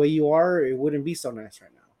regularly like the way you are, it wouldn't be so nice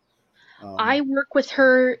right now. I work with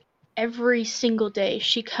her every single day.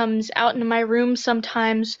 She comes out into my room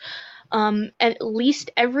sometimes. At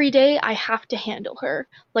least every day I have to handle her.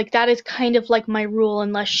 Like, that is kind of like my rule,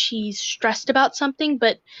 unless she's stressed about something.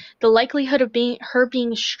 But the likelihood of her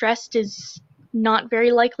being stressed is not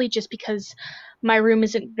very likely, just because my room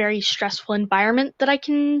isn't a very stressful environment that I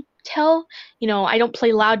can tell. I don't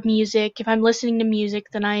play loud music. If I'm listening to music,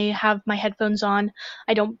 then I have my headphones on.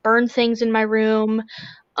 I don't burn things in my room.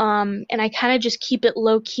 And I kind of just keep it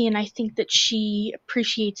low key, and I think that she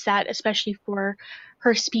appreciates that, especially for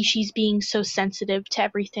her species being so sensitive to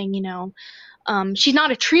everything. She's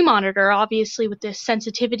not a tree monitor, obviously, with the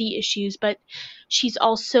sensitivity issues, but she's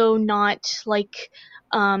also not like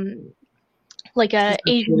a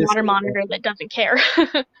Asian water monitor that doesn't care.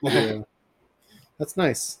 Yeah, that's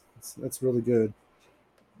nice. That's really good.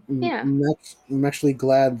 Yeah, I'm actually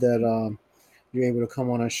glad that you're able to come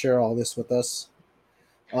on and share all this with us.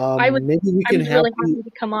 Maybe we can have really happy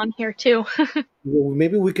to come on here too.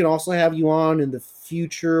 Maybe we can also have you on in the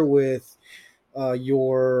future with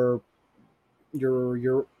your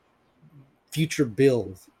future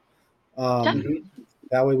build. That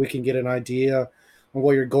way we can get an idea of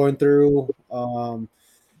what you're going through.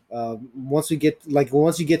 Once you get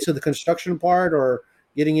to the construction part, or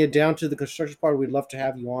getting it down to the construction part, we'd love to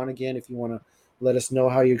have you on again if you want to let us know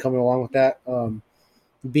how you're coming along with that.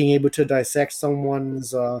 Being able to dissect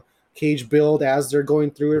someone's cage build as they're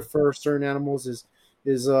going through it for certain animals is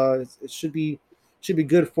it should be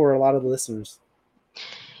good for a lot of the listeners.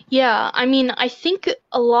 Yeah, I mean, I think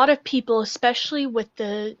a lot of people, especially with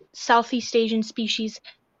the Southeast Asian species,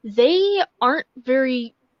 they aren't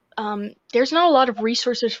very, there's not a lot of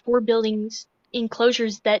resources for buildings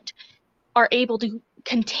enclosures that are able to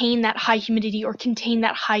contain that high humidity or contain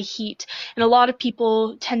that high heat. And a lot of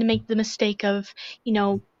people tend to make the mistake of,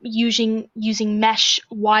 using mesh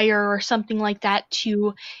wire or something like that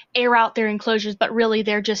to air out their enclosures, but really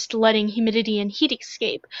they're just letting humidity and heat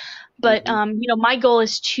escape. But my goal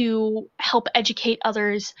is to help educate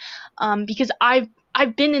others, because I've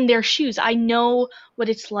been in their shoes. I know what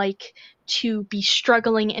it's like to be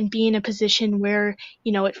struggling and be in a position where,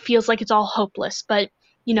 it feels like it's all hopeless. But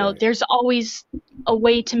there's always a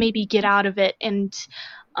way to maybe get out of it. And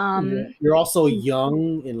you're also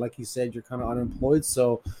young, and like you said, you're kind of unemployed,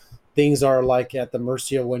 so things are like at the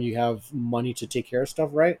mercy of when you have money to take care of stuff,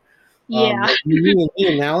 right? Yeah. Me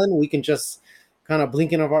and Alan, we can just kind of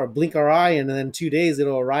blink our eye, and then in 2 days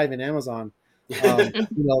it'll arrive in Amazon.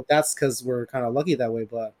 That's because we're kind of lucky that way.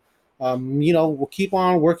 But we'll keep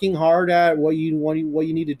on working hard at what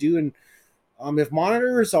you need to do. And if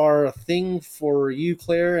monitors are a thing for you,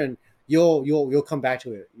 Claire, and you'll come back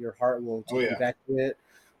to it. Your heart will take you back to it.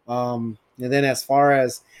 And then as far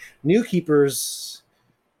as new keepers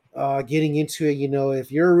getting into it,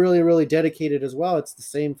 if you're really, really dedicated as well, it's the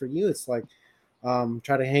same for you. It's like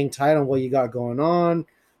try to hang tight on what you got going on,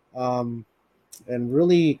 and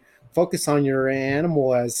really focus on your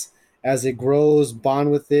animal as it grows,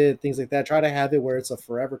 bond with it, things like that. Try to have it where it's a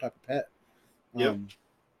forever type of pet.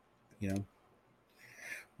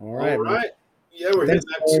 All right. All right. Yeah, we're hitting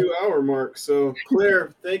that 2-hour mark. So,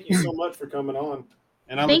 Claire, thank you so much for coming on.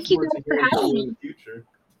 And I look forward to hearing from you in the future.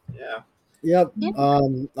 Yeah. Yep.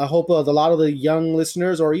 I hope a lot of the young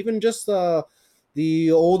listeners, or even just the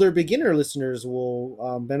older beginner listeners,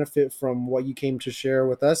 will benefit from what you came to share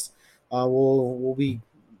with us. We'll be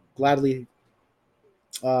gladly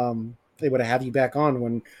able to have you back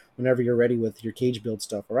on whenever you're ready with your cage build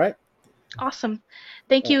stuff. All right. Awesome.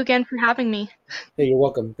 Thank you again for having me. Hey, you're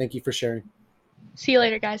welcome. Thank you for sharing. See you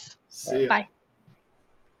later, guys. See ya. Bye.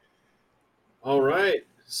 All right.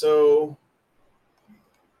 So,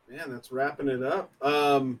 man, that's wrapping it up.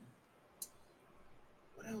 What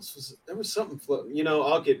else was it? There was something floating.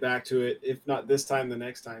 I'll get back to it. If not this time, the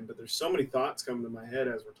next time. But there's so many thoughts coming to my head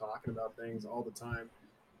as we're talking about things all the time.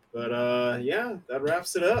 But yeah, that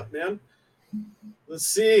wraps it up, man. Let's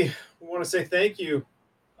see. We want to say thank you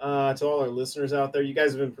to all our listeners out there. You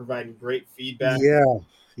guys have been providing great feedback.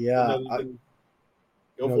 Yeah.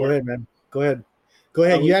 Go ahead, man. Go ahead.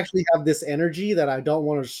 You actually have this energy that I don't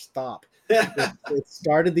want to stop. It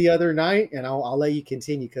started the other night, and I'll let you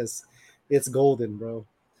continue because it's golden, bro.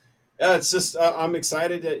 Yeah, it's just I'm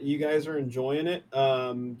excited that you guys are enjoying it,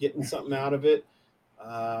 getting something out of it.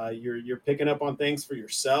 You're picking up on things for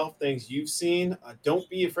yourself, things you've seen. Don't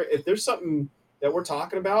be afraid. If there's something that we're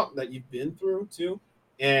talking about that you've been through too,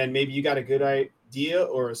 and maybe you got a good idea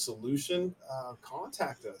or a solution,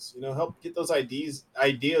 contact us. Help get those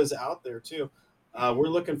ideas out there too. We're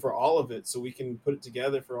looking for all of it so we can put it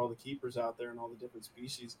together for all the keepers out there and all the different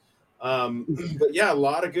species. But yeah, a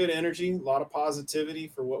lot of good energy, a lot of positivity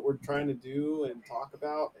for what we're trying to do and talk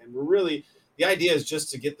about. And the idea is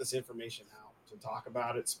just to get this information out, to talk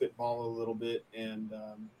about it, spitball a little bit, and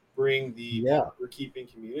bring the keeping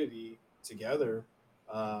community together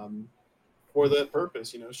for that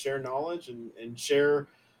purpose. Share knowledge and share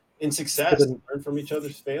in success, and learn from each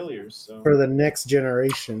other's failures. So for the next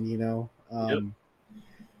generation,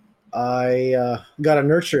 I gotta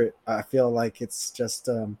nurture it. I feel like it's just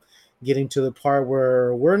getting to the part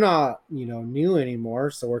where we're not, new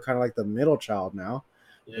anymore. So we're kind of like the middle child now,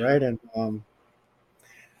 right? And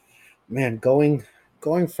man, going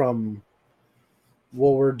from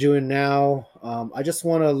what we're doing now, I just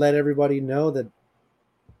want to let everybody know that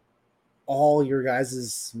all your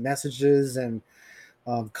guys' messages and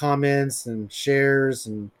comments and shares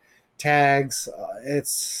and tags,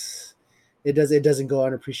 it doesn't go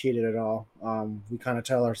unappreciated at all. We kind of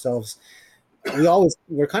tell ourselves,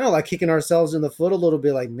 we're kind of like kicking ourselves in the foot a little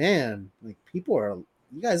bit, like, man, like you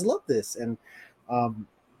guys love this. And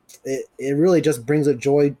it really just brings a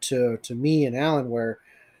joy to me and Alan, where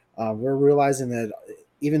we're realizing that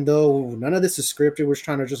even though none of this is scripted, we're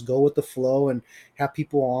trying to just go with the flow and have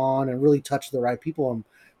people on and really touch the right people. And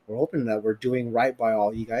we're hoping that we're doing right by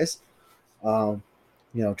all you guys.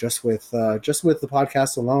 Just with the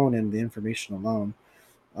podcast alone and the information alone.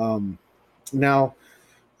 Now,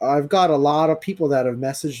 I've got a lot of people that have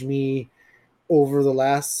messaged me over the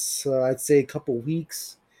last, I'd say, couple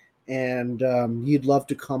weeks, and you'd love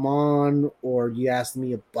to come on, or you asked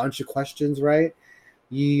me a bunch of questions, right?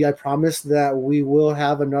 I promise that we will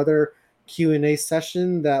have another Q&A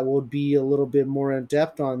session that will be a little bit more in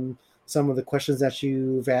depth on some of the questions that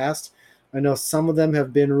you've asked. I know some of them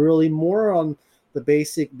have been really more on the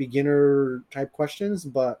basic beginner type questions,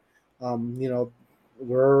 but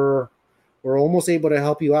we're almost able to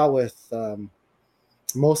help you out with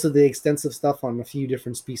most of the extensive stuff on a few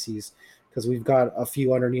different species, because we've got a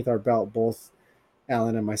few underneath our belt, both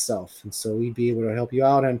Alan and myself, and so we'd be able to help you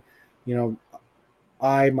out. And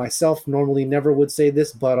I myself normally never would say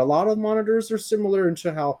this, but a lot of monitors are similar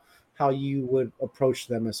into how you would approach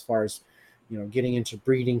them as far as getting into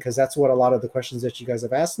breeding, because that's what a lot of the questions that you guys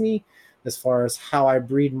have asked me, as far as how I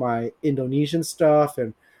breed my Indonesian stuff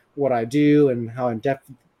and what I do and how in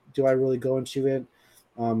depth do I really go into it.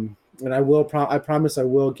 And I promise I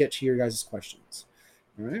will get to your guys' questions.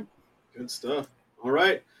 All right. Good stuff. All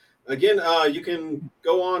right. Again, you can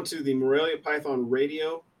go on to the Morelia Python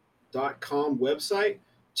Radio.com website.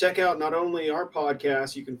 Check out not only our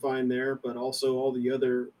podcast you can find there, but also all the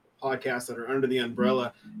other podcasts that are under the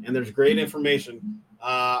umbrella. And there's great information.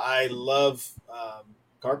 I love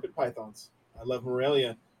carpet pythons. I love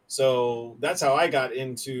Morelia. So that's how I got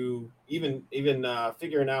into even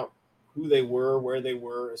figuring out who they were, where they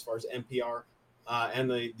were as far as NPR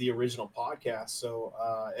and the original podcast. So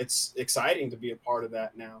it's exciting to be a part of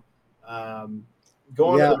that now. Go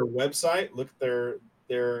on to their website, look at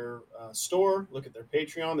their store, look at their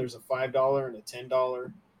Patreon. There's a $5 and a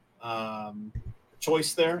 $10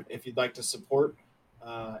 choice there if you'd like to support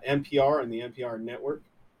NPR and the NPR network.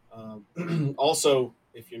 Also,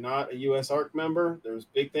 if you're not a US ARC member, there's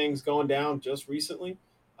big things going down just recently.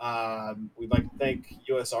 We'd like to thank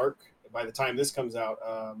US ARC. By the time this comes out,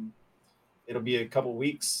 it'll be a couple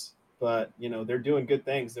weeks, but they're doing good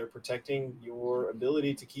things. They're protecting your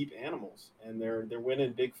ability to keep animals, and they're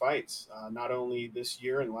winning big fights. Not only this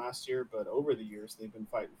year and last year, but over the years they've been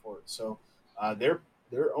fighting for it. So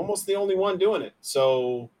they're almost the only one doing it.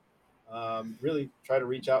 So really try to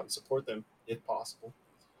reach out and support them if possible.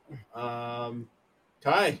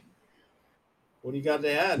 Kai, what do you got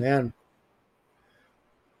to add? Man,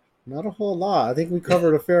 not a whole lot. I think we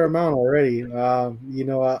covered a fair amount already.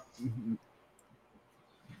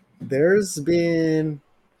 There's been,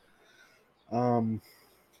 how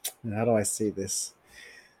do I say this?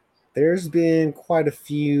 There's been quite a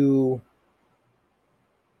few,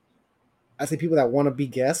 I say, people that want to be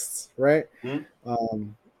guests, right? Mm-hmm.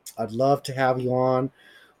 I'd love to have you on.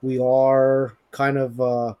 We are kind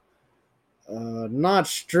of not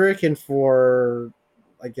stricken for,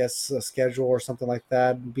 I guess, a schedule or something like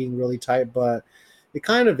that being really tight, but it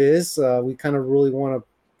kind of is. We kind of really want to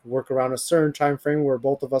work around a certain time frame where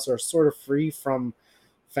both of us are sort of free from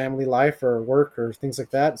family life or work or things like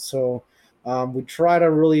that. So we try to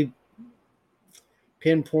really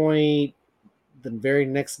pinpoint the very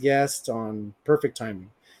next guest on perfect timing.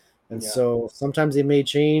 And so sometimes it may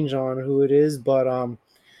change on who it is, but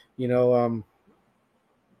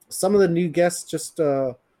some of the new guests just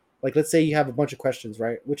like, let's say you have a bunch of questions,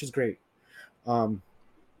 right? Which is great. And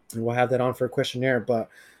we'll have that on for a questionnaire. But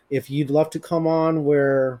if you'd love to come on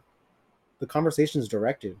where the conversation is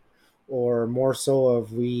directed, or more so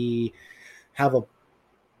of we have a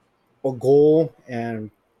goal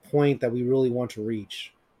and point that we really want to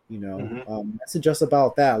reach, it's just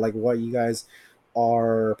about that, like what you guys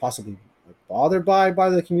are possibly bothered by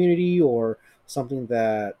the community, or something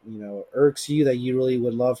that irks you that you really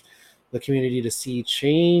would love the community to see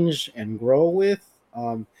change and grow with.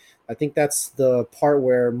 I think that's the part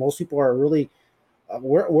where most people are really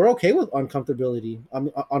we're okay with uncomfortability,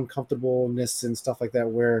 uncomfortableness and stuff like that,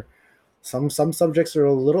 where some subjects are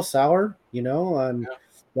a little sour, and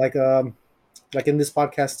like in this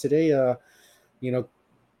podcast today,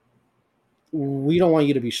 we don't want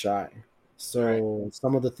you to be shy. So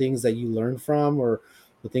some of the things that you learned from, or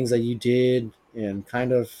the things that you did and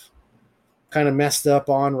kind of messed up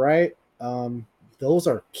on, right? Those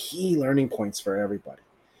are key learning points for everybody.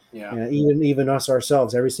 Yeah. Even us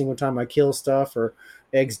ourselves, every single time I kill stuff or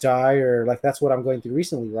eggs die, or like, that's what I'm going through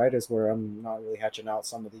recently, right? Is where I'm not really hatching out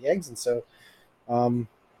some of the eggs. And so I'm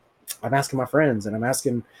asking my friends, and I'm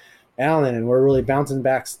asking Alan, and we're really bouncing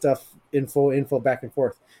back stuff, info back and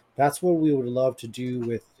forth. That's what we would love to do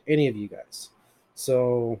with any of you guys.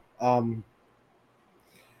 So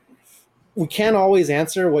we can't always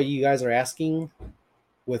answer what you guys are asking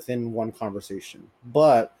within one conversation,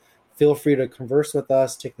 but feel free to converse with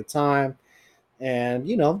us, take the time, and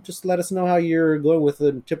just let us know how you're going with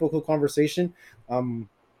a typical conversation.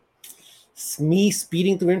 Me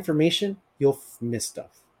speeding through information, you'll miss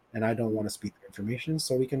stuff, and I don't want to speed through information,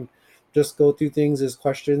 so we can just go through things as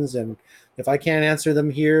questions, and if I can't answer them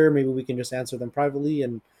here, maybe we can just answer them privately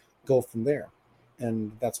and go from there.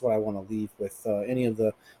 And that's what I want to leave with any of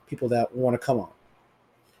the people that want to come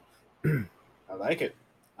on. I like it.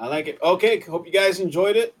 Okay, hope you guys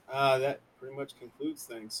enjoyed it. That pretty much concludes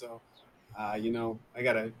things. So, I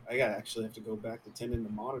gotta actually have to go back to tending the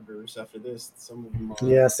monitors after this. Some of them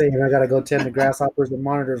are... same. I gotta go tend the grasshoppers and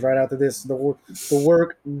monitors right after this. The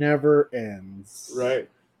work never ends. Right.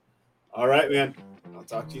 All right, man. I'll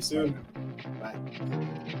talk to you soon. Bye.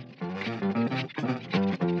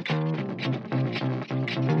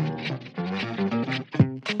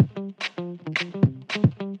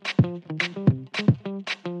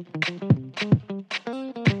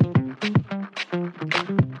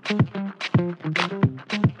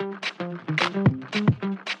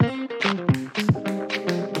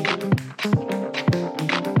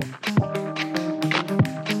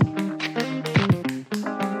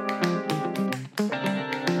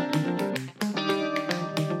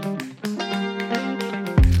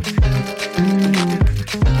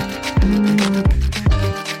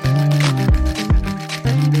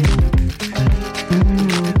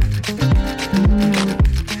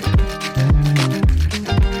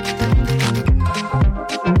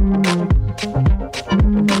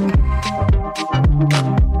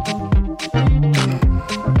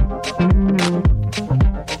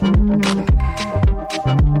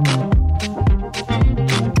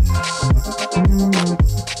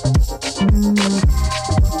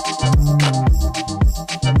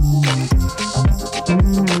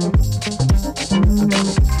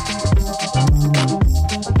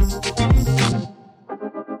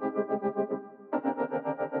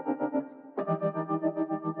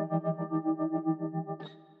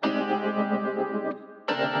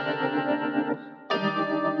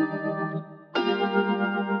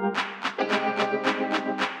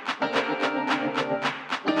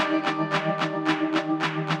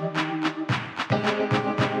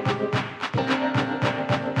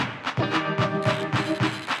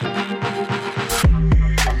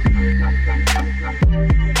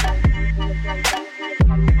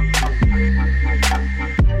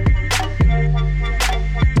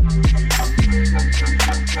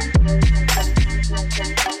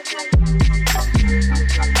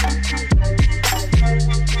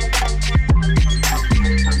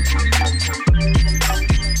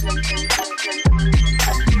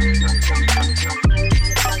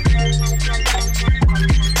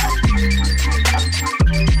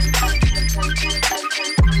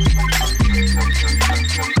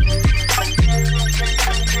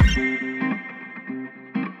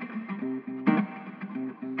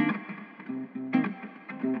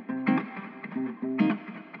 you.